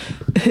Chop.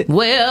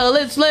 Well,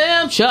 it's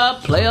Lamb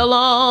Chop. Play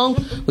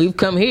along. We've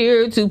come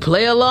here to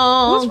play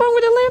along. What's wrong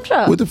with the Lamb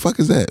Chop? What the fuck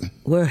is that?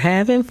 We're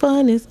having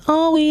fun. It's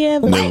all we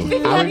ever. No.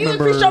 Have you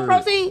increased your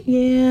protein?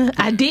 Yeah,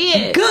 I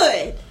did.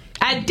 Good.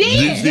 I did.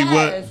 Did you see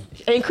what?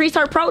 Increase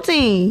her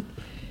protein.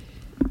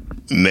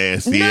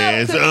 Nasty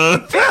ass.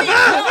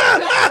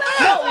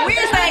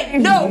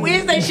 No,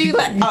 Wednesday she's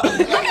like, look at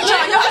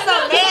y'all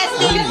so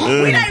nasty.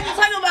 We not even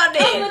talking about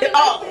that.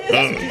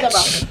 That's what she's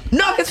about.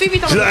 No, because Phoebe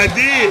told me. I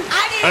did.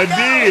 I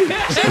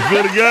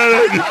swear to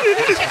God.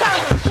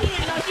 She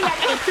didn't know she had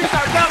to increase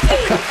her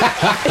protein.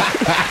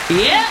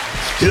 Yeah.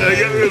 Should I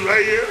get this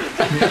right here?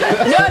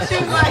 No, she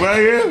was like, Right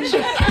here?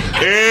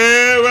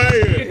 Yeah, right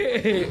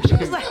here. she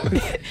was like,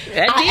 I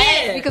I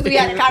asked did. because we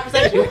had a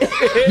conversation.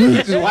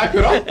 Just wipe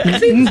it off.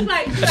 She's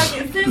like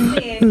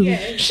consistent.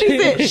 Yeah. She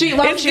said she It's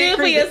loves good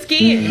for your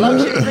skin. Long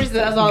shit increases.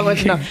 That's all I want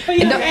to know. And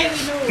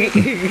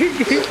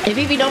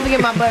Phoebe, don't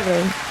forget my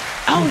butter.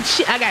 Oh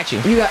shit! I got you.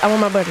 I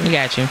want my butter. I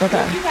got you.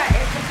 Okay. You got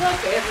extra plus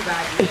for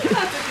everybody.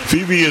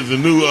 Phoebe is the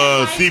new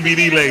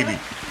CBD lady.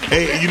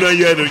 Hey, you know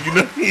you had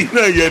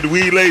the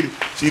weed lady.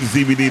 She's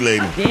the CBD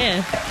lady.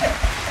 Yeah.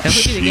 And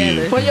put you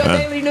together. For your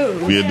daily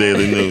news. For your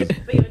daily news.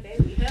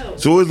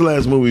 So what was the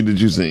last movie that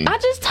you seen? I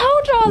just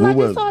told y'all I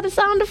just saw The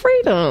Sound of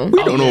Freedom.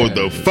 We don't know what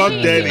the fuck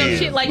that is.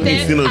 Shit like We ain't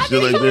that. seen no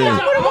shit like that.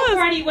 What was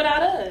party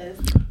without us?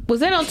 Was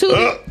that on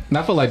Tubi? And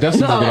I feel like that's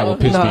the movie that would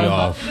piss me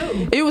off.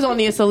 It was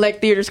only in select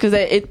theaters because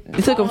it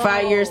took them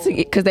 5 years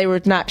because they were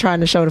not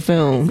trying to show the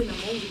film.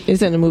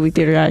 It's in the movie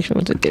theater. I actually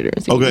went to the theater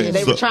and see Okay, it.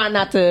 They were trying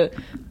not to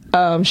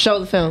show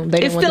the film. They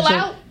didn't It's want still to show.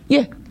 out?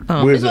 Yeah.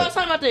 Where's That's what I was that?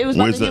 talking about. It was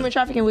about Where's the human that?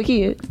 trafficking with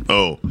kids.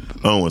 Oh, I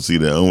don't want to see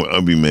that.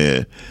 I'll be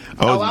mad.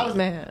 I was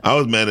mad. I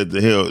was mad at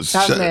the hell.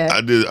 mad.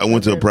 I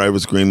went to a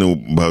private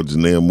screening about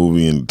Janelle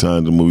movie and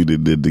Times the movie they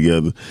did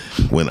together.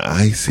 When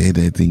I said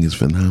that thing is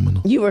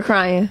phenomenal. You were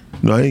crying.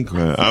 No, I ain't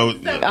crying. I was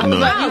I was no.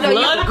 like, you know,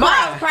 love to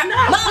cry.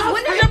 Mom,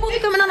 when is your movie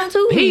coming out on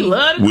Tubi? He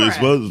loved to We're cry.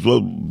 supposed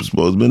to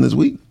been this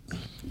week.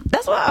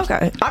 That's why.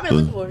 Okay, I've been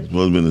looking for it.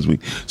 Supposed to been this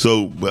week.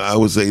 So, but I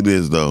would say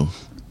this though.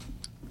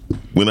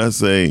 When I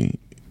say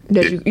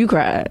That you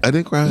cried. I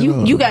didn't cry at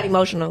all. You got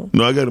emotional.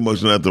 No, I got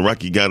emotional after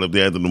Rocky got up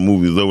there after the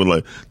movie was over.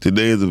 Like,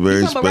 today is a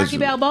very special. Rocky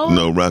Balboa?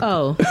 No, Rocky.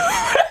 Oh.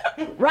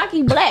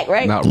 Rocky Black,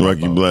 right? Not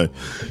Rocky Black.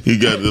 He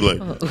got to like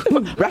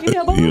Rocky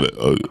Balboa. He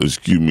like,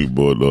 excuse me,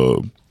 but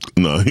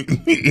no,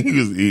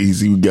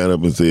 he got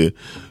up and said,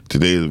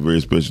 today is a very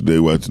special day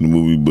watching the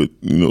movie, but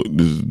you know,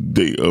 this is the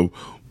day of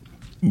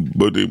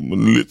birthday.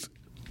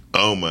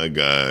 Oh my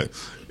God.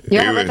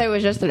 Your birthday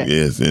was yesterday.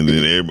 Yes, and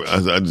then everybody,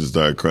 I just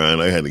started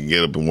crying. I had to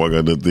get up and walk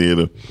out the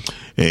theater,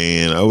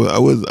 and I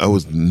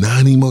was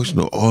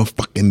non-emotional all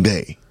fucking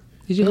day.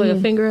 Did you hold your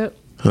finger up?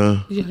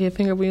 Huh? Did you hold your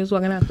finger when you was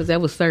walking out? Because that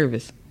was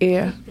service.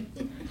 Yeah.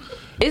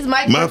 It's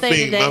Mike's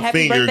birthday today. My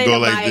Happy finger birthday go to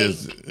like Mike.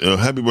 this.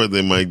 Happy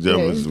birthday, Mike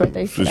Jefferson.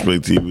 birthday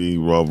Switchblade TV,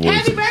 Raw Voice.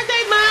 Happy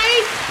birthday,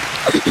 Mike!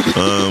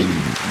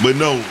 But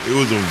no, it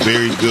was a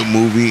very good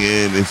movie,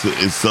 and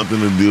it's something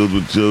that deals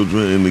with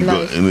children, and it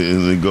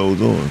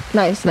goes on.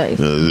 Nice. It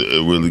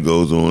really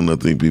goes on. I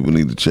think people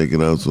need to check it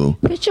out. So,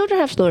 because children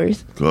have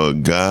stories.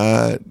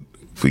 God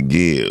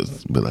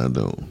forgives, but I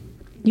don't.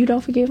 You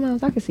don't forgive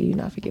moms? I can see you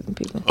not forgiving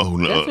people. Oh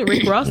no, that's what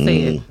Rick Ross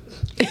said.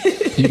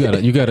 You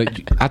gotta.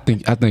 I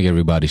think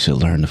everybody should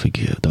learn to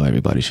forgive. Though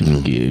everybody should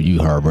forgive. You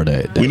harbor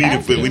that. We need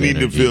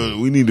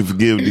to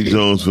forgive D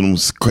Jones for them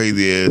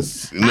crazy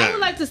ass. I would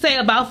like to say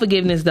about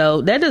forgiveness though,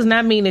 that does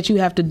not mean that you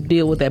have to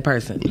deal with that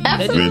person.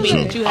 That doesn't mean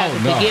that you have to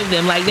forgive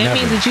them. Like that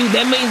means that you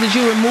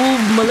remove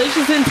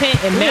malicious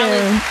intent and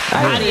malice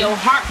out of your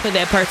heart for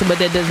that person. But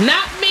that does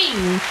not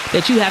mean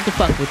that you have to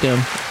fuck with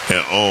them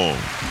at all.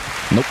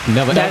 Nope,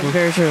 never That's ever.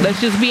 very true. Let's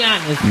just be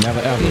honest. Never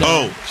ever.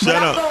 Oh, shut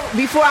up.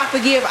 Before I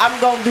forgive, I'm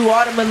going to do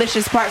all the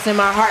malicious parts in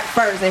my heart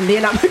first, and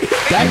then I'm going to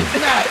That's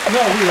not. No,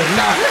 we are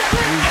not.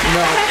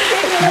 No.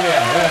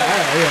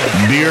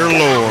 Yeah. Dear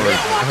Lord. I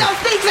don't want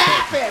those things to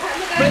happen.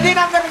 But then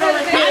I'm going to go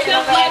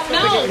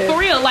No, for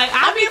real. Like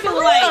I'm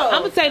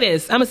gonna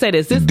say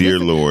this. Dear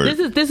Lord.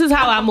 This is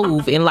how I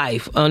move in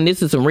life.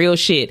 This is some real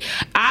shit.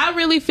 I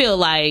really feel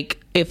like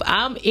if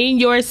I'm in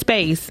your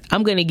space,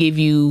 I'm gonna give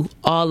you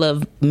all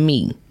of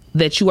me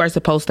that you are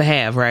supposed to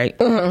have, right?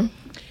 Mm-hmm.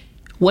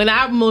 When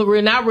I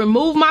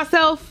remove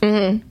myself,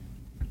 the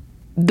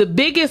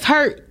biggest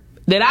hurt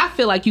that I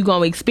feel like you're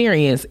gonna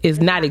experience is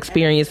not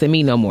experiencing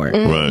me no more.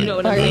 Right. You know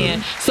what I'm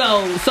saying?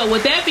 So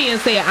with that being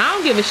said, I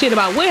don't give a shit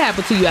about what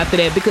happened to you after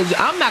that because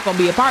I'm not gonna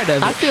be a part of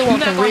it. I still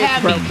want You're not gonna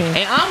have me,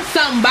 and I'm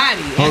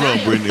somebody. Hold and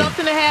on, Brittany.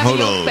 Something to have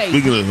Hold in on. your space.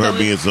 Speaking of her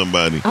being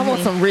somebody, I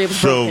want some ribs.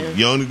 so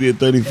you only did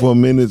 34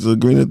 minutes of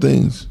Greener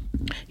Things.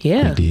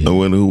 Yeah. I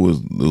wonder who was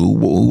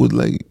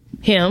late.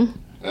 Him.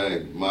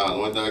 Hey, Mom,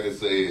 one thing I can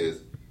say is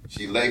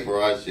she late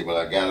for our shit, but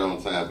I got it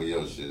on time for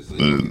your shit. So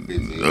you can be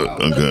 15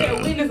 hours.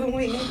 Okay. Win is a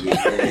win.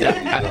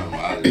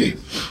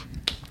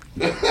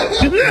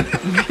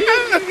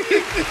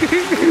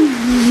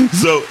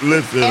 So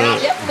listen. And I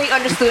definitely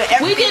understood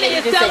everything. We did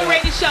an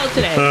accelerated show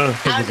today. I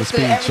understood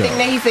everything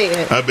that he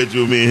said. I bet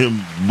you me and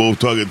him both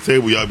talk at the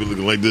table. Y'all be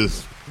looking like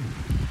this.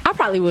 I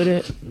probably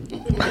wouldn't.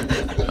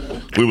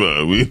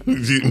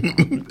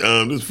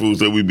 This fool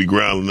said we'd be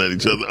growling at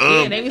each other.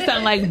 Yeah, they be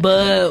sounding like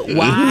Bud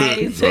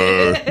Wise.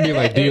 Be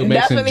like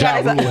DMX and Ja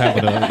Rule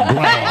having a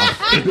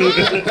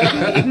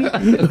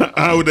grind.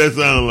 How would that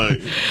sound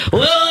like?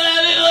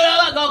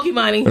 Go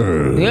Kimani.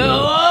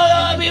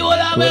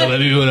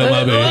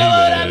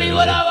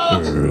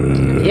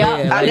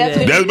 Yeah,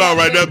 that's about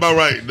right. That's about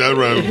right. That's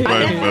right.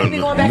 We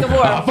going back and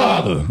forth. My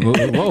father.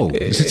 Whoa. Like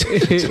this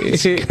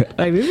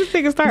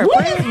nigga start.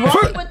 What is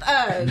wrong with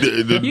us?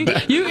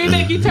 It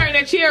make you turn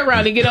that chair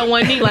around and get on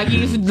one knee like you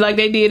used to, like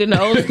they did in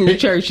the old school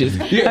churches.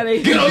 Yeah,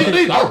 get on your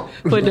knees.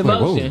 For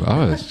devotion.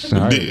 But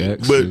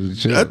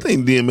I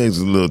think DMX is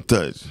a little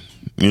touched.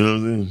 You know what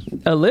I'm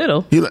saying? A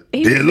little. He like,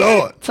 dear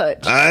Lord,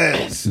 touch. I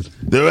ask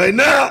that right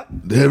now,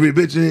 that every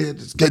bitch in here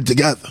just get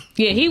together.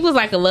 Yeah, he was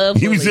like a love.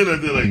 He was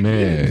sitting there like,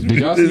 man. Did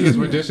y'all see his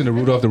rendition of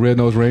Rudolph the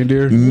Red-Nosed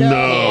Reindeer?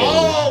 No.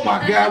 Oh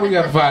my God, we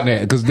gotta find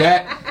that because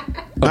that.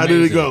 How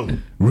did it go?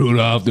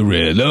 Rudolph the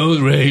Red-Nosed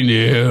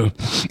Reindeer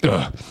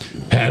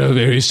had a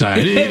very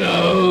shiny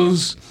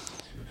nose.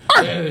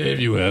 And if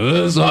you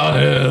ever saw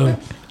him,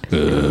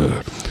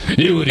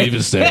 you would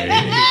even say. He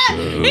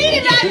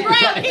did not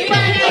rap. He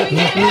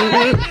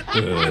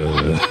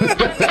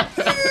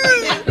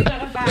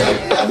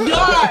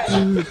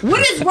God,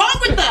 what is wrong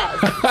with us?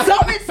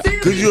 Something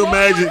serious. Could you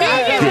imagine?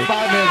 I feel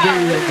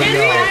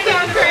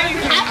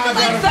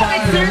like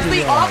something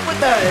seriously off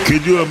with us.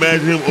 Could you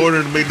imagine him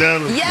ordering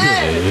McDonald's?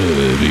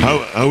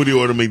 Yes. How would he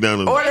order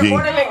McDonald's? Order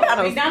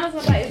McDonald's. McDonald's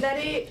was like, is that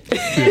it?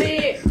 Is that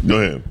it?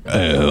 Go ahead.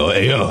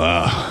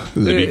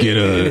 Let me get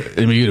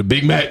a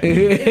Big Mac.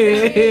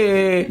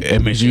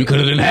 And make sure you cut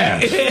it in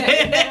half.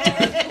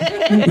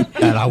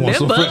 And I want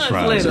some French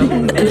fries.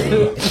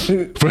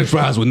 French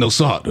fries with no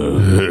salt.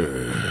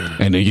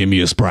 And they give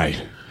me a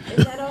Sprite.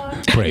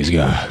 Praise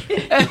God. He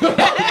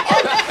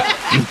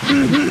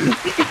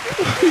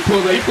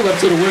pulled up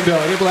to the window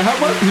and they be like, how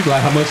much? He's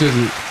like, how much is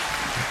it?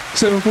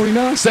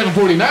 $7.49.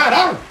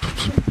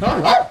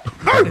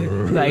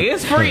 $7.49. Like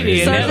it's free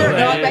then. So is there a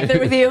dog back there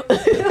with you?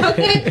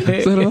 Okay.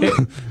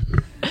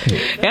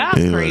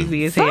 Y'all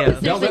crazy as hell.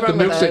 Don't let the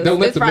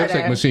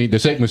milkshake machine, the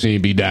shake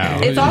machine, be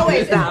down. It's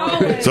always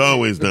down. It's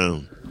always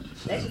down.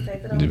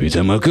 Every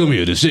time I come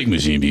here, the shake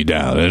machine be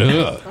down. I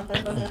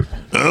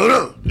don't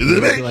know. Is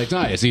it me? Like,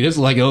 see, this is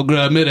like old girl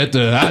I met at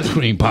the ice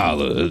cream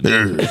parlor.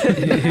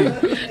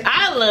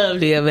 I love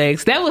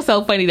DMX. That was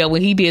so funny though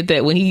when he did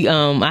that. When he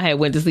I had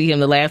went to see him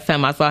the last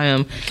time I saw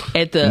him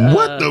at the.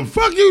 What the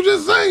fuck you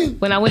just saying?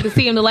 When I went to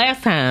see him the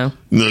last time.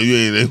 No, you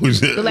ain't. It was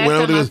the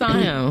last time I saw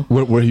him.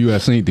 Where you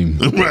have seen him?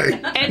 Right.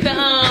 At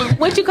the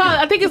what you call it?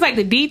 I think it's like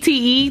the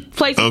DTE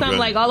place or something,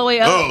 like all the way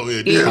up. Oh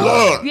yeah,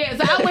 Lord. Yeah.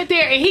 So I went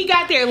there and he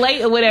got there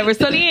late or whatever.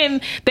 So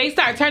then they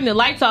started turning the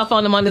lights off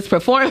on him on this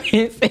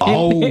performance.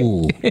 Oh.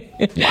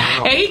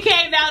 Wow. And he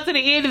came down to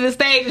the end of the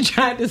stage and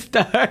tried to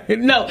start.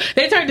 No,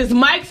 they turned his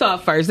mics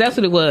off first. That's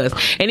what it was.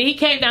 And then he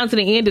came down to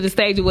the end of the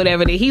stage or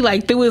whatever. Then he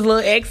like threw his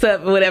little X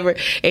up or whatever.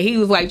 And he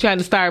was like trying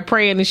to start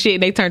praying and shit.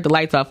 And they turned the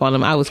lights off on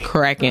him. I was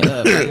cracking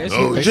up. Like, that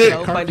shit was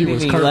so funny to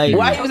me. Like,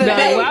 why he was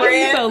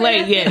so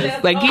late?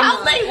 Yes. Like,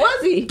 how late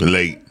was he?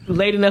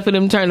 Late enough for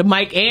them to turn the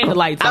mic and the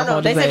lights off. I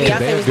know. They said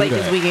Beyonce was late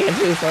this weekend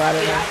too, so I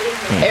don't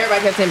know.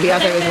 Everybody kept saying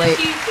Beyonce was late.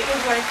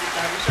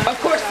 Of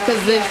course,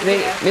 because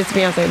it's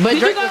Beyonce. But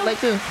Drake was late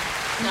too.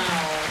 No.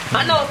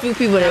 I know a few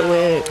people that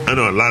went. I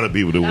know a lot of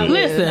people that went.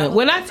 Listen,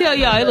 when I tell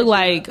y'all, it looked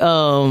like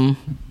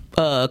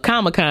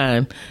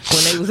Comic-Con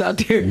when they was out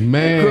there.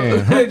 Man,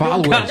 her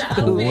followers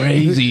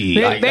crazy.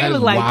 They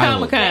look like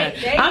Comic-Con.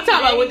 I'm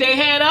talking about what they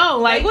had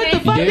on. Like, what the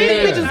fuck? These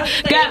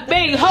bitches got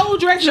big whole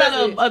dress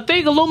on a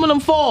thing aluminum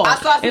foil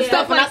and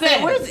stuff like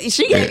that.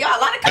 She gave y'all a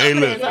lot of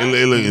confidence.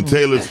 Hey,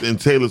 look, and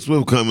Taylor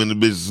Swift coming, the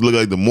bitches look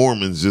like the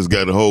Mormons just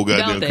got a whole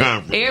goddamn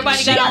conference.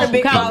 Everybody got a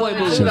big cowboy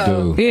boots.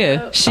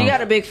 Yeah, she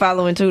got a big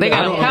following too. They got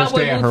I don't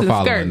understand her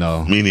following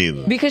though. Me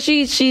neither. Because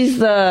she's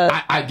the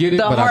I get it,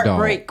 but I don't.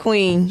 heartbreak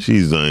queen.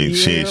 She's ain't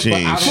shit. She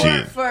ain't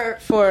shit.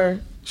 For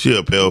she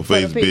a pale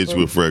faced bitch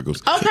with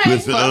freckles. Okay.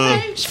 Listen,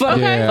 I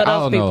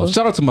don't know.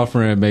 Shout out to my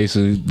friend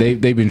Mason. They've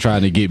been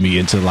trying to get me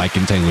into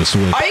liking Taylor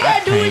Swift. All you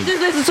gotta do is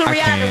just listen to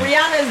Rihanna.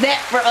 Rihanna is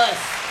that for us.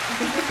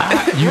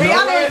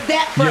 Rihanna is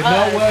that for us. You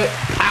know what?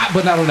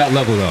 But not on that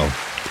level though.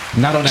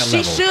 Not on that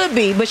level. She should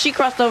be, but she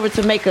crossed over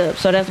to makeup,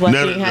 so that's why she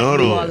didn't have to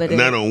do all of that.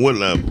 Not on what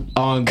level?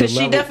 Because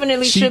she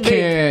definitely should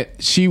be.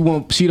 She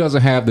won't. She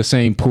doesn't have the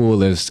same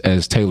pull as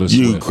Taylor Swift.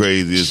 You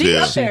crazy as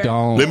hell. She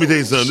don't. Let me tell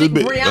you something.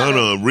 Hold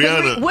on,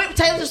 Rihanna. What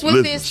Taylor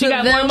Swift is she to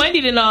got them, more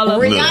money than all of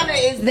them.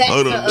 Rihanna is that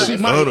to us.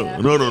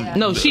 Hold on.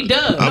 No, she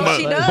does.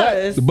 She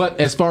does. But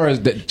as far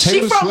as the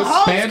Taylor Swift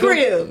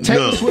fandom,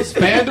 Taylor Swift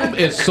fandom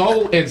is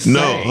so insane.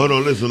 No, hold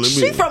on. Listen,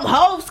 she from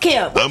Hove's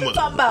camp. What you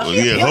talking about?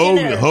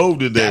 Yeah, Hove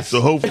did that.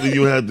 So hopefully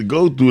you have to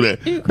go through that.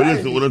 But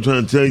listen, what I'm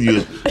trying to tell you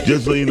is,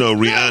 just so you know,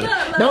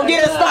 Rihanna. Don't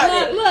get us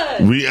started.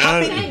 Rihanna. How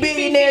many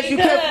billionaires you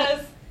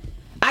count?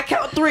 I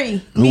count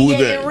 3. Who was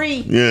Me that? and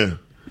Reed. Yeah.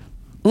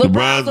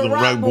 LeBron's the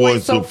Rock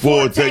Boys, so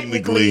 4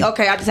 technically.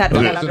 Okay, I just had to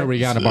That wasn't a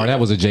Rihanna bar. That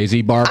was a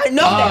Jay-Z bar. I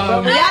know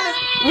that, but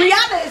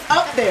Rihanna is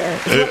up there.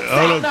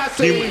 I'm not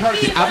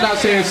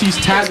saying she's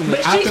talented.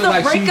 But I feel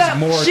like she's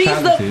more she's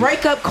talented. the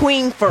breakup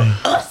queen for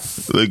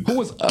us. Like,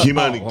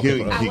 Kimani,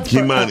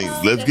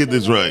 let's get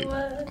this right.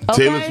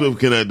 Taylor Swift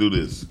cannot do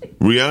this.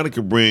 Rihanna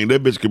can bring,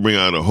 that bitch can bring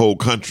out a whole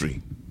country.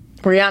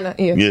 Rihanna,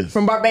 yeah. Yes.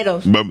 From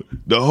Barbados.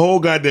 The whole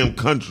goddamn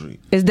country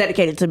is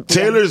dedicated to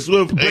Taylor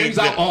Swift. Brings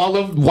out all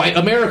of white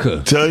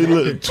America.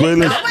 Taylor. But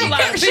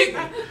she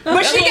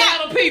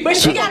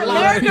got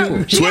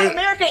America. She got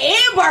America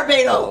and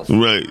Barbados.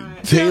 Right.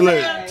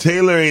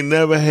 Taylor ain't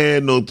never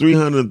had no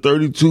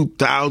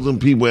 332,000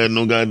 people at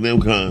no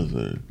goddamn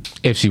concert.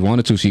 If she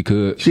wanted to, she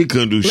could. She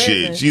couldn't do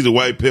shit. She's a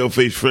white,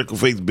 pale-faced,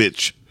 freckle-faced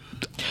bitch.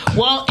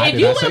 Well, if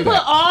you would have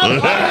put all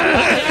of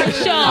her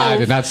shows, I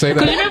did not say that.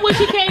 Because remember when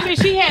she came in,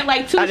 she had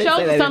like 2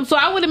 shows or something. So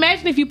I would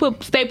imagine if you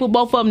staple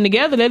both of them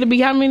together, that'd be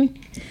how many?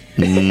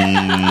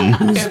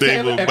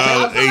 Staple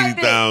about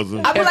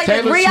 8,000. I feel like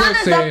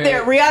Rihanna's up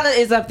there. Rihanna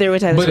is up there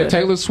with Taylor Swift. But if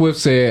Taylor Swift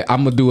said,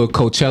 "I'm gonna do a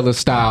Coachella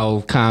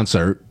style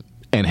concert,"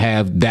 and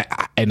have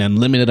that an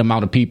unlimited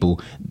amount of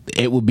people,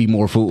 it would be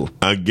more full.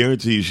 I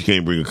guarantee you she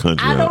can't bring a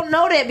country I out. don't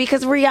know that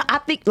because I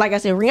think, like I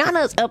said,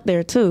 Rihanna's up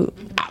there too.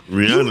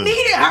 Rihanna. You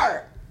needed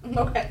her.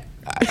 Okay.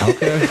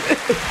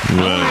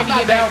 I'm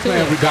not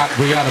downplaying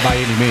Rihanna by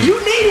any means. You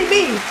needed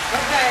me.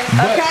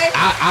 But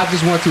I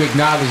just want to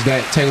acknowledge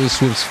that Taylor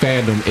Swift's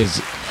fandom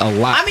is a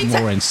lot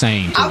more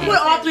insane. I put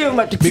all 3 of them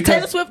up there.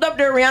 Taylor Swift up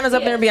there, Rihanna's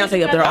up there, and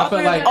Beyonce up there.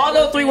 All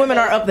those 3 women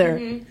are up there.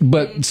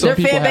 But their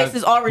fan base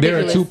is all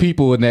ridiculous. There are 2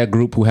 people in that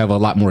group who have a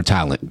lot more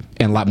talent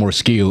and a lot more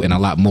skill and a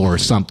lot more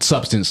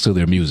substance to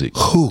their music.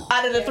 Who?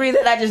 Out of the 3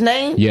 that I just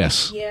named?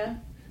 Yes. Yeah.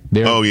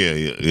 Oh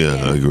yeah,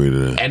 I agree to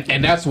that.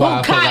 And that's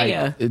why I feel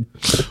like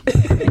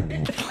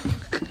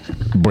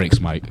breaks,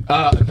 Mike.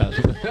 Let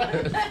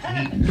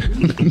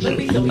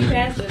me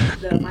pass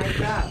the mic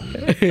drop.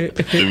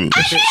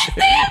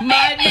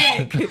 My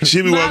neck.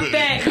 She be walking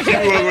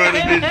around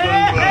this bitch.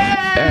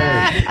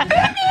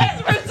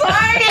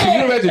 Can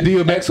you imagine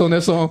DMX on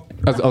that song?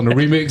 On the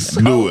remix?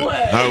 Do it.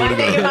 How would it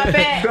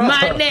go?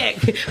 My neck.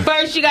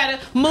 First you gotta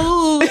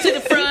move to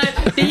the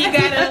front, then you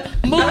gotta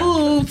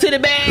move to the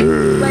back,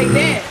 like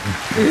that.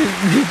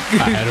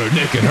 I had her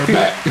neck and her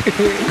back.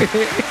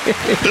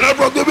 Then I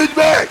brought the bitch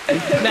back.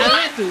 Now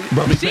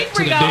listen, she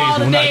bring out all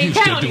the Dade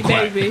County,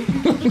 baby.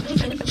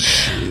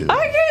 I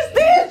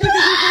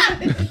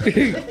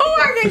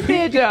can't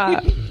stand y'all.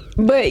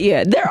 But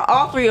yeah,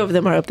 all three of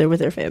them are up there with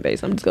their fan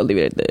base. I'm just gonna leave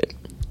it at that.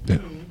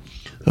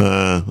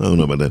 I don't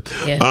know about that.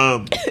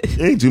 Yeah.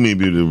 Ain't too many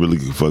people that really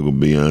can fuck with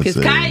Beyonce.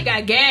 Because Kai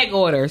got gag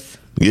orders.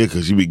 Yeah,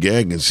 because she be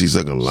gagging. She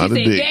suck a lot of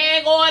She dick.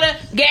 said gag order,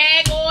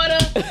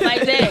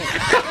 like that.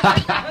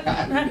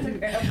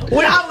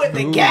 When I went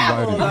the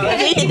gavel,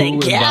 the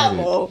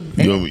gavel.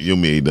 You owe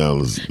me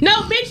 $8.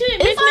 No, mentioning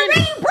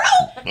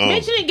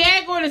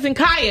gag orders and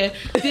Kaya.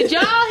 Did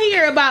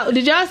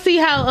y'all see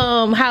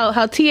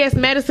how T.S.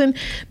 Madison,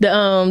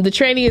 the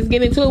tranny, is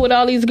getting into it with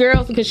all these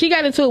girls? Because she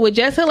got into it with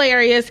Jess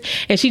Hilarious,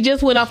 and she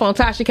just went off on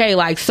Tasha K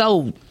like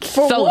so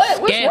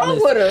what? What's wrong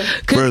with her?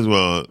 First of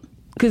all,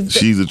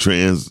 she's a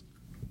trans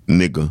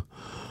nigga.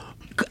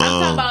 I'm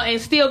talking about,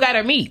 and still got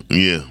her meat.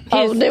 Yeah.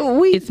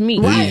 It's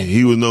meat.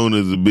 He was known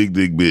as a big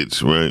dick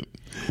bitch, right?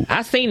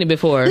 I seen it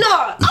before. No,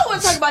 I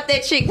want to talk about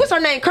that chick. What's her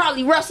name?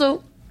 Carly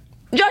Russell.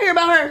 Did y'all hear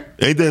about her?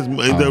 Ain't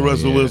that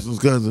Russell Wilson's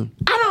cousin?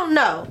 I don't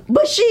know,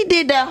 but she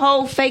did that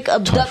whole fake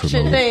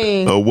abduction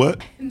thing. Oh,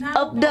 what?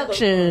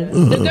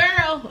 Abduction. The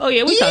girl. Oh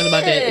yeah, we talked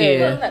about that.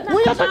 Yeah.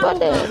 We talked about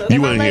that.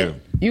 You weren't here.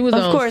 You was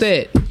on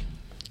set.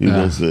 You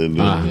done said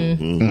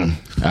Don't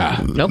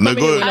put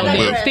me on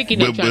no sticky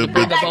note trying to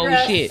bring up old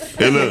shit.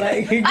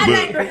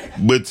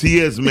 But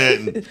T.S.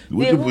 Madden,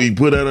 what you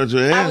put out on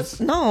your ass?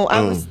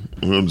 I was.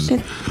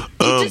 It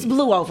just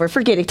blew over.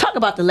 Forget it. Talk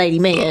about the lady,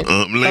 man.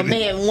 A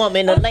man,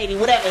 woman, a lady,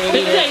 whatever it Let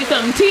me is. tell you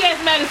something.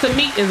 T.S. Madison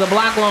meat is a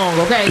block long,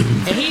 okay?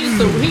 And he used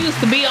to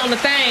be on the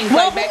things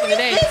like back in the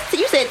day.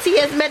 You said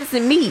T.S.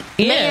 Madison meat.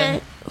 Yeah. Man.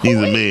 He's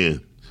a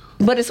man.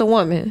 But it's a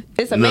woman.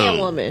 It's a man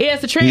woman. Yeah,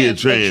 it's a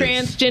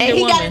transgender and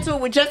he woman. got into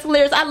it with Jess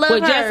Hilarious. I love her.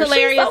 With Jess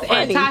Hilarious She's so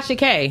and funny. Tasha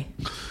K.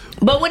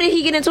 But what did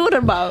he get into it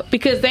about?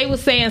 Because they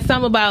was saying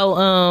something about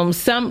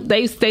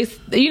they you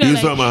know, You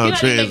like, talking about how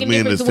trans making men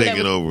difference is or taking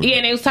whatever. over. Yeah,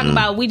 and they was talking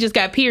about we just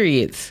got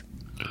periods.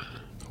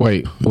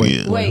 Wait.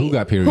 Who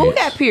got periods? Who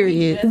got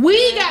periods?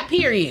 We got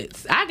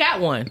periods. I got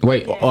one.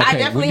 Wait, okay. I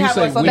definitely have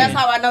one, so that's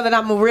how I know that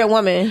I'm a real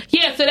woman.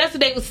 Yeah, so that's what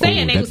they was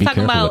saying. They was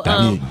talking about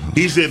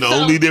He said the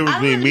only difference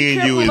between me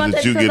and you is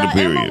that you get a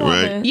period,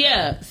 right?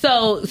 Yeah.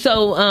 So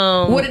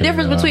what the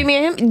difference between me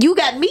and him? You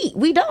got meat,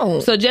 we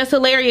don't. So Jess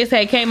Hilarious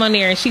had came on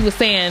there and she was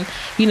saying,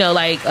 you know,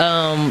 like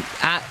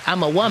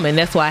I'm a woman,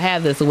 that's why I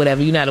have this or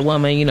whatever. You're not a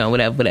woman, you know,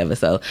 whatever.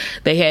 So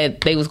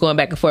they was going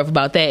back and forth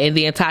about that, and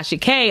then Tasha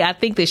K, I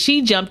think that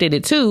she jumped in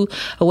it too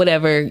or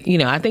whatever. You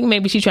know, I think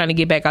maybe she's trying to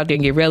get back out there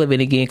and get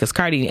relevant again because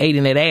Cardi ate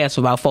in that ass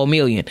for about $4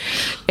 million.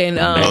 And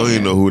I don't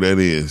even know who that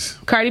is.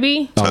 Cardi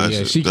B. Oh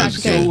yeah, she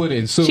sued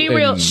and sued. She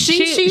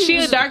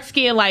a dark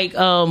skinned like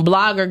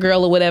blogger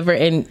girl or whatever,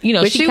 and you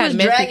know but she was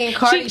dragging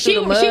Cardi she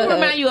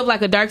remind you of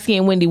like a dark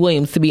skinned Wendy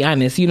Williams, to be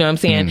honest. You know what I'm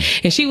saying?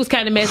 And she was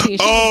kind of messy.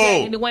 And she was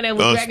dragging the one that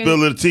was dragging. Spill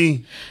the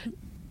tea.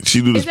 She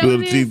do the spill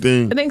the tea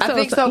thing. I think so.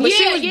 But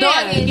she was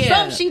dogging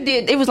something she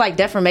did. It was like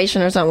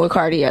defamation or something with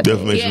Cardi.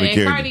 Defamation of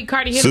character.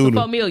 Cardi hit her for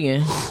 $4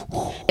 million,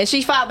 and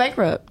she filed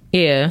bankrupt.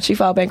 Yeah, she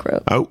filed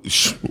bankrupt.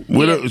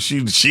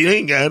 She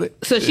ain't got it.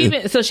 So she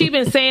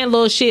been saying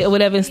little shit or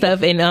whatever and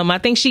stuff, and I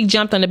think she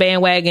jumped on the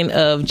bandwagon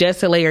of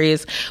Jess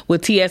Hilarious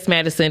with T.S.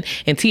 Madison,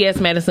 and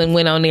T.S. Madison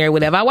went on there or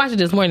whatever. I watched it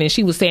this morning. And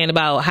she was saying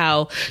about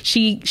how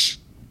she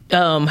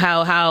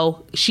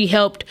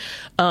helped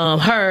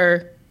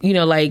her. You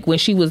know, like when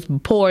she was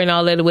poor and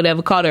all that or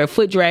whatever, called her a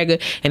foot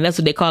dragger, and that's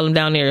what they call them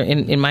down there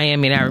in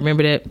Miami, and I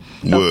remember that.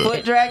 A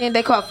foot dragon?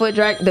 They call foot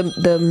drag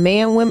the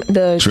men, women,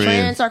 the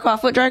trans are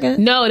called foot dragons?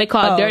 No, they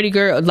call dirty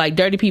girl, like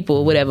dirty people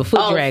or whatever, foot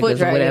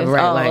draggers or whatever,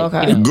 right?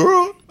 Okay. You know.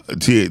 Girl,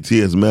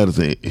 T.S.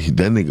 Madison,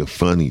 that nigga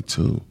funny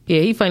too.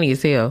 Yeah, he funny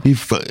as hell. He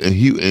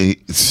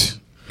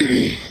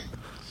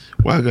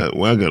why I got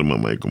my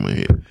mic on my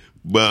head?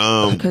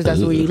 But because that's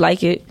where you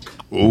like it.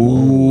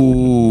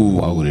 Ooh,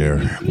 whoa there.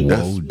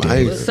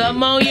 What's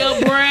something on your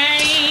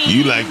brain?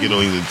 You like it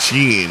on your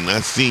chin. I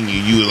seen you.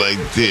 You were like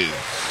this,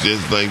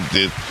 just like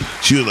this.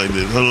 She was like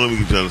this. Hold on, let me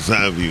get you on the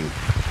side view.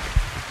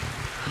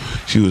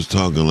 She was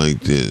talking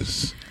like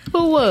this.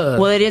 Who was?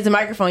 Well, it is a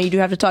microphone. You do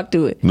have to talk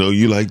through it. No,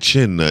 you like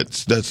chin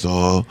nuts. That's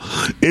all.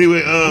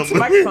 Anyway, it's a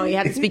microphone. You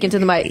have to speak into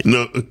the mic.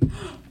 No,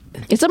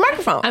 it's a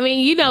microphone. I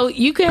mean, you know,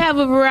 you could have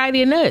a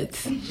variety of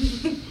nuts.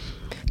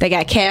 They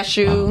got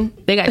cashew.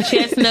 They got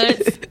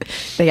chestnuts.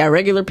 They got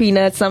regular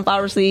peanuts,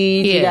 sunflower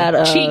seeds. Yeah. You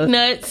got cheek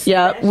nuts.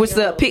 Yeah, with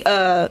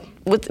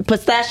with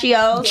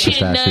pistachios,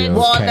 chin nuts,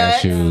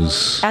 walnuts,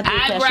 cashews,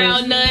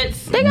 eyebrow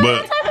nuts.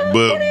 But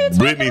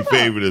Brittany's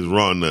favorite is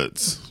raw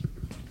nuts.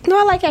 No,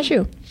 I like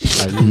cashew.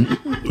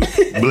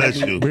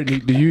 Bless you, Brittany.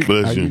 Do you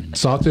bless you?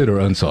 Salted or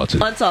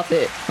unsalted?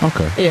 Unsalted.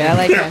 Okay. Yeah, I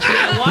like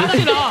cashew. Wash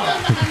it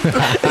off.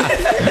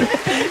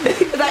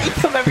 Because I eat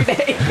them every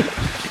day.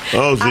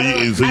 Oh, so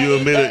you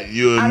admit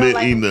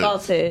eating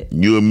nuts.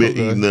 You admit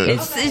eating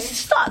nuts.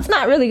 It's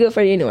not really good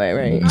for you anyway,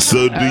 right?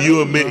 So do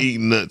you admit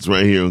eating nuts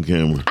right here on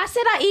camera? I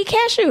said I eat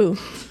cashew.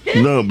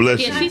 No, bless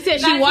you. Yeah, she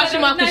said she wash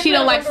them off because she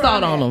don't like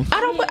salt on them. I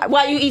don't.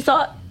 Why you eat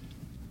salt?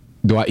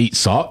 Do I eat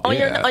salt?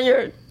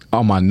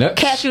 On my nuts?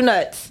 Cashew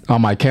nuts.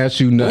 On my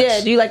cashew nuts. Yeah.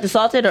 Do you like the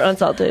salted or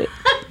unsalted?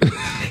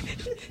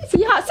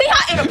 See how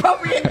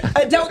inappropriate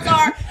adults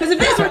are? Because if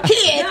this were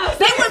kids,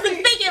 they wouldn't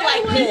be thinking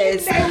like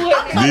this.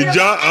 Did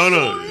y'all?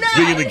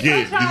 Speaking of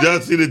kids, did y'all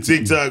see the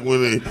TikTok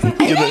when they?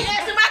 They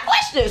answered my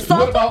question: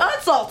 salted or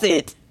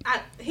unsalted?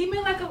 He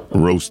meant like a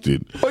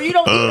roasted. Or you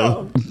don't eat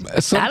them?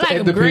 I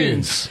like them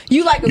green.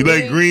 You like them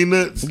like green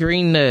nuts?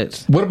 Green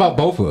nuts. What about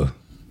bofa?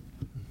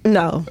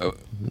 No.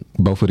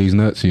 Both of these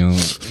nuts, you know.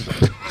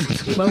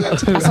 That's why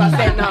I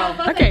said no.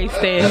 I can't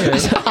stand her.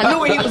 I knew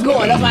where he was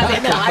going. That's why I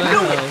said no. I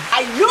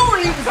knew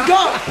where he was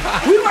going.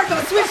 We weren't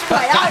gonna switch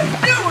play. I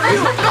knew where he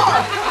was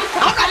going.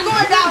 I'm not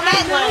going down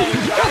that lane.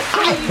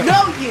 I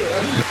know you.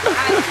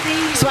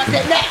 So I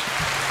said that.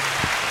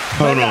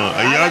 Hold on.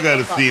 Y'all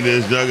gotta see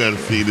this.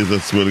 I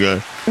swear to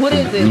God. What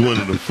is it? It's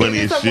one of the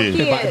funniest shit.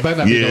 Yeah,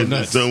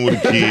 it's something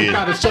with a kid.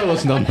 Gotta show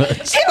us no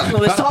nuts. It don't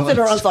know it's salted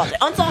or unsalted.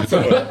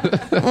 Unsalted.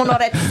 I want all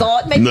that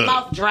salt. Make your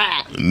mouth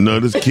dry. No,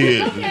 this kid.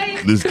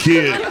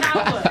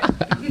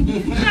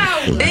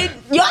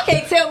 Y'all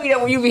can't tell me that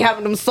when you be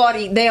having them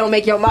salty, they don't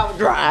make your mouth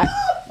dry.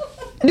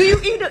 Do you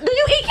eat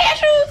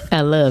cashews?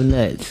 I love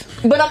nuts.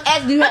 But I'm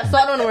asking, do you have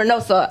salt on them or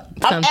no salt?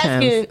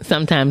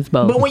 Sometimes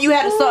both. But when you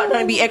had a salt, it's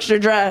gonna be extra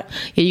dry.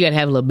 Yeah, you gotta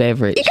have a little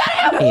beverage. You gotta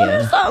have water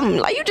or something.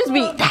 Like you just be,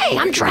 dang,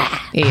 I'm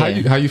dry. Yeah.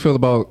 How you feel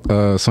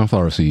about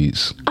sunflower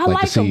seeds? I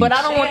like them, but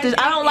I don't want this.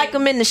 I don't like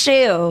them in the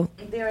shell.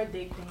 They're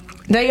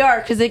addicting. They are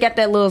because they got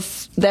that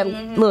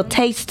little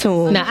taste to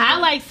them. Now I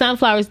like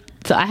sunflowers,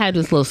 so I have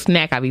this little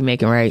snack I be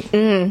making. Right?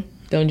 Mm-hmm.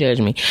 Don't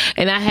judge me.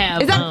 And I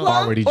have. Is that a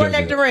plum or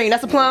nectarine?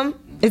 That's a plum.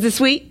 Is it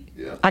sweet?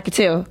 Yeah. I could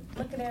tell.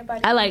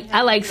 I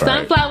like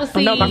sunflower seeds.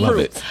 I know my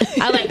fruits.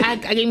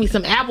 I give me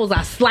some apples.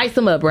 I slice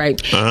them up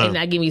right, and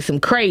I give me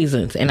some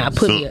craisins, and I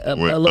put a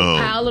little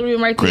pile of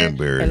them right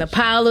there, and a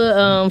pile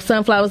of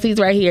sunflower seeds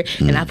right here,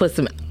 and I put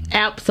some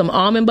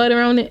almond butter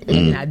on it,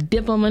 and I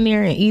dip them in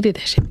there and eat it.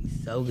 That should be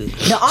so good.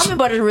 The almond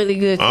butter is really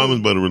good.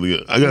 Almond butter really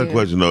good. I got a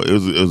question though. It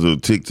was a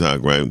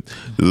TikTok, right?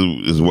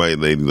 This white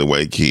lady, the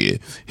white kid.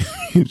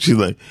 She's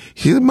like,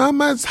 his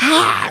mama's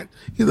hot.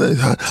 He's like,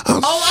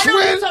 I'm sweating. I know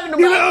what you're talking about.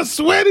 You know, I'm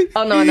sweaty.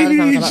 Oh no, I know what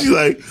you're talking about. She's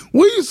like,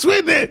 where you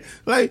sweating at?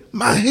 Like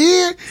my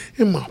hair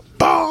and my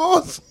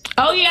balls.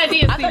 Oh yeah, I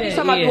did see that. I thought you were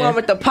talking about the one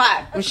with the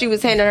pot when she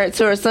was handing her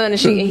to her son, and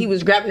he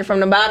was grabbing it from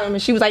the bottom,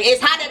 and she was like,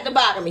 "It's hot at the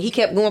bottom," and he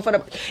kept going for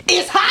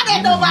it's hot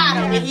at the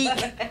bottom, and she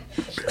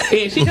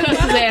cussed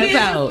his ass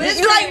out. It's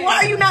like, why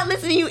are you not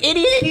listening, you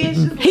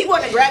idiot? He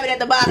wanted to grab it at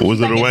the bottom. Was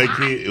it a white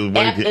kid? It was a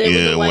white kid.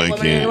 Yeah, white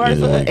kid.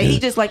 And he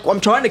just like, I'm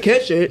trying to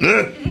catch it.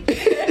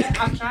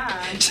 I'm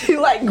trying. She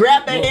like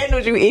grabbed that handle,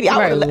 you idiot.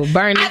 Right,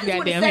 burn this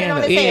goddamn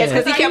handle.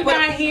 Because he kept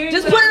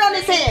just put it on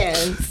his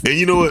hands. And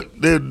you know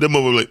what? Them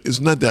over like, it's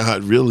not that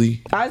hot,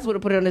 really. I just would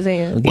have put it on his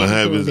hands. Would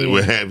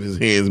have his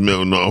hands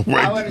melting off.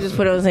 Right? I would have just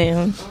put it on his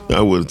hands.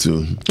 I would have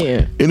too.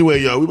 Yeah.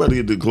 Anyway, y'all, we about to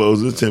get to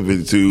close. It's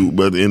 10:52.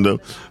 By the end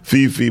of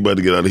Fifi about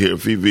to get out of here.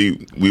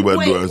 Fifi, we about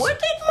to do our. What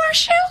did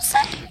Marshall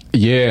say?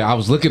 Yeah, I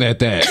was looking at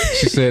that.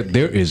 She said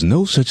there is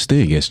no such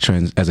thing as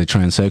a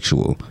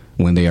transsexual.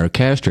 When they are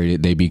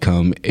castrated, they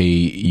become a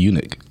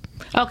eunuch.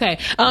 Okay.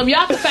 Y'all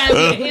can find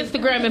me on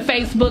Instagram and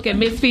Facebook at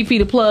Miss Fifi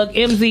the Plug,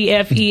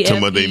 MZFES. Talking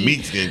about their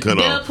meat getting cut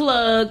off. The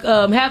Plug.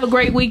 Have a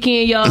great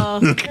weekend,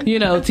 y'all. You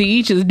know, to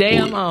each his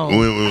damn own.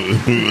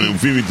 When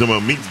Fifi talking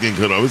about meat's getting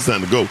cut off, it's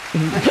time to go.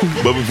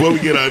 But before we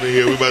get out of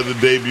here, we're about to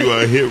debut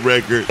our hit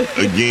record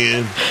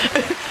again.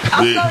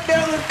 I'm so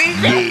done with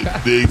Fifi.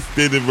 The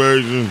extended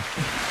version.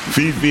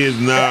 Fifi is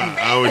now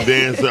our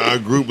dancer. Our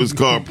group is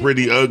called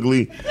Pretty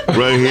Ugly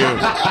right here.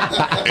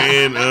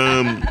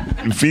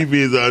 And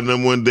Fifi is our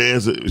number one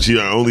dancer. She's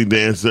our only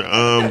dancer.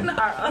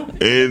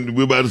 And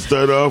we're about to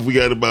start off. We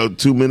got about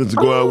 2 minutes to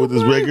go out with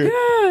this record.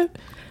 God.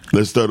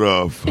 Let's start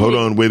off. Hold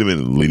on, wait a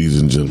minute.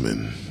 Ladies and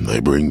gentlemen,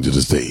 I bring to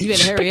the stage. You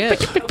better hurry up.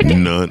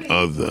 None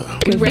other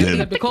than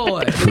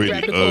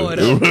Pretty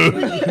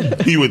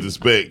Ugly. He went to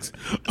Specs.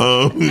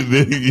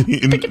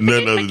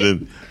 None other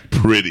than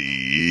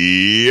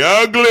Pretty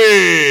Ugly.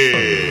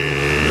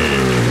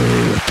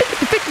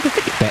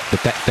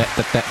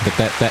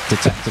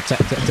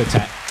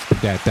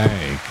 That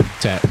thing,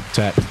 tap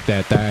tap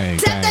that thing,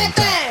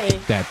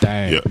 that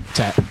thing,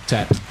 tap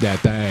tap that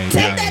thing,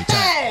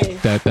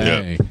 that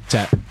thing,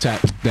 tap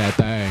tap that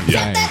thing,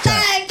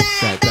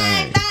 that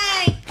thing.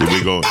 Here we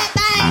go.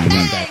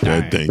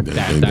 That thing,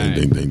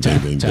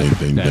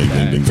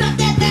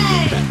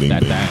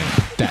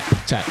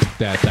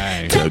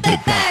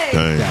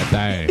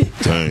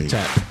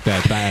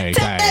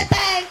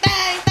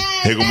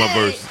 Here go my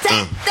verse.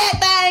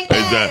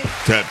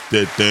 Tap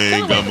that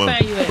thing, I'ma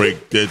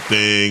break that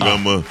thing,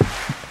 I'ma.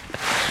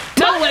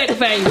 Tell me what I can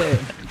find you with.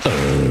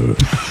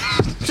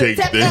 Shake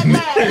that.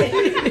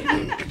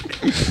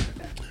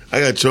 I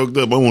got choked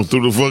up. I almost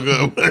threw the fuck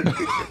up.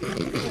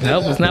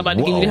 Nope, it's not about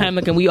to give you the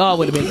Heimlich, and we all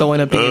would have been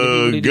throwing up the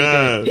Oh,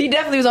 God. He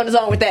definitely was on his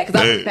own with that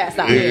because I was passed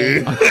out.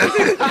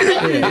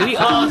 Yeah, we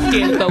all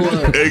scared to throw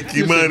up. Hey,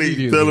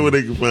 Kimani, tell them where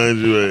they can find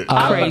you at.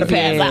 I'm gonna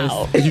pass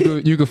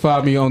out. You can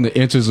find me on the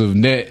Inches of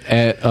Net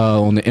at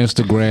on the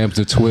Instagrams,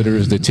 the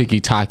Twitters, the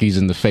TikToks,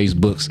 and the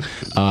Facebooks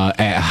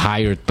at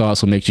Higher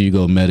Thoughts. So make sure you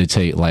go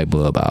meditate light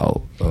bulb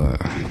out.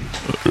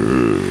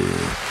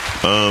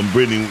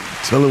 Brittany,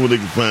 tell them where they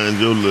can find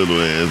your little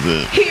ass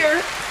at.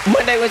 Here,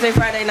 Monday, Wednesday,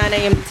 Friday, 9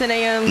 a.m. to 10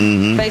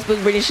 a.m.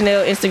 Facebook, Brittany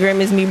Chanel.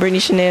 Instagram is me, Brittany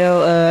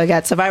Chanel. I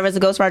got Survivor as a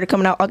Ghostwriter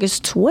coming out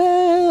August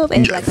 12th.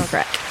 And Black on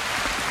Crack.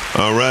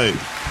 All right.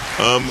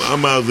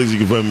 I'm Miles Dixon.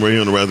 You can find me right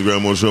here on the Rise of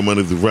Grandma Show,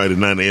 Monday through Friday,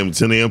 9 a.m. to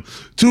 10 a.m.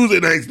 Tuesday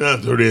nights,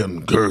 9:30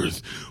 a.m.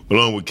 Girth,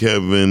 along with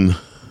Kevin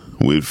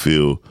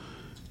Whitfield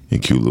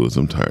and Q Lewis.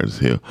 I'm tired as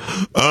hell.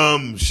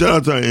 Shout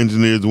out to our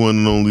engineers, one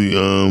and only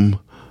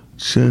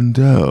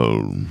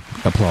Chantel.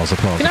 Applause.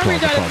 Can I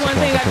read y'all this one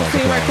thing I just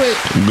seen right quick?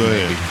 Go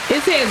ahead.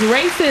 It says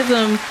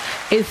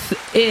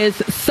racism is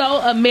so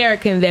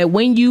American that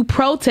when you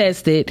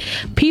protest it,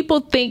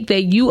 people think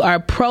that you are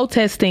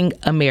protesting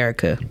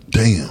America.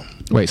 Damn.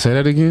 Wait, say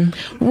that again?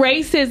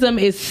 Racism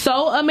is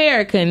so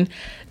American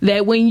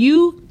that when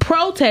you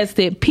protest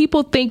it,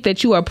 people think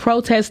that you are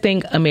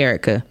protesting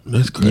America.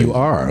 That's crazy. You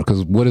are,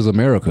 because what is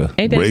America?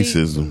 Ain't that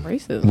Racism.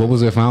 Racism. What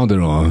was it founded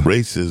on?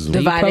 Racism.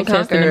 Divide and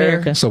Protesting conquer.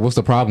 America. So what's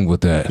the problem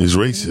with that? It's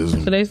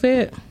racism. So they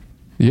said.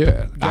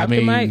 Yeah, I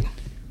the mic. mean,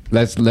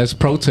 let's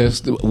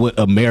protest what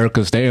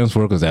America stands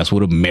for, because that's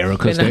what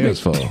America stands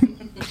for.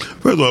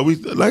 First of all,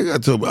 like I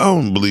told you, I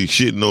don't believe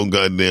shit no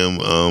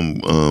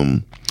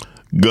goddamn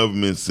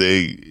government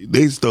say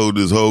they stole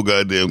this whole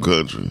goddamn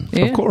country.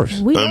 Yeah, of course.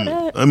 We know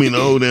that. I mean, the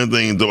whole damn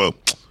thing is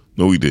about,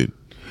 no, we did.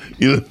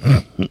 You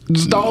know?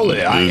 Stole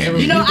it.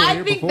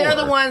 I think they're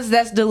the ones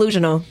that's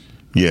delusional.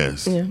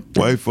 Yes. Yeah.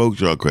 White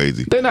folks, y'all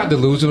crazy. They're not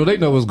delusional. They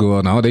know what's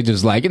going on. They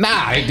just like, they just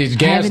Have an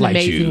gaslight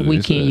amazing you.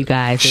 weekend, you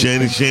guys.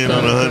 Shannon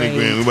on 100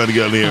 grand. We about to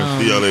get out of here.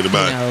 See y'all later.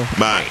 Bye.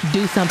 Bye.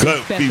 Do something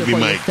Cut special Fifi for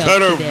mic. yourself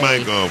Cut her today.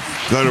 mic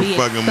off. Cut her Be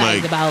fucking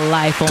excited mic. about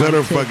life on Cut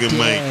her fucking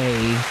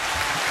today. mic.